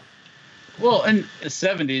about? Well, in the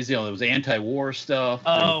 70s, there was anti-war stuff.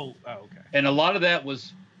 Okay. And a lot of that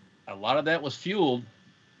was fueled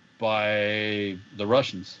by the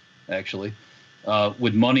Russians, actually,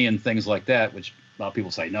 with money and things like that, which a lot of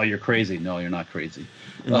people say, no, you're crazy. No, you're not crazy.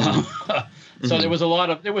 So there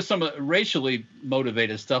was some racially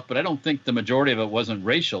motivated stuff, but I don't think the majority of it wasn't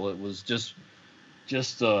racial. It was just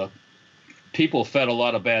people fed a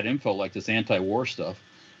lot of bad info, like this anti-war stuff.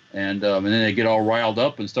 And then they get all riled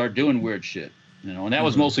up and start doing weird shit, and that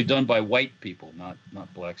was mostly done by white people, not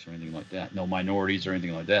blacks or anything like that, no minorities or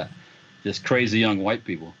anything like that. just crazy young white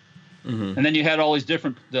people. Mm-hmm. And then you had all these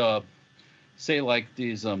different, say like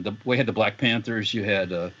these, we had the Black Panthers, you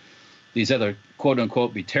had these other quote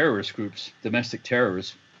unquote be terrorist groups, domestic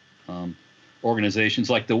terrorist organizations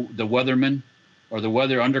like the Weathermen or the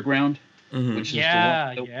Weather Underground, Mm-hmm. which is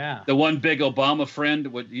the one big Obama friend,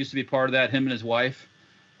 what used to be part of that, him and his wife,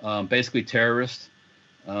 basically terrorists.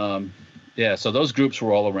 So those groups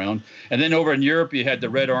were all around. And then over in Europe, you had the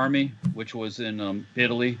Red Army, which was in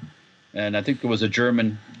Italy. And I think there was a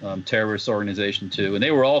German terrorist organization, too. And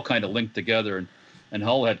they were all kind of linked together and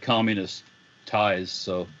all had communist ties.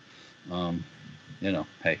 So,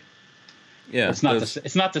 hey. Yeah, it's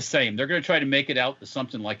not the same. They're going to try to make it out to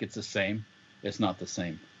something like it's the same. It's not the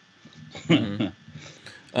same. Mm-hmm.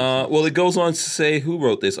 Well, it goes on to say, who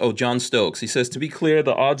wrote this? Oh, John Stokes. He says, to be clear,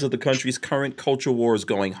 the odds of the country's current culture wars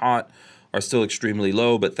going hot are still extremely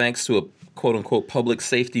low, but thanks to a quote-unquote public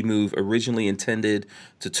safety move originally intended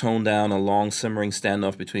to tone down a long simmering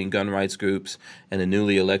standoff between gun rights groups and the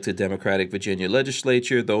newly elected Democratic Virginia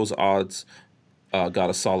legislature, those odds got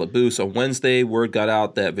a solid boost. On Wednesday, word got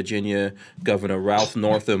out that Virginia Governor Ralph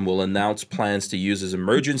Northam will announce plans to use his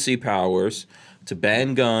emergency powers to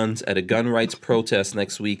ban guns at a gun rights protest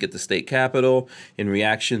next week at the state capitol in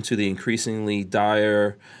reaction to the increasingly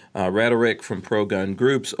dire rhetoric from pro-gun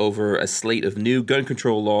groups over a slate of new gun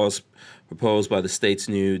control laws proposed by the state's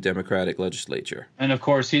new Democratic legislature. And of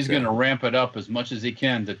course, he's going to ramp it up as much as he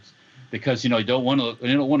can because you don't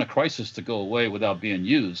want a crisis to go away without being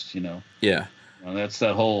used. Yeah. That's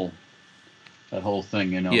that whole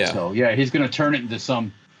thing. Yeah. So he's going to turn it into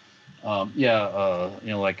some. Like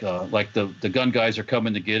the gun guys are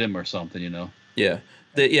coming to get him or something. Yeah.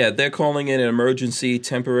 They're calling it an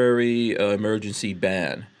temporary emergency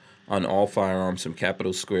ban on all firearms from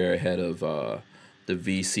Capitol Square ahead of the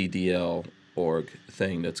VCDL org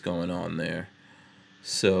thing that's going on there.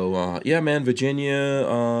 So man, Virginia,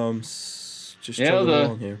 just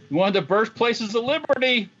along here. One of the birthplaces of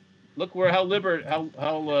liberty. Look how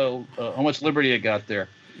much liberty it got there.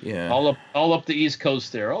 Yeah. All up the East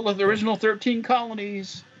Coast there. All of the original 13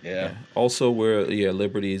 colonies. Yeah. Also where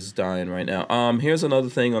liberty's dying right now. Here's another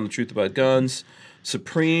thing on the truth about guns.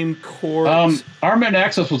 Supreme Court. Armament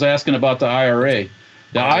Access was asking about the IRA.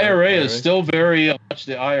 The IRA is still very much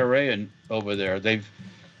the IRA over there. They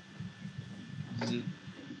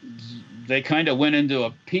kind of went into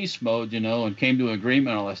a peace mode, and came to an agreement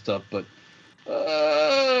and all that stuff, but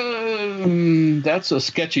that's a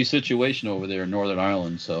sketchy situation over there in Northern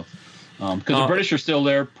Ireland. So, because the British are still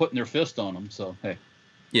there putting their fist on them. So, hey.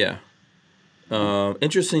 Yeah.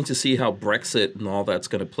 Interesting to see how Brexit and all that's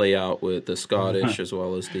going to play out with the Scottish as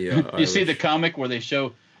well as the Irish. You see the comic where they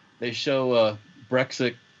show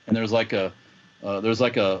Brexit, and there's like a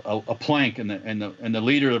plank, and the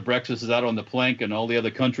leader of Brexit is out on the plank, and all the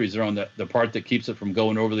other countries are on the part that keeps it from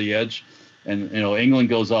going over the edge. And England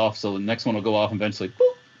goes off, so the next one will go off eventually.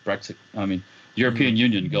 Boop, Brexit. I mean, European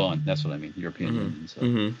Union gone. That's what I mean. European Union.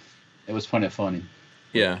 So it was kind of funny.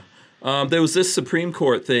 Yeah. There was this Supreme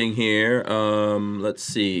Court thing here. Let's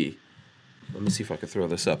see. Let me see if I can throw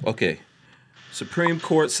this up. Okay. Supreme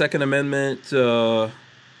Court Second Amendment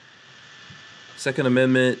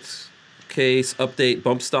case update: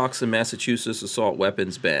 bump stocks in Massachusetts assault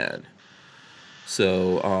weapons ban.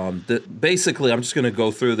 So basically, I'm just going to go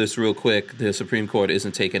through this real quick. The Supreme Court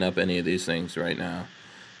isn't taking up any of these things right now.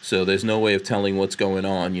 So there's no way of telling what's going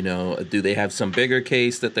on. Do they have some bigger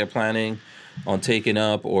case that they're planning on taking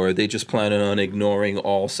up, or are they just planning on ignoring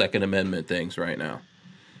all Second Amendment things right now?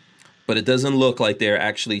 But it doesn't look like they're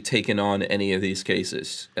actually taking on any of these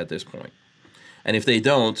cases at this point. And if they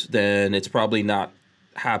don't, then it's probably not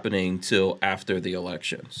happening till after the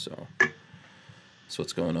election. So that's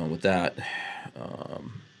what's going on with that.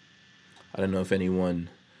 I don't know if anyone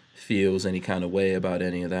feels any kind of way about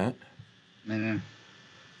any of that.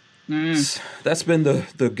 That's been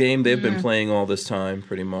the game they've been playing all this time,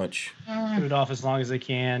 pretty much. Put it off as long as they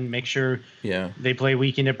can. Make sure they play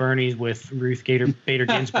Weekend at Bernie's with Ruth Bader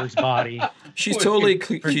Ginsburg's body. She's totally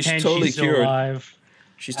cured. Alive.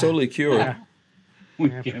 She's totally cured. Yeah.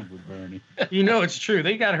 Weekend with Bernie. It's true.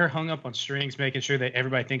 They got her hung up on strings, making sure that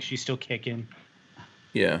everybody thinks she's still kicking.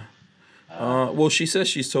 Yeah. Well, she says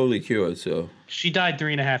she's totally cured, so. She died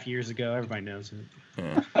 3.5 years ago. Everybody knows it.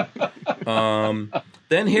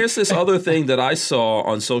 Then here's this other thing that I saw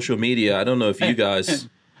on social media. I don't know if you guys.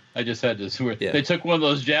 I just had this. They took one of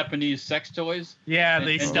those Japanese sex toys. Yeah,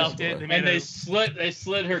 they stuffed it. They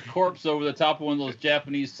slid her corpse over the top of one of those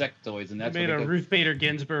Japanese sex toys, and that's made a Ruth Bader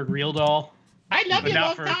Ginsburg real doll. I love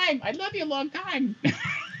you a long time.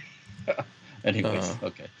 Anyways,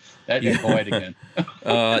 okay. That got quiet again.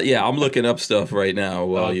 Yeah, I'm looking up stuff right now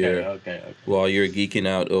while Okay. while you're geeking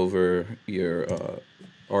out over your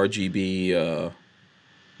RGB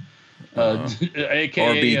AKA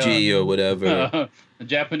RBG or whatever. a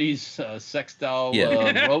Japanese sex doll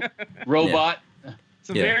Yeah. robot.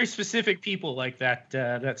 Some very specific people like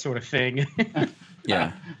that sort of thing.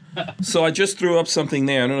 Yeah. So I just threw up something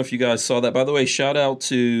there. I don't know if you guys saw that. By the way, shout out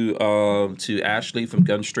to Ashley from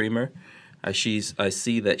Gunstreamer. I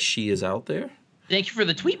see that she is out there. Thank you for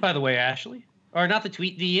the tweet, by the way, Ashley. Or not the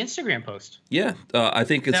tweet, the Instagram post. Yeah, I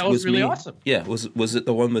think that was really me. awesome. Yeah, was it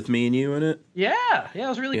the one with me and you in it? Yeah, it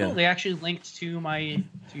was really cool. They actually linked to my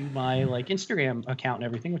like Instagram account and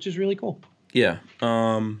everything, which is really cool. Yeah.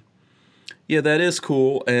 Yeah, that is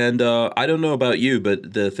cool. And I don't know about you,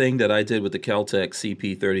 but the thing that I did with the Keltec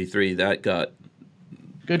CP33, that got...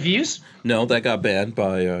 Good views? No, that got banned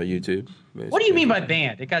by YouTube. What do you mean by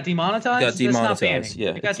banned? It got demonetized? It got demonetized, That's not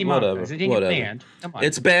yeah. It got demonetized. It didn't get banned. Come on.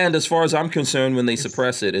 It's banned as far as I'm concerned. When they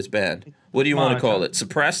suppress it, it's banned. What do you want to call it?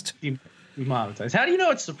 Suppressed? Demonetized. How do you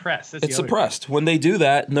know it's suppressed? It's suppressed. When they do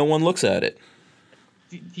that, no one looks at it.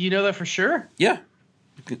 Do you know that for sure? Yeah.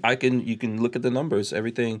 You can look at the numbers,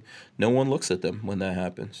 everything. No one looks at them when that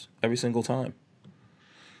happens. Every single time.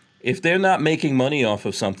 If they're not making money off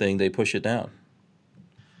of something, they push it down.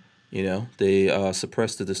 You know, they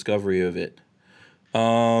suppress the discovery of it.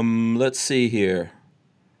 Let's see here.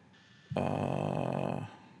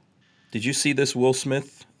 Did you see this Will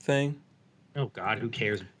Smith thing? Oh God, who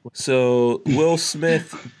cares? So Will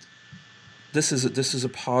Smith, this is a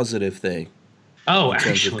positive thing. Oh, in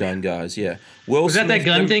terms of gun guys, yeah. Was that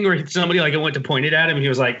gun thing where somebody like went to point it at him and he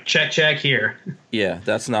was like, check here? Yeah,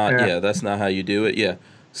 that's not how you do it. Yeah,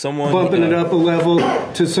 someone bumping it up a level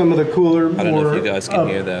to some of the cooler, I don't know if you guys can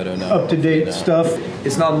hear that or not. Up to date stuff.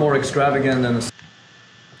 It's not more extravagant than.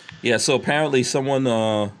 Yeah, so apparently someone.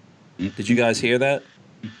 Did you guys hear that?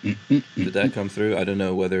 Did that come through? I don't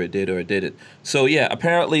know whether it did or it didn't. So yeah,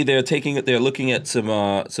 apparently they're looking at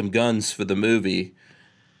some guns for the movie.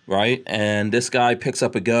 Right, and this guy picks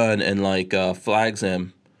up a gun and like flags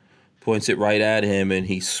him, points it right at him, and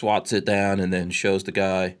he swats it down, and then shows the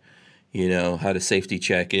guy, you know, how to safety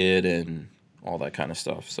check it and all that kind of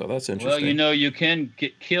stuff. So that's interesting. Well, you know, you can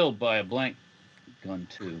get killed by a blank gun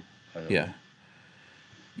too. Yeah,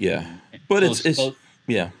 but it's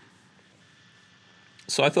yeah.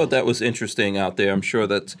 So I thought that was interesting out there. I'm sure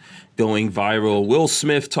that's going viral. Will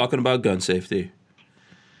Smith talking about gun safety.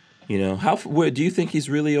 You know, where do you think he's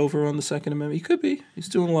really over on the Second Amendment? He could be. He's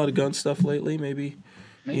doing a lot of gun stuff lately. Maybe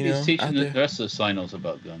he's teaching the rest of the sinos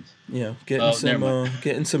about guns. Yeah,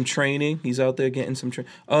 getting some training. He's out there getting some training.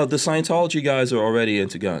 The Scientology guys are already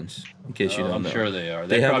into guns. In case you don't know, I'm sure they are.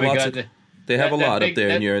 They have lots of. They have a lot up there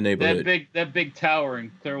in your neighborhood. That big tower in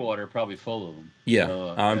Clearwater probably full of them. Yeah,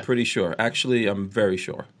 so, I'm pretty sure. Actually, I'm very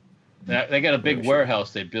sure. They got a big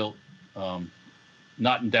warehouse they built,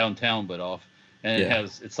 not in downtown, but off. And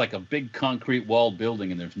it's like a big concrete wall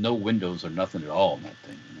building, and there's no windows or nothing at all in that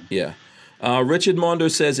thing. You know? Yeah. Richard Mondo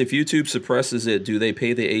says, if YouTube suppresses it, do they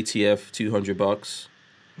pay the ATF $200?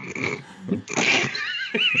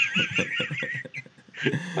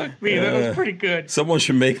 Man, that was pretty good. Someone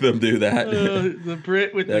should make them do that. The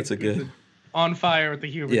Brit with that's a good. On fire with the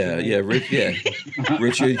humor.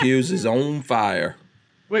 Richard Hughes is on fire.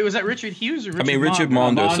 Wait, was that Richard Hughes or Richard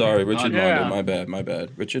Mondo? Sorry, Richard Mondo. My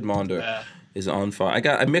bad. Richard Mondo is on fire.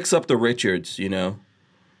 I mix up the Richards, you know.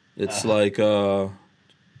 It's like they're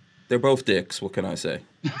both dicks. What can I say?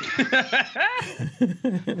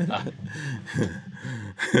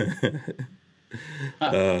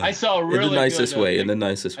 I saw a really in the nicest good, way. In the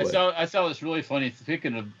nicest way. I saw this really funny.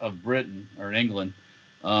 Speaking of Britain or England,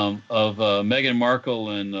 of Meghan Markle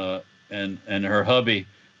and her hubby,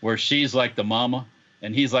 where she's like the mama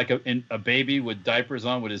and he's like a baby with diapers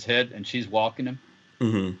on with his head, and she's walking him.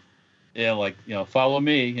 Mm-hmm. Yeah, like, you know, follow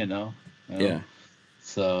me, you know. Yeah.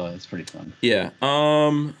 So it's pretty fun. Yeah.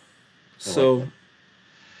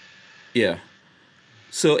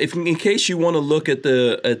 So if in case you want to look at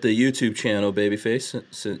the YouTube channel, Babyface,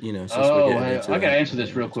 you know, since we're getting into I gotta answer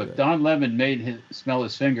this real quick. Don Lemon made smell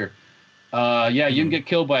his finger. You can get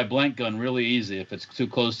killed by a blank gun really easy if it's too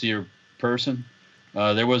close to your person.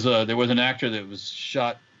 There was an actor that was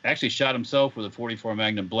shot himself with a .44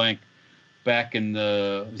 Magnum blank back in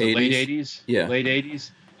the late 80s. Yeah, late 80s.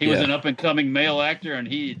 He was an up and coming male actor, and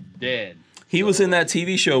he dead. He was in that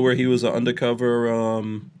TV show where he was an undercover.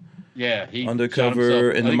 He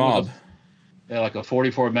undercover in the mob. Like a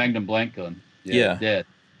 .44 Magnum blank gun. Yeah, dead.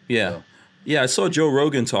 Yeah. So. Yeah, I saw Joe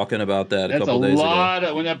Rogan talking about that a couple days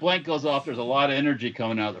ago. When that blank goes off, there's a lot of energy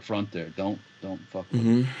coming out of the front there. Don't fuck with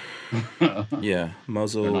it. Yeah,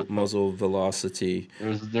 muzzle velocity.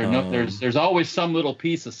 There's always some little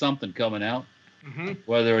piece of something coming out,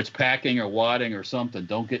 whether it's packing or wadding or something.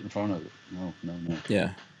 Don't get in front of it. No.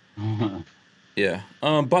 Yeah. Yeah.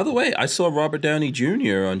 By the way, I saw Robert Downey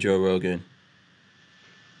Jr. on Joe Rogan.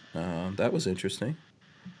 That was interesting.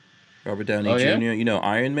 Robert Downey Jr., you know,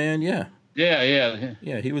 Iron Man, yeah.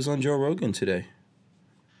 Yeah, he was on Joe Rogan today.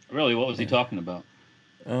 Really, what was he talking about?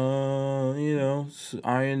 You know,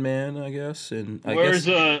 Iron Man, I guess, and I guess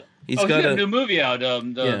he's got a new movie out.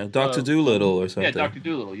 Doctor Dolittle or something. Yeah, Doctor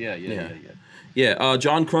Dolittle. Yeah. Yeah.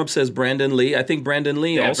 John Crump says Brandon Lee. I think Brandon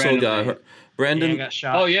Lee also got Brandon got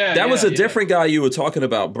shot. Oh yeah, that was a different guy you were talking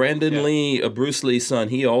about. Brandon Lee, Bruce Lee's son.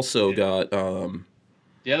 He also got.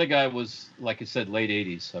 The other guy was, like I said, late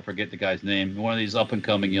 '80s. I forget the guy's name. One of these up and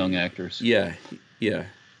coming young actors. Yeah.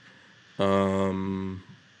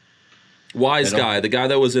 Wise Guy, the guy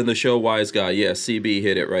that was in the show Wise Guy. Yeah, CB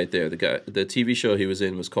hit it right there. The TV show he was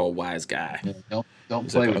in was called Wise Guy. Yeah, don't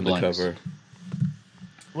play with blanks.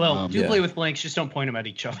 Well, play with blanks. Just don't point them at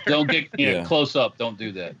each other. Don't get close up. Don't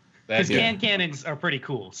do that. Because cannons are pretty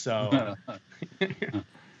cool. So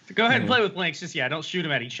go ahead and play with blanks. Just don't shoot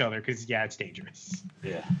them at each other because it's dangerous.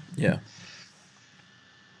 Yeah.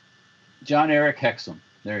 John Eric Hexum.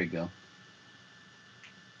 There you go.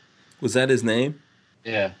 Was that his name?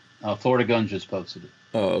 Yeah. Florida Guns just posted it.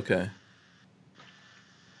 Oh, okay.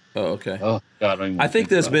 Oh, God, I think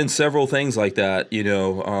there's been several things like that, you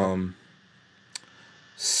know.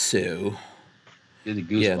 So,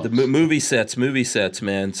 the movie sets,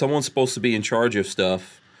 man. Someone's supposed to be in charge of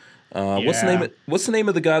stuff. What's the name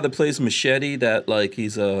of the guy that plays Machete? That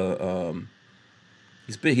he's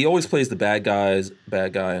he always plays the bad guy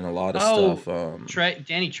in a lot of stuff.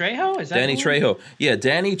 Danny Trejo? Is that Danny Trejo? Yeah,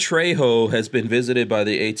 Danny Trejo has been visited by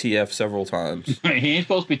the ATF several times. He ain't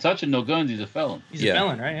supposed to be touching no guns. He's a felon. He's a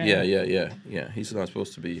felon, right? Yeah. He's not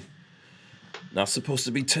supposed to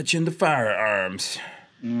be touching the firearms.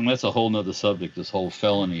 That's a whole nother subject. This whole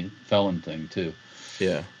felon thing too.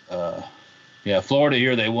 Yeah. Florida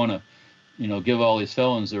here, they want to, give all these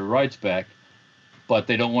felons their rights back. But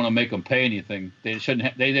they don't want to make them pay anything. They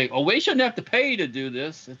shouldn't. We shouldn't have to pay to do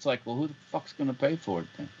this. It's like, well, who the fuck's going to pay for it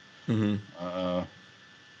then?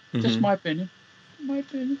 Just my opinion.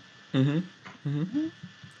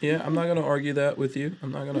 Yeah, I'm not going to argue that with you.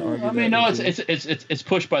 It's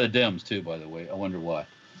pushed by the Dems too. By the way, I wonder why.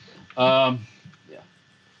 I'm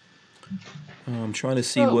trying to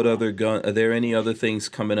see what other gun. Are there any other things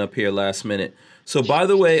coming up here last minute? So, by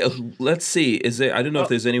the way, let's see. Is there? I don't know if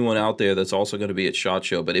there's anyone out there that's also going to be at SHOT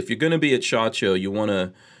Show. But if you're going to be at SHOT Show, you want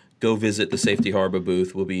to go visit the Safety Harbor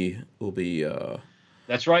booth. We'll be.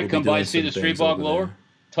 That's right. Come by, see the Street Ball Blower.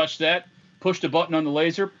 Touch that. Push the button on the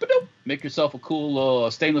laser. Make yourself a cool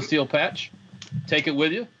stainless steel patch. Take it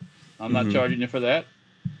with you. I'm not charging you for that.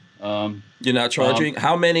 You're not charging.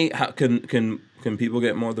 How many? Can people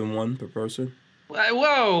get more than one per person?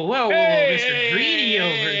 Whoa, hey, Mr. Greedy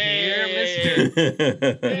over here,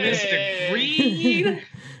 Mr. Greed.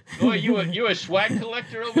 Oh, you a swag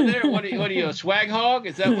collector over there? What are you, a swag hog?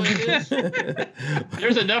 Is that what it is?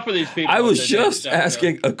 There's enough of these people. I was just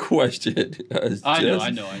asking a question. I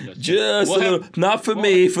know. Just a little, not for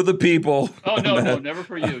me, for the people. Oh no, never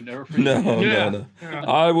for you, No.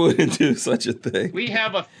 I wouldn't do such a thing.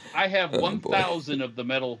 I have 1,000 of the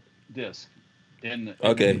metal disc in the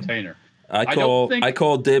container. I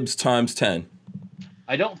call dibs times 10.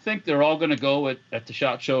 I don't think they're all going to go at the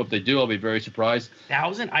SHOT Show. If they do, I'll be very surprised.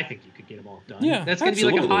 1,000? I think you could get them all done. Yeah, that's going to be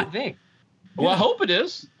like a hot thing. Well, I hope it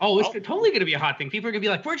is. Oh, it's totally going to be a hot thing. People are going to be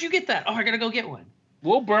like, "Where'd you get that?" "Oh, I got to go get one."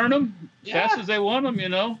 We'll burn them fast as they want them,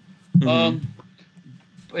 And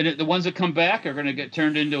the ones that come back are going to get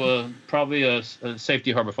turned into probably a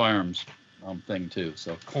Safety Harbor Firearms thing too.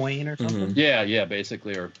 So coin or something. Yeah,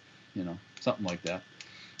 basically, or something like that.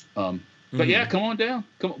 But yeah, come on down.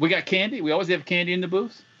 We got candy. We always have candy in the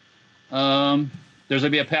booth. There's gonna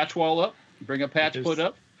be a patch wall up. Bring a patch put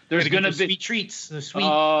up. There's gonna be sweet treats, the sweet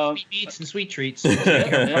beats and sweet treats.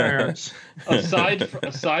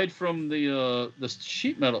 Aside from the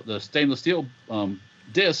sheet metal, the stainless steel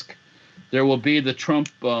disc, there will be the Trump.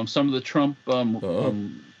 Some of the Trump. God,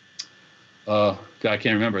 I can't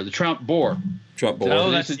remember the Trump bore. Trump bore. Oh,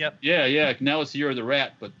 yeah. Now it's the year of the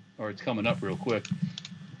rat, or it's coming up real quick.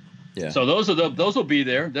 Yeah. So those will be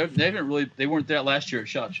there. They weren't there last year at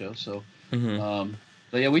SHOT Show. So, but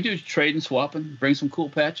yeah, we do trade and swapping. Bring some cool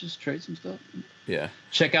patches, trade some stuff. Yeah.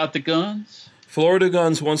 Check out the guns. Florida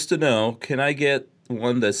Guns wants to know: can I get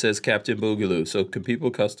one that says Captain Boogaloo? So can people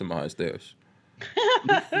customize theirs?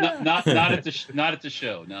 not at the show. Not at the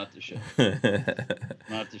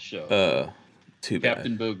show. Too bad.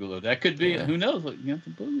 Captain Boogaloo. That could be. Who knows? What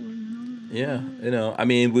Captain Boogaloo. Yeah, I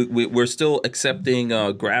mean, we're still accepting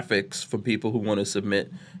graphics from people who want to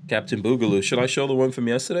submit Captain Boogaloo. Should I show the one from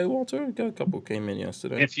yesterday, Walter? Got a couple came in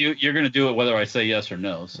yesterday. If you're going to do it, whether I say yes or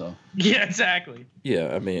no. So. Yeah, exactly.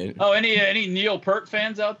 Yeah, I mean. Oh, any Neil Peart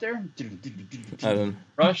fans out there? I don't.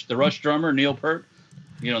 The Rush drummer Neil Peart.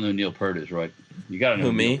 You don't know who Neil Peart is, right? You got to know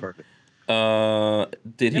Who, me? Neil Peart.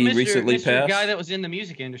 Did he recently Mr. pass? Guy that was in the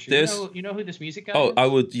music industry. You know who this music guy is? Oh, I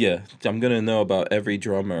would. Yeah, I'm gonna know about every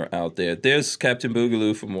drummer out there. There's Captain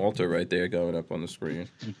Boogaloo from Walter right there going up on the screen.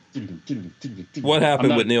 What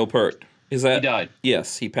happened with Neil Peart? Is that he died?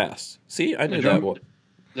 Yes, he passed. See, I knew that one.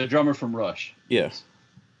 The drummer from Rush. Yes.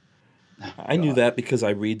 I knew that because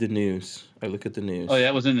I read the news. I look at the news. Oh, yeah,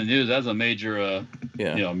 that was in the news. That was a major,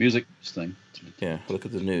 music thing. Yeah, look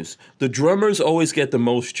at the news. The drummers always get the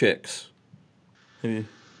most chicks.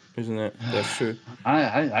 Isn't that's true?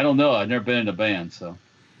 I don't know. I've never been in a band, so.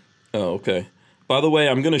 Oh, okay. By the way,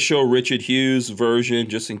 I'm going to show Richard Hughes' version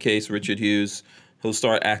just in case Richard Hughes, he'll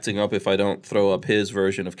start acting up if I don't throw up his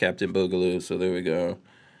version of Captain Boogaloo. So there we go.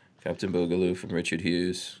 Captain Boogaloo from Richard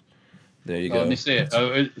Hughes. There you go. Let me see it.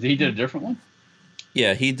 Oh, he did a different one?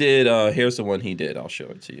 Yeah, he did. Here's the one he did. I'll show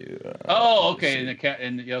it to you. Okay.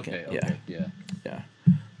 Yeah.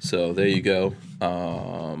 So there you go.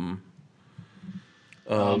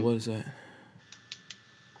 What is that?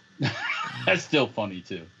 That's still funny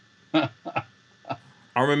too.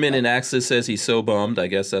 Armament and Axis says he's so bummed. I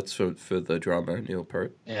guess that's for the drummer Neil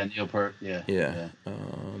Peart. Yeah, Neil Peart. Yeah. Yeah.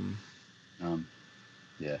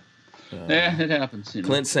 Yeah. Yeah, it happens.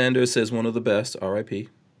 Clint Sanders says one of the best. R.I.P.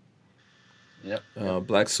 Yep.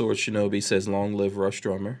 Black Sword Shinobi says long live Rush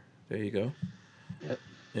drummer. There you go. Yep.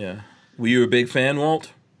 Yeah. Were you a big fan,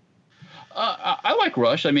 Walt? I like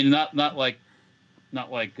Rush. I mean, not like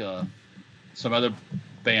some other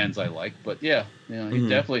bands I like, but yeah, he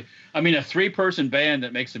definitely. I mean, a 3-person band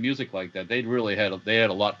that makes the music like that, they had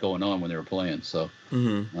a lot going on when they were playing. So,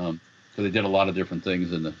 because they did a lot of different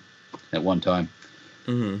things at one time.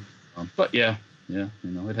 But yeah,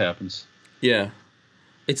 it happens. Yeah.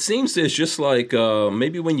 It seems there's just like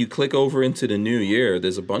maybe when you click over into the new year,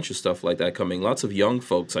 there's a bunch of stuff like that coming. Lots of young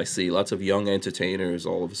folks I see, lots of young entertainers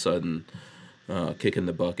all of a sudden kicking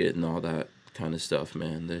the bucket and all that kind of stuff,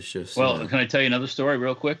 man. There's just... Well, can I tell you another story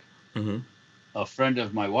real quick? Mm-hmm. A friend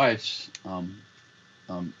of my wife's,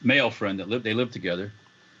 male friend they lived together,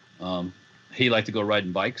 he liked to go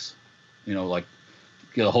riding bikes, like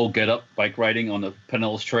get a whole get-up bike riding on the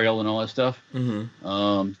Pinellas Trail and all that stuff.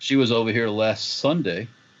 Mm-hmm. She was over here last Sunday,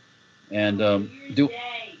 and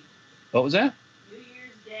what was that? New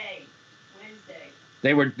Year's Day, Wednesday.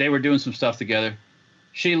 They were doing some stuff together.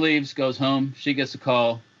 She leaves, goes home. She gets a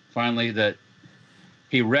call finally that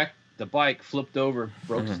he wrecked the bike, flipped over,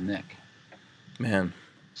 broke his neck. Man,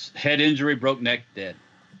 head injury, broke neck, dead.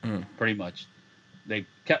 Pretty much. They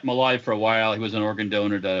kept him alive for a while. He was an organ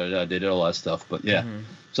donor. They did all that stuff. But yeah,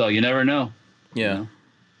 so you never know. Yeah,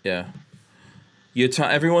 yeah.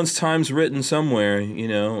 Everyone's time's written somewhere,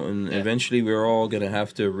 and eventually we're all gonna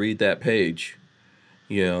have to read that page.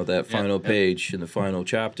 That final page in the final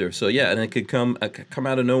chapter. So yeah, and it could come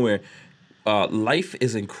out of nowhere. Life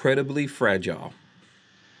is incredibly fragile.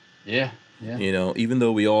 Yeah. Even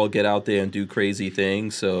though we all get out there and do crazy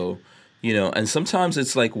things, so. And sometimes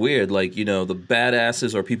it's like weird, like, the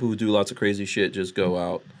badasses or people who do lots of crazy shit just go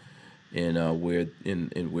out in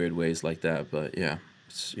weird ways like that. But yeah,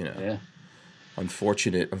 it's,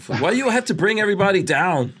 unfortunate. Why do you have to bring everybody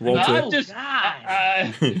down, Walter? No, just,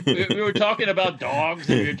 we were talking about dogs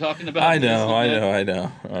and we were talking about I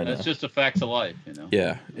know. That's just the facts of life,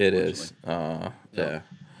 Yeah, it is. Yeah.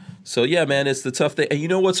 So yeah, man, it's the tough thing. And you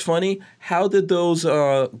know what's funny? How did those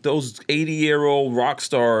 80-year-old rock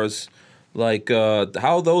stars, like,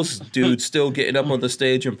 how those dudes still getting up on the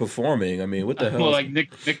stage and performing? I mean, what the hell? Well, like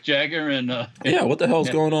Mick Jagger and yeah, what the hell's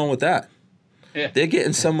going on with that? Yeah. They're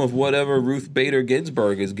getting some of whatever Ruth Bader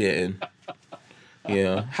Ginsburg is getting.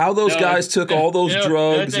 Yeah, how those guys took all those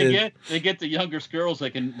drugs they get the younger girls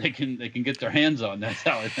they can get their hands on. That's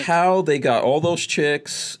how it is. How they got all those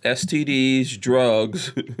chicks, STDs,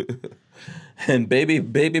 drugs, and baby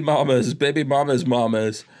mamas.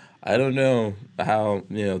 I don't know how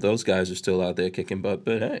those guys are still out there kicking butt,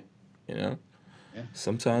 but hey,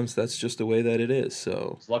 sometimes that's just the way that it is.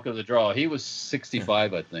 So it's luck of the draw. He was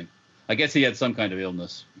 65, I think. I guess he had some kind of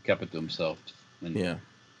illness. He kept it to himself. And yeah.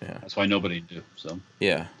 That's why nobody do. So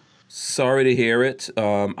yeah, sorry to hear it.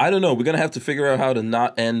 I don't know. We're gonna have to figure out how to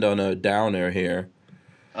not end on a downer here.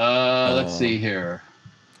 Let's see here.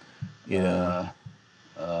 I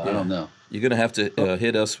don't know. You're gonna have to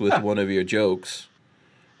hit us with one of your jokes.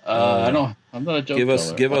 I don't. I'm not a joke.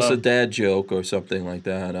 Give us a dad joke or something like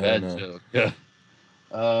that. I don't know. Joke. Yeah.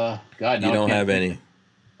 God, you don't have any.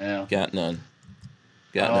 Yeah. Got none.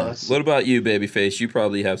 None. What about you, Babyface? You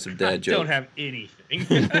probably have some dad jokes. I don't have anything.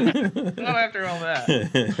 Not after all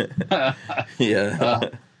that. Yeah.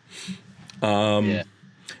 Yeah.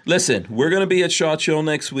 Listen, we're gonna be at SHOT Show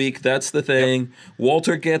next week. That's the thing. Yep.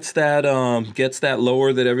 Walter gets that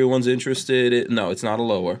lower that everyone's interested in. No, it's not a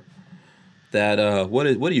lower. That what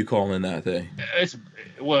are you calling that thing? It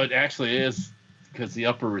actually is, because the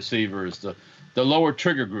upper receiver is the lower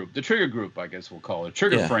trigger group. The trigger group, I guess we'll call it.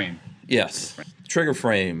 Trigger frame. Yes. Trigger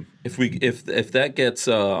frame. If that gets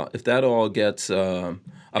if that all gets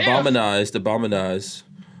abominized,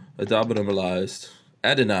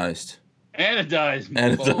 anodized.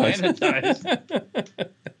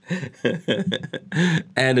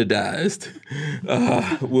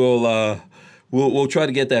 We'll try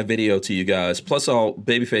to get that video to you guys. Plus,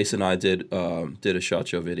 Babyface and I did a SHOT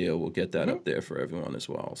Show video. We'll get that up there for everyone as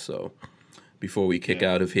well. So before we kick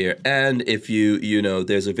out of here, and if you know,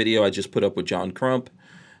 there's a video I just put up with John Crump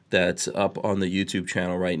that's up on the YouTube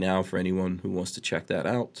channel right now for anyone who wants to check that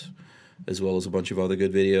out, as well as a bunch of other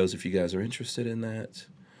good videos if you guys are interested in that.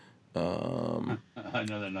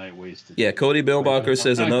 Another night wasted. Yeah, Cody Billbacher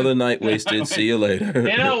says another night wasted. See you later.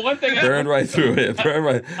 You know, one thing. Burned right through it. Burned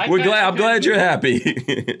right. I'm glad you're happy.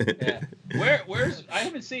 Yeah. Where's I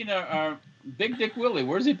haven't seen our Big Dick Willie.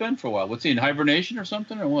 Where's he been for a while? What's he in hibernation or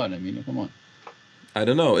something or what? I mean, come on. I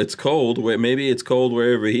don't know. It's cold. Maybe it's cold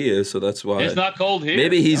wherever he is, so that's why. It's not cold here.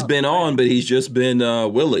 Maybe he's been on, but he's just been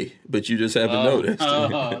Willie, but you just haven't noticed.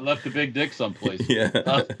 Left the big dick someplace. Yeah.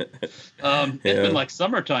 It's been like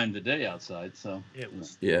summertime today outside, so.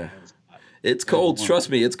 It's cold. Trust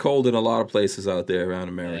me, it's cold in a lot of places out there around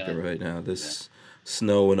America right now.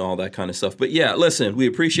 Snow and all that kind of stuff. But yeah, listen, we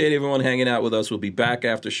appreciate everyone hanging out with us. We'll be back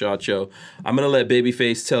after SHOT Show. I'm going to let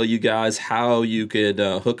Babyface tell you guys how you could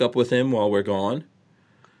hook up with him while we're gone.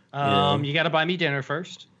 You got to buy me dinner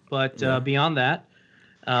first, but beyond that,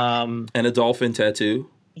 and a dolphin tattoo,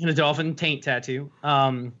 and a dolphin taint tattoo.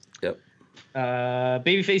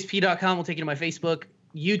 BabyfaceP.com will take you to my Facebook.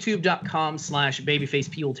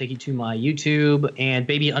 YouTube.com/babyfaceP will take you to my YouTube, and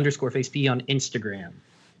baby_faceP on Instagram.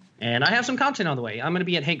 And I have some content on the way. I'm going to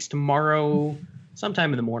be at Hank's tomorrow,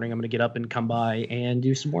 sometime in the morning. I'm going to get up and come by and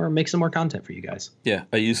make some more content for you guys. Yeah.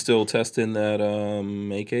 Are you still testing that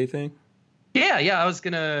AK thing? Yeah, I was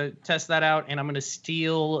going to test that out, and I'm going to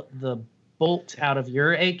steal the bolt out of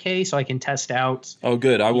your AK so I can test out. Oh,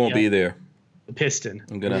 good. I won't be there. The piston.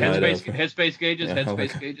 I'm going to headspace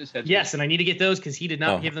gauges. Yes, and I need to get those because he did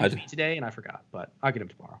not give them to me today, and I forgot, but I'll get them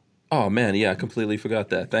tomorrow. Oh, man, yeah, I completely forgot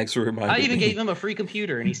that. Thanks for reminding me. I even gave him a free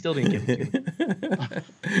computer, and he still didn't give it to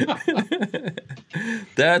me.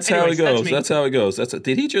 That's how it goes. That's how it goes.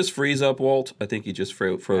 Did he just freeze up, Walt? I think he just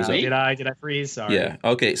froze up. Did I freeze? Sorry. Yeah.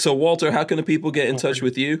 Okay, so, Walter, how can the people get in touch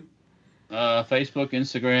with you? Facebook,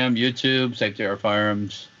 Instagram, YouTube, Safety Hour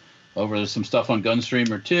Firearms. There's some stuff on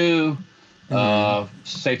Gunstreamer, too.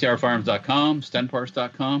 SafetyHourFirearms.com,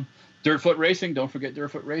 Stenparts.com. Dirtfoot Racing, don't forget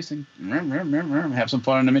Dirtfoot Racing. Have some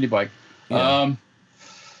fun on the mini bike. And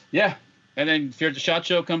then if you're at the SHOT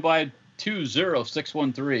Show, come by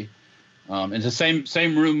 20613. It's the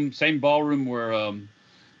same room, same ballroom where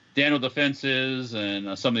Daniel Defense is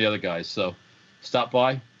and some of the other guys. So stop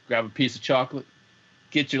by, grab a piece of chocolate,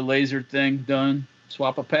 get your laser thing done,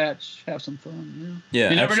 swap a patch, have some fun.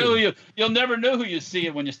 Yeah, you never know you'll never know who you see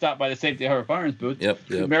when you stop by the Safety Hour Firearms booth. Yep.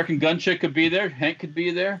 American Gun Chick could be there. Hank could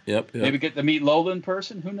be there. Yep. Maybe get to meet Lola in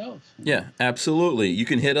person. Who knows? Yeah, absolutely. You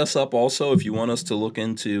can hit us up also if you want us to look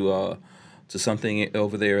into to something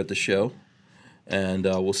over there at the show, and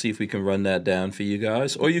we'll see if we can run that down for you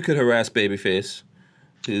guys. Or you could harass Babyface.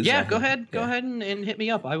 Go ahead and hit me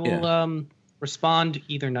up. I will. Respond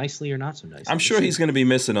either nicely or not so nicely. I'm sure he's going to be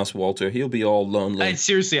missing us, Walter. He'll be all lonely.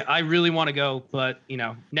 Seriously, I really want to go, but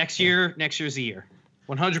next year's the year.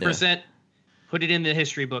 100%. Put it in the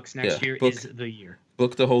history books. Next year is the year.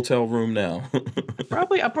 Book the hotel room now.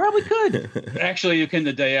 I probably could. Actually, you can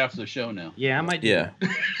the day after the show now. Yeah, I might do that.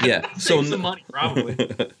 Save some money, probably.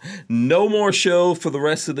 No more show for the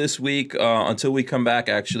rest of this week until we come back,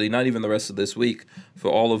 actually. Not even the rest of this week. For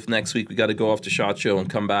all of next week, we got to go off to SHOT Show and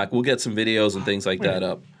come back. We'll get some videos and things like that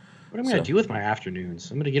up. What am I going to do with my afternoons?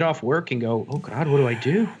 I'm going to get off work and go, oh, God, what do I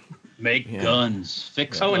do? Make guns.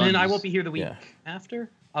 Fix guns. And then I won't be here the week after.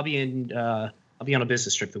 I'll be on a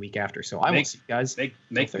business trip the week after, so I will see you guys. Make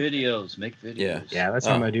videos. Yeah, that's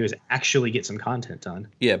what I'm going to do is actually get some content done.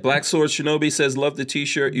 Yeah, Black Sword Shinobi says, love the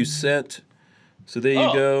t-shirt you sent. So there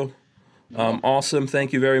you go. Awesome.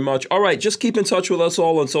 Thank you very much. All right, just keep in touch with us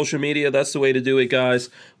all on social media. That's the way to do it, guys.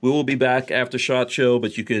 We will be back after SHOT Show,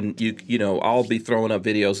 but you know, I'll be throwing up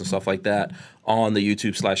videos and stuff like that on the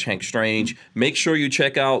YouTube /Hank Strange. Make sure you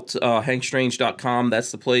check out hankstrange.com.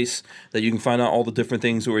 That's the place that you can find out all the different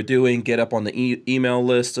things we're doing, get up on the email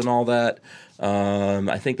list and all that.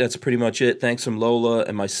 I think that's pretty much it. Thanks from Lola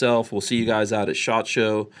and myself. We'll see you guys out at SHOT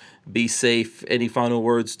Show. Be safe. Any final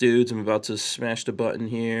words, dudes? I'm about to smash the button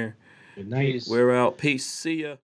here. Good night. We're out. Peace. See ya.